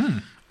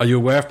 Are you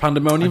aware of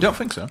Pandemonium? I don't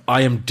think so.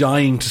 I am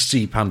dying to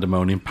see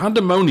Pandemonium.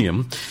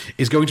 Pandemonium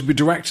is going to be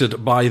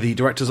directed by the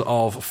directors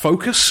of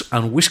Focus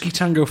and Whiskey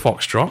Tango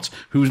Foxtrot,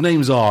 whose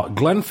names are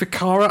Glenn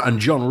Ficarra and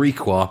John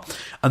Requa,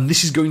 and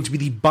this is going to be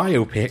the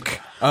biopic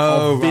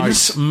of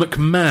Vince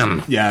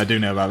McMahon. Yeah, I do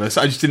know about this.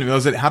 I just didn't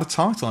realise it had a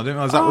title. I didn't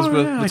realise that was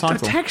the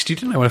title. I texted you,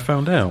 didn't I, when I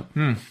found out?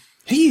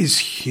 He is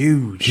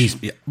huge.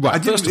 I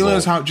didn't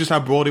realise how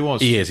broad he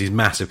was. He is. He's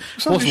massive.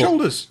 So his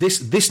shoulders.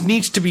 This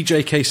needs to be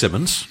J.K.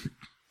 Simmons.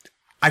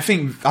 I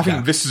think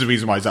this is the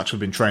reason why he's actually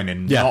been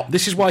training. Yeah,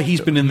 this is why he's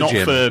been in the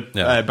gym. Not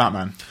for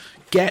Batman.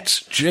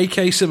 Get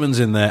J.K. Simmons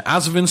in there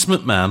as Vince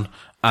McMahon,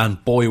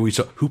 and boy, are we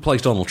who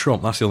plays Donald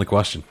Trump? That's the only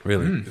question,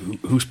 really.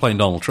 Who's playing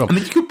Donald Trump? I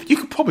mean, you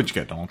could probably just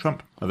get Donald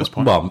Trump at this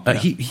point. Well,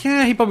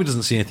 he probably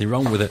doesn't see anything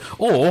wrong with it.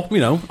 Or,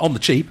 on the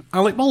cheap,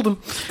 Alec Baldwin.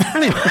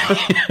 Anyway.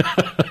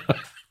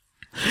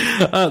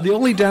 The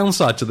only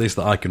downside to this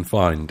that I can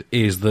find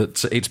is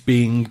that it's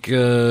being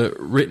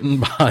written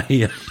by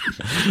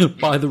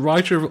the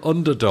writer of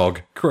Underdog,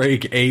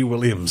 Craig A.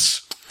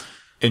 Williams.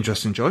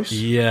 Interesting choice.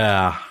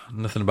 Yeah,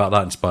 nothing about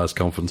that inspires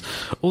confidence.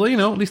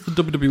 Although, at least the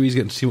WWE's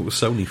getting to team up with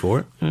Sony for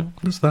it. Yeah,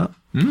 there's that.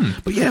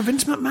 But yeah,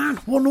 Vince McMahon,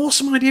 what an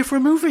awesome idea for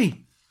a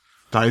movie.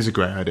 That is a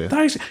great idea.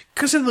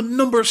 Because of the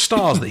number of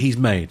stars that he's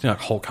made. Like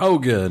Hulk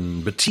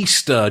Hogan,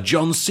 Batista,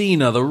 John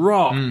Cena, The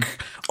Rock,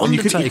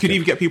 Undertaker. And you could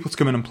even get people to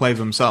come in and play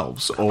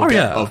themselves, or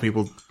get other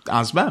people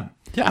as them.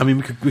 Yeah, I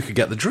mean, we could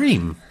get the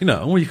dream.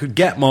 Or you could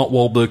get Mark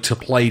Wahlberg to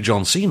play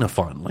John Cena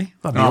finally.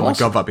 That'd be awesome. My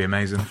God, that'd be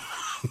amazing.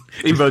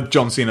 Even though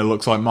John Cena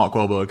looks like Mark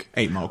Wahlberg,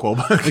 ain't Mark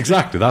Wahlberg.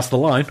 Exactly, that's the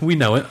line. We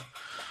know it.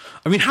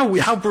 I mean,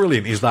 how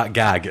brilliant is that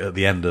gag at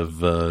the end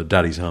of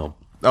Daddy's Home?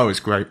 Oh, it's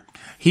great.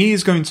 He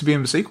is going to be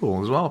in the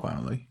sequel as well,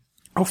 apparently.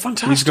 Oh,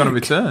 fantastic. He's going to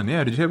return.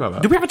 Yeah, did you hear about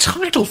that? Do we have a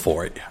title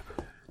for it?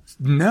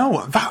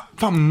 No,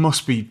 that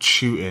must be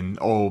shooting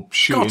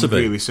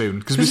really soon.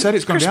 Because we said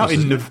it's going to be out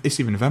it's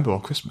either November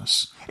or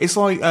Christmas. It's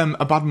like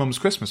A Bad Mum's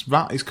Christmas.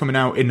 That is coming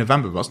out in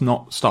November. That's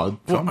not started.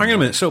 Well, hang on a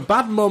minute. So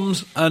Bad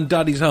Mums and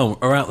Daddy's Home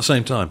are out at the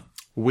same time.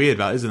 Weird,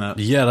 that, isn't it?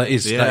 Yeah, that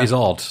is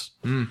odd.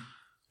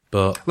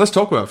 But let's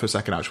talk about it for a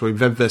second, actually.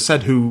 They've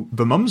said who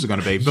the mums are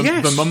going to be.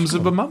 The mums are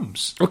the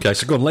mums. Okay,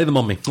 so go on, lay them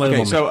on me.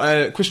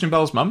 So Christian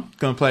Bale's mum,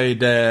 going to be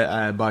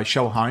played by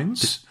Shell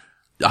Hines.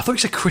 I thought you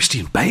said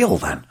Christian Bale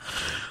then.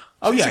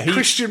 Oh yeah,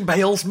 Christian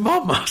Bale's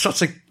mum. So I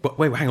was like,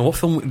 wait, hang on. What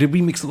film did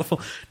we mix up the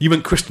film?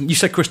 You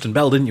said Kristen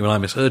Bell, didn't you? And I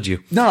misheard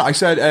you. No, I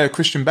said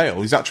Christian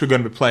Bale. He's actually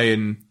going to be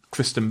playing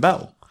Kristen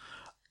Bell.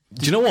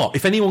 Do you know what?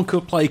 If anyone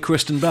could play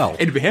Kristen Bell,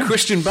 it'd be him.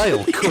 Christian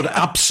Bale could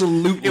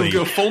absolutely. He'll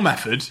go full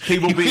method. He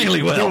will be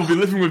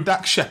living with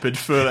Dax Shepard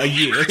for a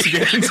year to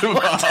get into a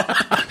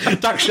bar.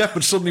 Dax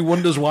Shepard suddenly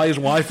wonders why his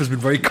wife has been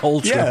very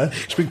cold to him.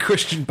 It's been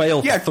Christian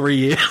Bale for 3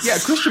 years. Yeah,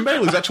 Christian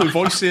Bale is actually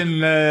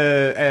voicing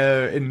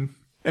in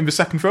the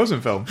second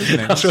Frozen film, isn't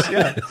he? That's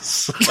right.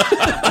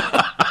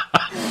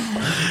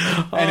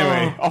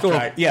 Anyway,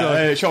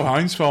 Cheryl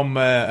Hines from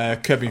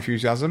Curb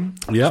Enthusiasm.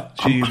 Yeah,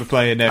 she's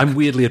playing. I'm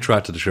weirdly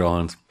attracted to Cheryl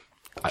Hines.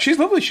 She's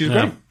lovely. She's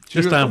great.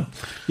 She's just down.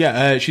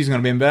 Yeah, she's going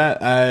to be in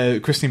there.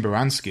 Christine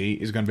Baranski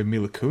is going to be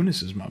Mila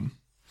Kunis's mum.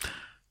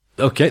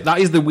 Okay, that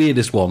is the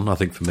weirdest one, I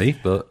think, for me.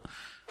 But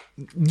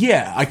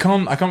yeah, I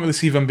can't really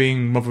see them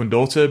being mother and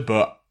daughter,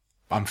 but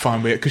I'm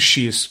fine with it because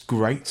she is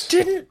great.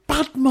 Didn't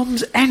Bad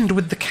Mums end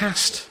with the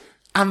cast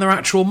and their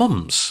actual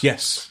mums?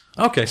 Yes.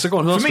 Okay, so go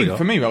on.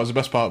 For me, that was the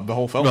best part of the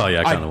whole film. Oh,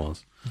 yeah, it kind of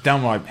was.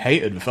 Downright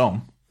hated the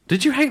film.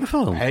 Did you hate the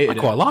film? I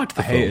quite liked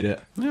the film. I hated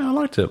it. Yeah, I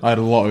liked it. I had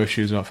a lot of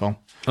issues with that film.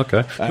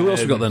 Okay. Who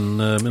else we got then?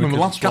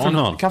 Catherine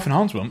Hahn. Catherine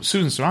Hahn's one.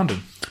 Susan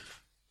Sarandon.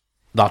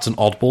 That's an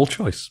oddball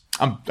choice.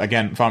 I'm,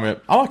 again, fine with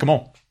it. I like them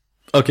all.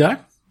 Okay.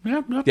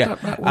 Yeah.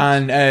 That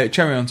and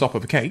cherry on top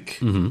of the cake,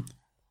 Mm-hmm.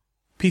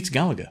 Peter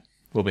Gallagher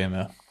will be in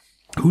there.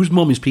 Whose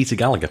mum is Peter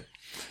Gallagher?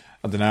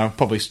 I don't know.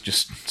 Probably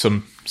just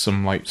some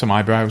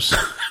eyebrows.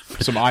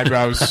 Some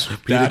eyebrows.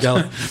 Peter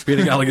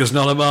Gallagher's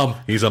not a mum.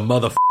 He's a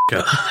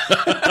motherfucker.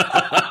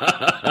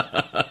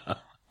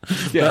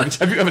 Yeah.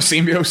 Have you ever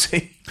seen the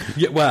OC?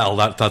 Yeah. Well,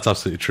 that's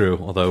absolutely true.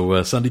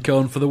 Although Sandy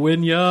Cohen for the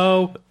win,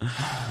 yo.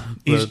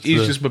 He's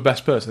just the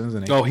best person,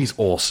 isn't he? Oh, he's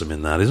awesome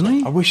in that, isn't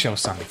he? I wish I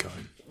was Sandy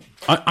Cohen.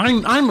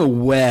 I'm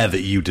aware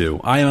that you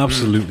do. I am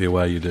absolutely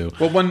aware you do.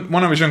 Well, when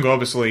I was younger,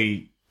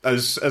 obviously,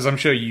 as I'm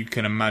sure you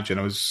can imagine,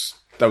 that was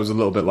a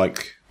little bit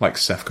like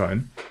Seth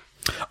Cohen.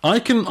 I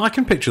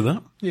can picture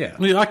that. Yeah,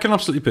 I can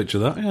absolutely picture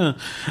that.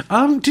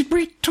 Yeah. Did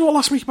we talk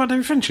last week about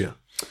David Fincher?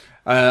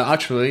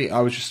 Actually, I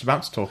was just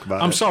about to talk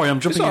about it. I'm sorry, I'm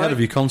jumping ahead of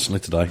you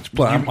constantly today.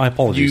 My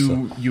apologies,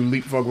 sir. You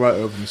leapfrog right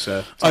over me,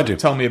 sir. I do.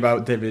 Tell me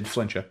about David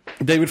Fincher.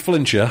 David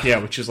Fincher? Yeah,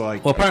 which is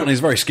like... Well, apparently he's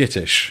very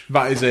skittish.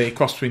 That is a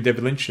cross between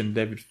David Lynch and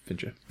David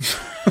Fincher.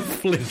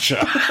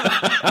 Flincher.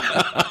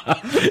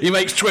 He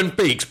makes Twin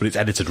Peaks, but it's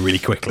edited really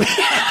quickly.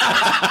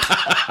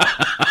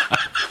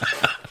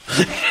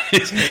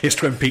 His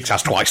Twin Peaks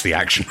has twice the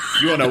action.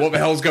 You won't know what the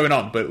hell's going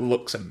on, but it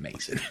looks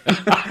amazing.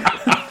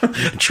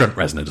 Trent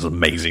Reznor does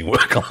amazing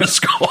work on the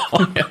score.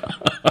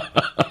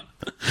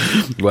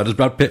 Where does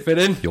Brad Pitt fit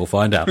in? You'll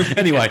find out.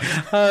 Anyway,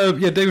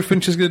 David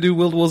Fincher's going to do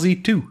World War Z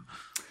 2.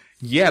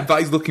 Yeah,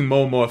 that is looking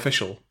more and more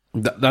official.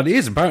 That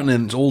is. Apparently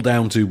it's all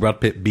down to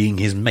Brad Pitt being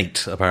his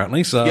mate,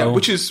 apparently. So yeah,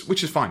 which is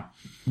fine.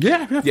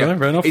 Yeah,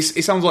 fair enough.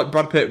 It sounds like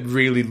Brad Pitt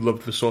really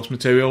loved the source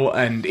material,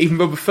 and even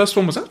though the first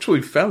one was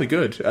actually fairly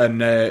good,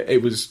 and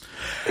it was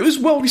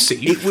well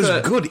received. It was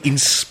good in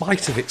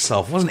spite of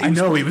itself, wasn't it? I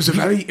know, it was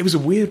a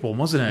weird one,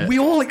 wasn't it? We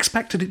all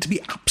expected it to be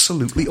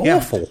absolutely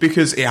awful.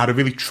 Because it had a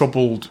really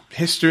troubled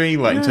history,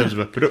 in terms of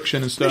the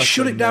production and stuff. They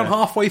shut it down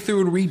halfway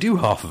through and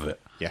redo half of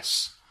it.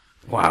 Yes.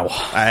 Wow.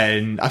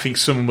 And I think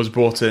someone was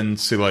brought in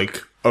to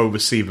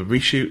oversee the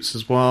reshoots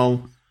as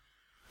well.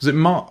 Was it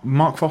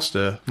Mark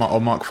Foster?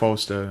 Mark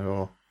Forster?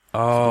 Or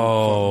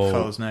the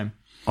fellow's name?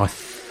 I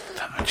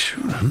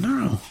don't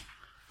know.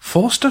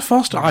 Foster?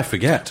 I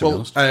forget, to be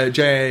honest.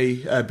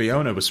 J.A.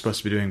 Bayona was supposed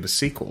to be doing the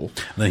sequel.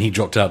 And then he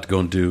dropped out to go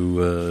and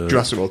do...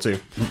 Jurassic World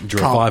 2.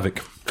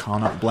 Jurassic.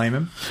 Cannot blame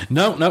him.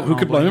 No, who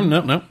could blame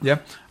him? No. Yeah.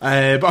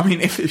 But I mean,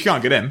 if you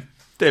can't get him,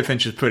 David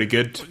Fincher's pretty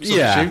good.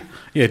 Yeah,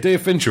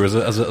 David Fincher as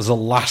a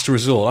last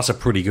resort, that's a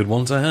pretty good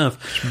one to have.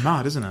 It's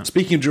mad, isn't it?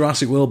 Speaking of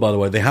Jurassic World, by the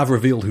way, they have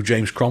revealed who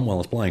James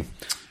Cromwell is playing.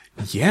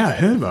 Yeah, I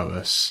heard about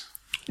this.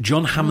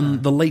 John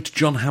Hammond, the late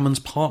John Hammond's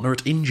partner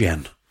at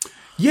InGen.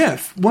 Yeah,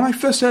 when I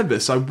first heard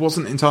this, I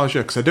wasn't entirely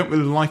sure, because I don't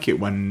really like it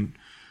when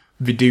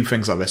they do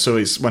things like this. So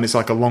it's when it's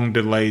like a long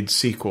delayed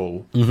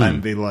sequel,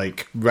 and they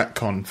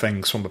retcon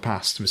things from the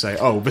past and say,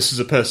 oh, this is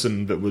a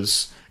person that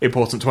was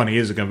important 20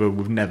 years ago, but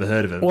we've never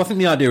heard of him. Well, I think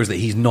the idea is that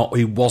he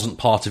wasn't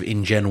part of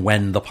InGen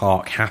when the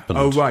park happened.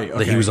 Oh, right. Okay.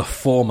 That he was a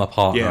former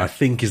partner, I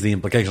think is the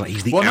implication.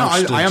 He's the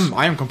ousted...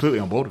 I am completely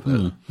on board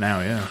with it now,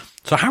 yeah.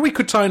 So how he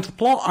could tie into the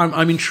plot,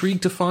 I'm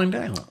intrigued to find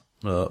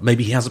out.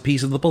 Maybe he has a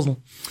piece of the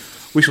puzzle.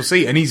 We shall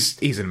see. And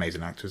he's an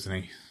amazing actor,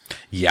 isn't he?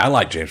 Yeah, I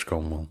like James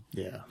Cromwell.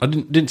 Yeah. I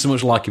didn't so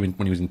much like him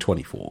when he was in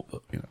 24,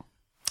 but,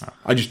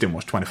 I just didn't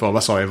watch 24.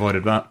 That's why I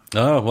avoided that.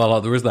 Oh,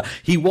 well, there is that.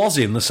 He was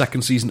in the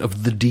second season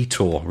of The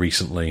Detour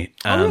recently.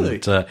 And,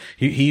 really?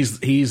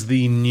 He's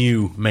the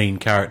new main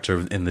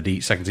character in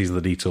the second season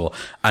of The Detour,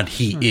 and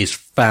he is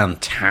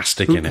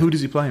fantastic in it. Who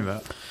does he play in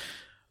that?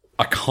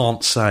 I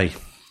can't say.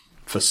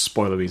 For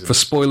spoiler reasons. For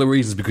spoiler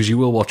reasons, because you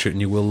will watch it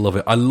and you will love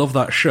it. I love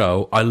that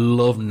show. I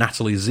love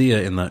Natalie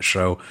Zia in that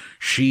show.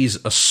 She's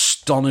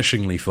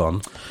astonishingly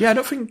fun. Yeah, I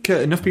don't think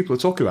enough people are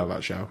talking about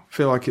that show. I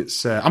feel like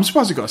it's... I'm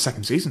surprised it got a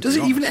second season. Does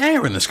it even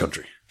air in this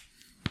country?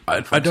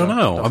 I don't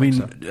know. I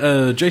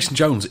mean, Jason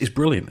Jones is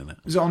brilliant in it.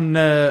 Is it on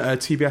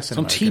TBS? It's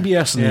on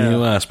TBS in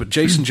the US, but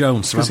Jason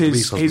Jones, Samantha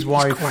his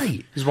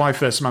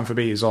wife Samantha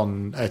Bee is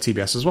on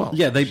TBS as well.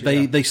 Yeah,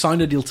 they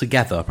signed a deal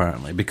together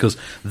apparently because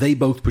they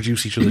both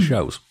produce each other's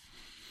shows.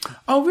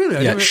 Oh,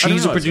 really? Yeah,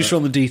 she's a producer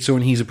on The Detour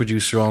and he's a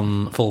producer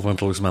on Full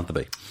Frontal with Samantha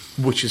Bee.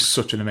 Which is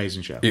such an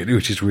amazing show.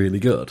 Which is really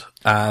good.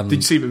 Did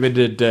you see that they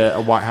did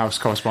a White House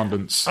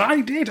Correspondents'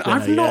 I did.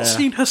 I've not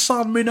seen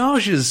Hassan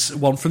Minaj's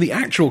one from the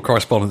actual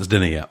Correspondents'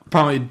 dinner yet.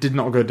 Apparently it did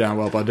not go down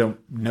well, but I don't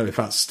know if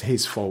that's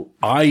his fault.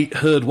 I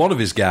heard one of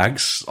his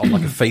gags on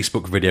like a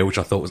Facebook video, which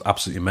I thought was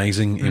absolutely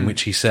amazing, in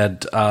which he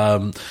said,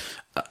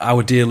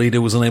 our dear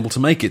leader was unable to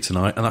make it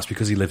tonight, and that's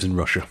because he lives in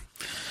Russia.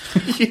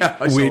 Yeah,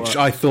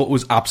 I thought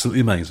was absolutely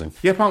amazing.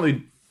 Yeah,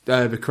 apparently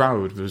the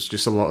crowd, there was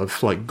just a lot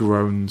of like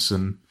groans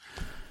and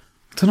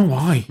I don't know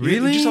why.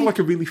 Really? He just had like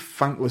a really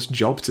thankless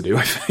job to do,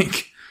 I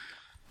think.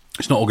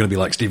 It's not all going to be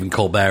like Stephen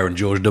Colbert and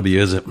George W.,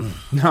 is it?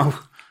 No.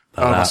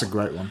 That's a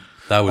great one.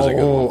 That was a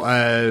good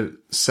one.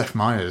 Seth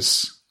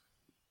Meyers.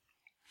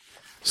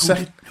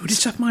 Who did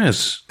Seth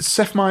Meyers?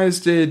 Seth Meyers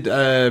did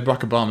Barack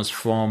Obama's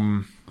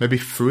from maybe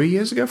 3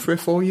 or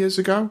 4 years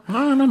ago.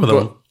 I remember that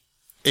one.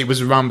 It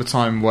was around the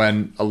time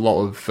when a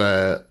lot of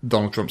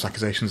Donald Trump's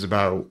accusations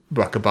about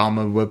Barack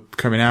Obama were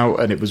coming out,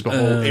 and it was the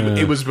whole.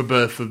 It was the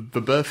birth of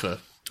the birther.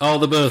 Oh,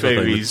 the birther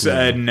theories,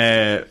 and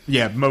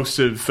most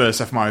of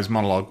Seth Meyers'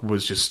 monologue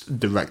was just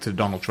directed at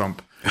Donald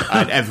Trump,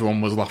 and everyone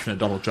was laughing at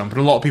Donald Trump,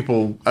 and a lot of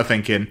people are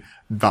thinking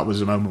that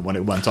was the moment when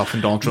it went off in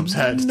Donald Trump's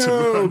head.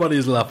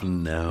 Nobody's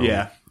laughing now.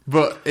 Yeah.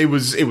 But it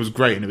was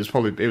great, and it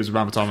was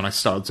around the time when I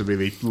started to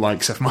really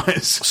like Seth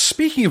Meyers.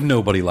 Speaking of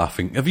nobody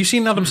laughing, have you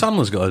seen Adam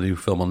Sandler's got a new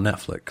film on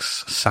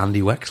Netflix,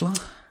 Sandy Wexler?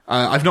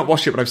 I've not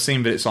watched it, but I've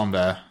seen that it's on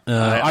there.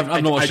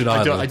 I've not watched it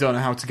either. I don't know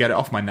how to get it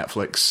off my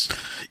Netflix.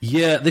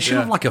 Yeah, they should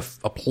have like a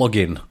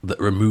plug-in that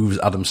removes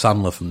Adam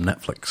Sandler from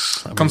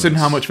Netflix. Considering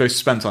how much they've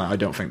spent on it, I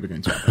don't think they're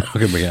going to. I'm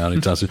going to bring it out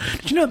anytime soon.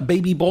 Did you know that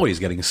Baby Boy is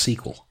getting a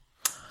sequel?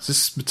 Is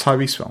this the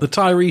Tyrese film? The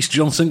Tyrese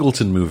John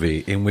Singleton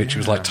movie, in which it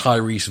was like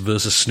Tyrese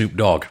versus Snoop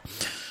Dogg.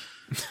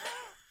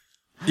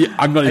 Yeah,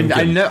 I'm not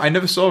even I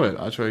never saw it,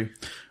 actually.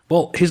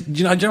 Well, do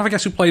you know, I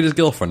guess who played his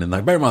girlfriend in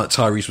that? Bear in mind that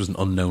Tyrese was an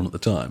unknown at the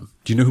time.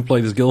 Do you know who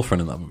played his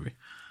girlfriend in that movie?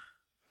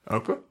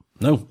 Oprah?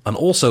 No. And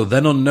also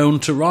then unknown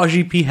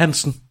Taraji P.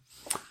 Henson.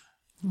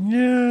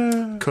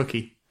 Yeah.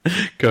 Cookie,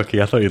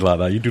 I thought you'd like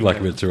that. You do like a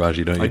bit of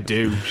Taraji, don't you? I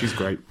do. She's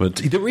great. But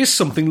there is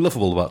something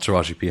lovable about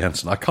Taraji P.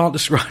 Henson. I can't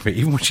describe it.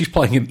 Even when she's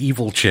playing an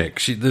evil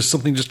chick, there's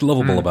something just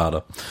lovable about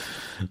her.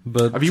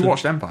 But have you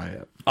watched Empire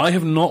yet? I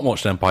have not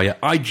watched Empire yet.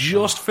 I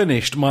just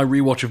finished my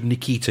rewatch of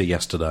Nikita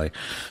yesterday.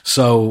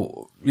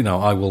 So,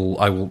 I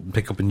will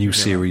pick up a new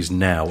series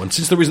now. And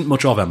since there isn't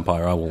much of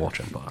Empire, I will watch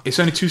Empire. It's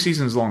only 2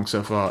 seasons long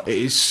so far. It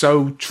is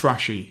so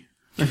trashy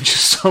and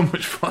just so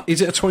much fun.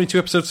 Is it a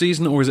 22-episode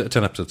season or is it a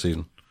 10-episode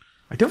season?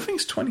 I don't think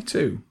it's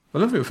 22. I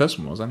don't think the first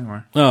one was, anyway.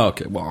 Oh,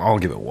 okay. Well, I'll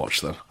give it a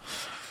watch then.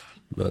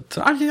 But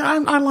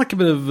I like a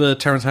bit of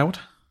Terrence Howard.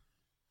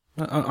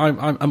 I'm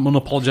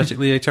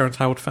unapologetically a Terrence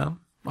Howard fan.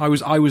 I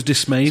was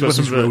dismayed when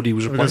his roadie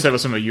was replaced. I was going to say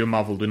that's something you and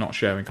Marvel do not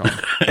share in common.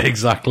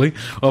 Exactly.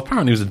 Well,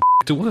 apparently he was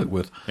a to work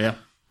with. Yeah.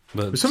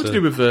 But it was something to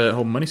do with the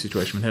whole money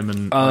situation with him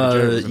and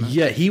Joe,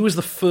 yeah, he was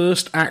the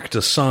first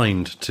actor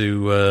signed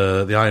to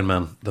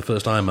the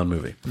first Iron Man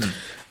movie.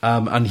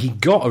 And he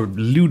got a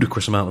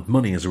ludicrous amount of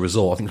money as a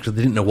result, I think, because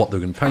they didn't know what they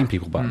were going to pay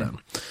people back then.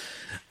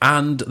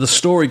 And the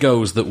story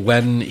goes that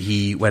when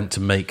he went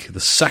to make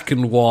the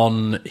second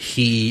one,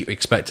 he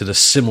expected a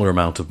similar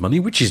amount of money,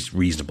 which is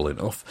reasonable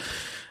enough.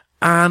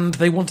 And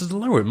they wanted to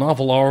lower it.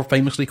 Marvel are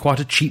famously quite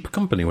a cheap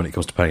company when it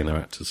comes to paying their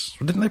actors.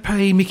 Didn't they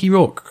pay Mickey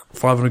Rourke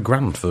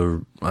 $500,000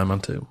 for Iron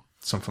Man 2?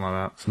 Something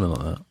like that. Something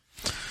like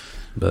that.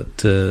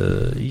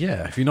 But,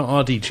 yeah, if you're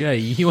not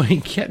RDJ, you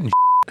ain't getting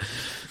shit.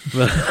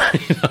 But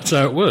that's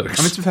how it works.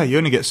 I mean, to be fair, you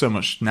only get so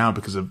much now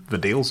because of the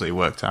deals that he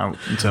worked out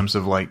in terms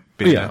of like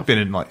being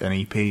in like an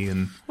EP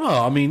and.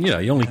 Well, I mean,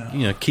 he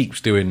only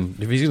keeps doing.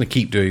 If he's going to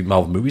keep doing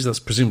Marvel movies, that's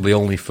presumably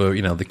only for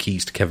the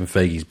keys to Kevin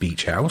Feige's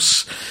Beach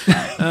House,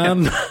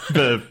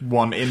 the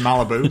one in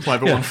Malibu, like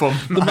the one from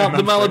the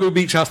Malibu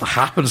Beach House that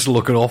happens to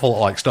look an awful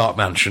lot like Stark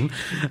Mansion,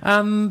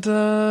 and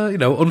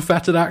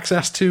unfettered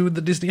access to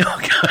the Disney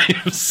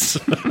archives.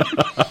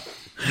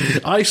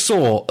 I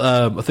saw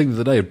a thing the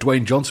other day of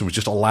Dwayne Johnson was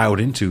just allowed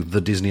into the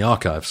Disney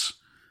archives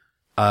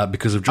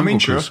because of Jungle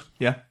Cruise. Sure.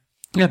 Yeah.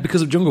 Yeah,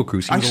 because of Jungle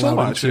Cruise. He was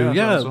allowed into,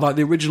 like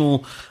the original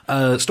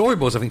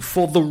storyboards, I think,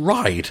 for the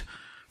ride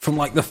from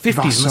like the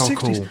 50s and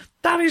 60s. Cool.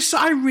 That is,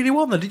 I really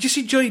want that. Did you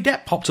see Johnny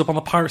Depp popped up on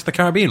the Pirates of the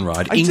Caribbean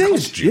ride in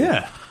costume?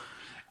 Yeah.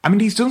 I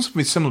mean, he's done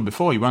something similar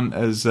before. He went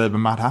as the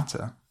Mad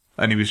Hatter,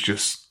 and he was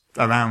just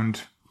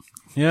around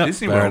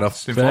Disney World.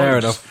 Fair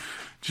enough.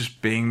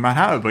 Just being Mad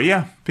Hatter. But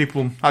yeah,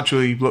 people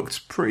actually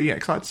looked pretty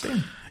excited to see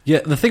him. Yeah,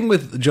 the thing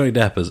with Johnny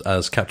Depp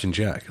as Captain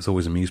Jack has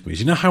always amused me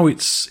is, how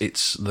it's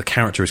the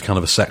character is kind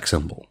of a sex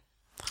symbol.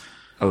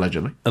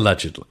 Allegedly.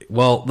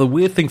 Well, the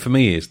weird thing for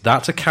me is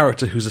that's a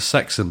character who's a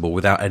sex symbol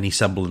without any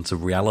semblance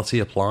of reality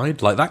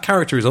applied. Like, that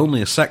character is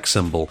only a sex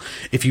symbol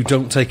if you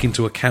don't take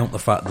into account the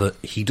fact that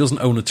he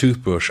doesn't own a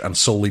toothbrush and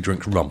solely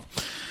drinks rum.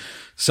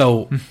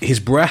 So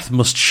his breath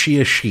must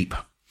shear sheep.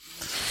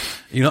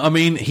 You know what I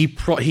mean?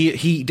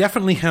 He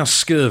definitely has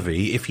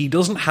scurvy. If he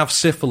doesn't have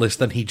syphilis,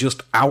 then he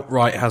just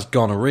outright has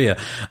gonorrhea.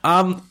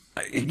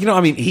 You know what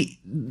I mean?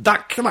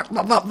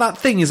 That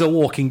thing is a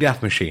walking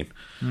death machine.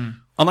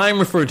 And I'm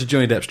referring to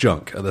Johnny Depp's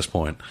junk at this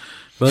point.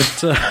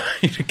 But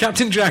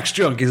Captain Jack's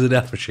junk is a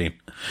death machine.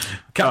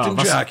 Captain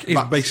Jack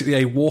is basically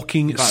a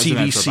walking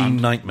CDC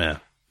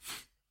nightmare.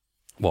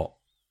 What?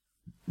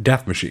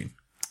 Death machine.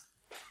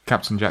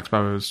 Captain Jack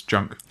Sparrow's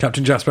junk.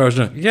 Captain Jack Sparrow's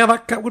junk. Yeah,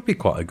 that would be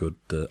quite a good...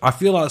 I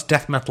feel like it's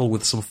death metal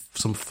with some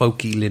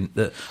folky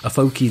a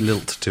folky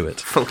lilt to it.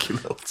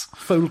 Folky lilt.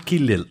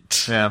 Folky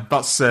lilt. Yeah,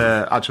 that's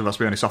the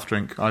only soft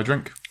drink I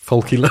drink.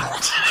 Folky lilt.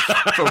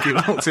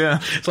 Folky lilt, yeah.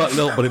 It's like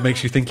lilt, but it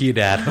makes you think of your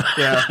dad.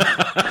 Yeah.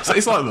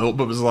 It's like lilt,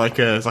 but it's like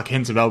a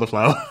hint of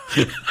elderflower.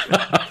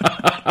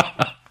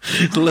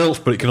 It's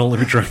lilt, but it can only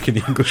be drank in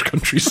the English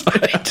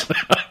countryside.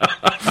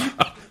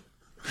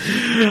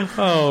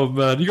 Oh,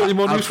 man. You got any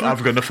more news for me?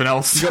 I've got nothing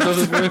else. You got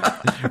nothing for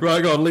me?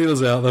 Right, go on, lead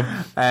us out then.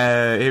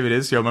 Here it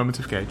is, your moment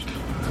of Cage.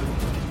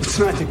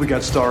 I think we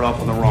got started off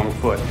on the wrong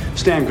foot.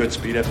 Stand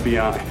Goodspeed,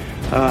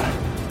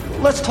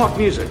 FBI. Let's talk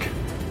music.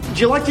 Do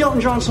you like the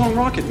Elton John song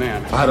Rocket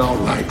Man? I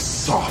don't like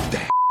soft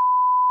ass.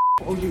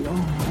 Oh, you know.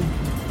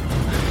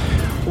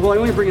 Well, I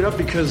only bring it up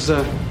because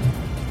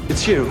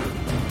it's you.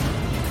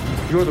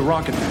 You're the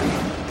Rocket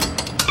Man.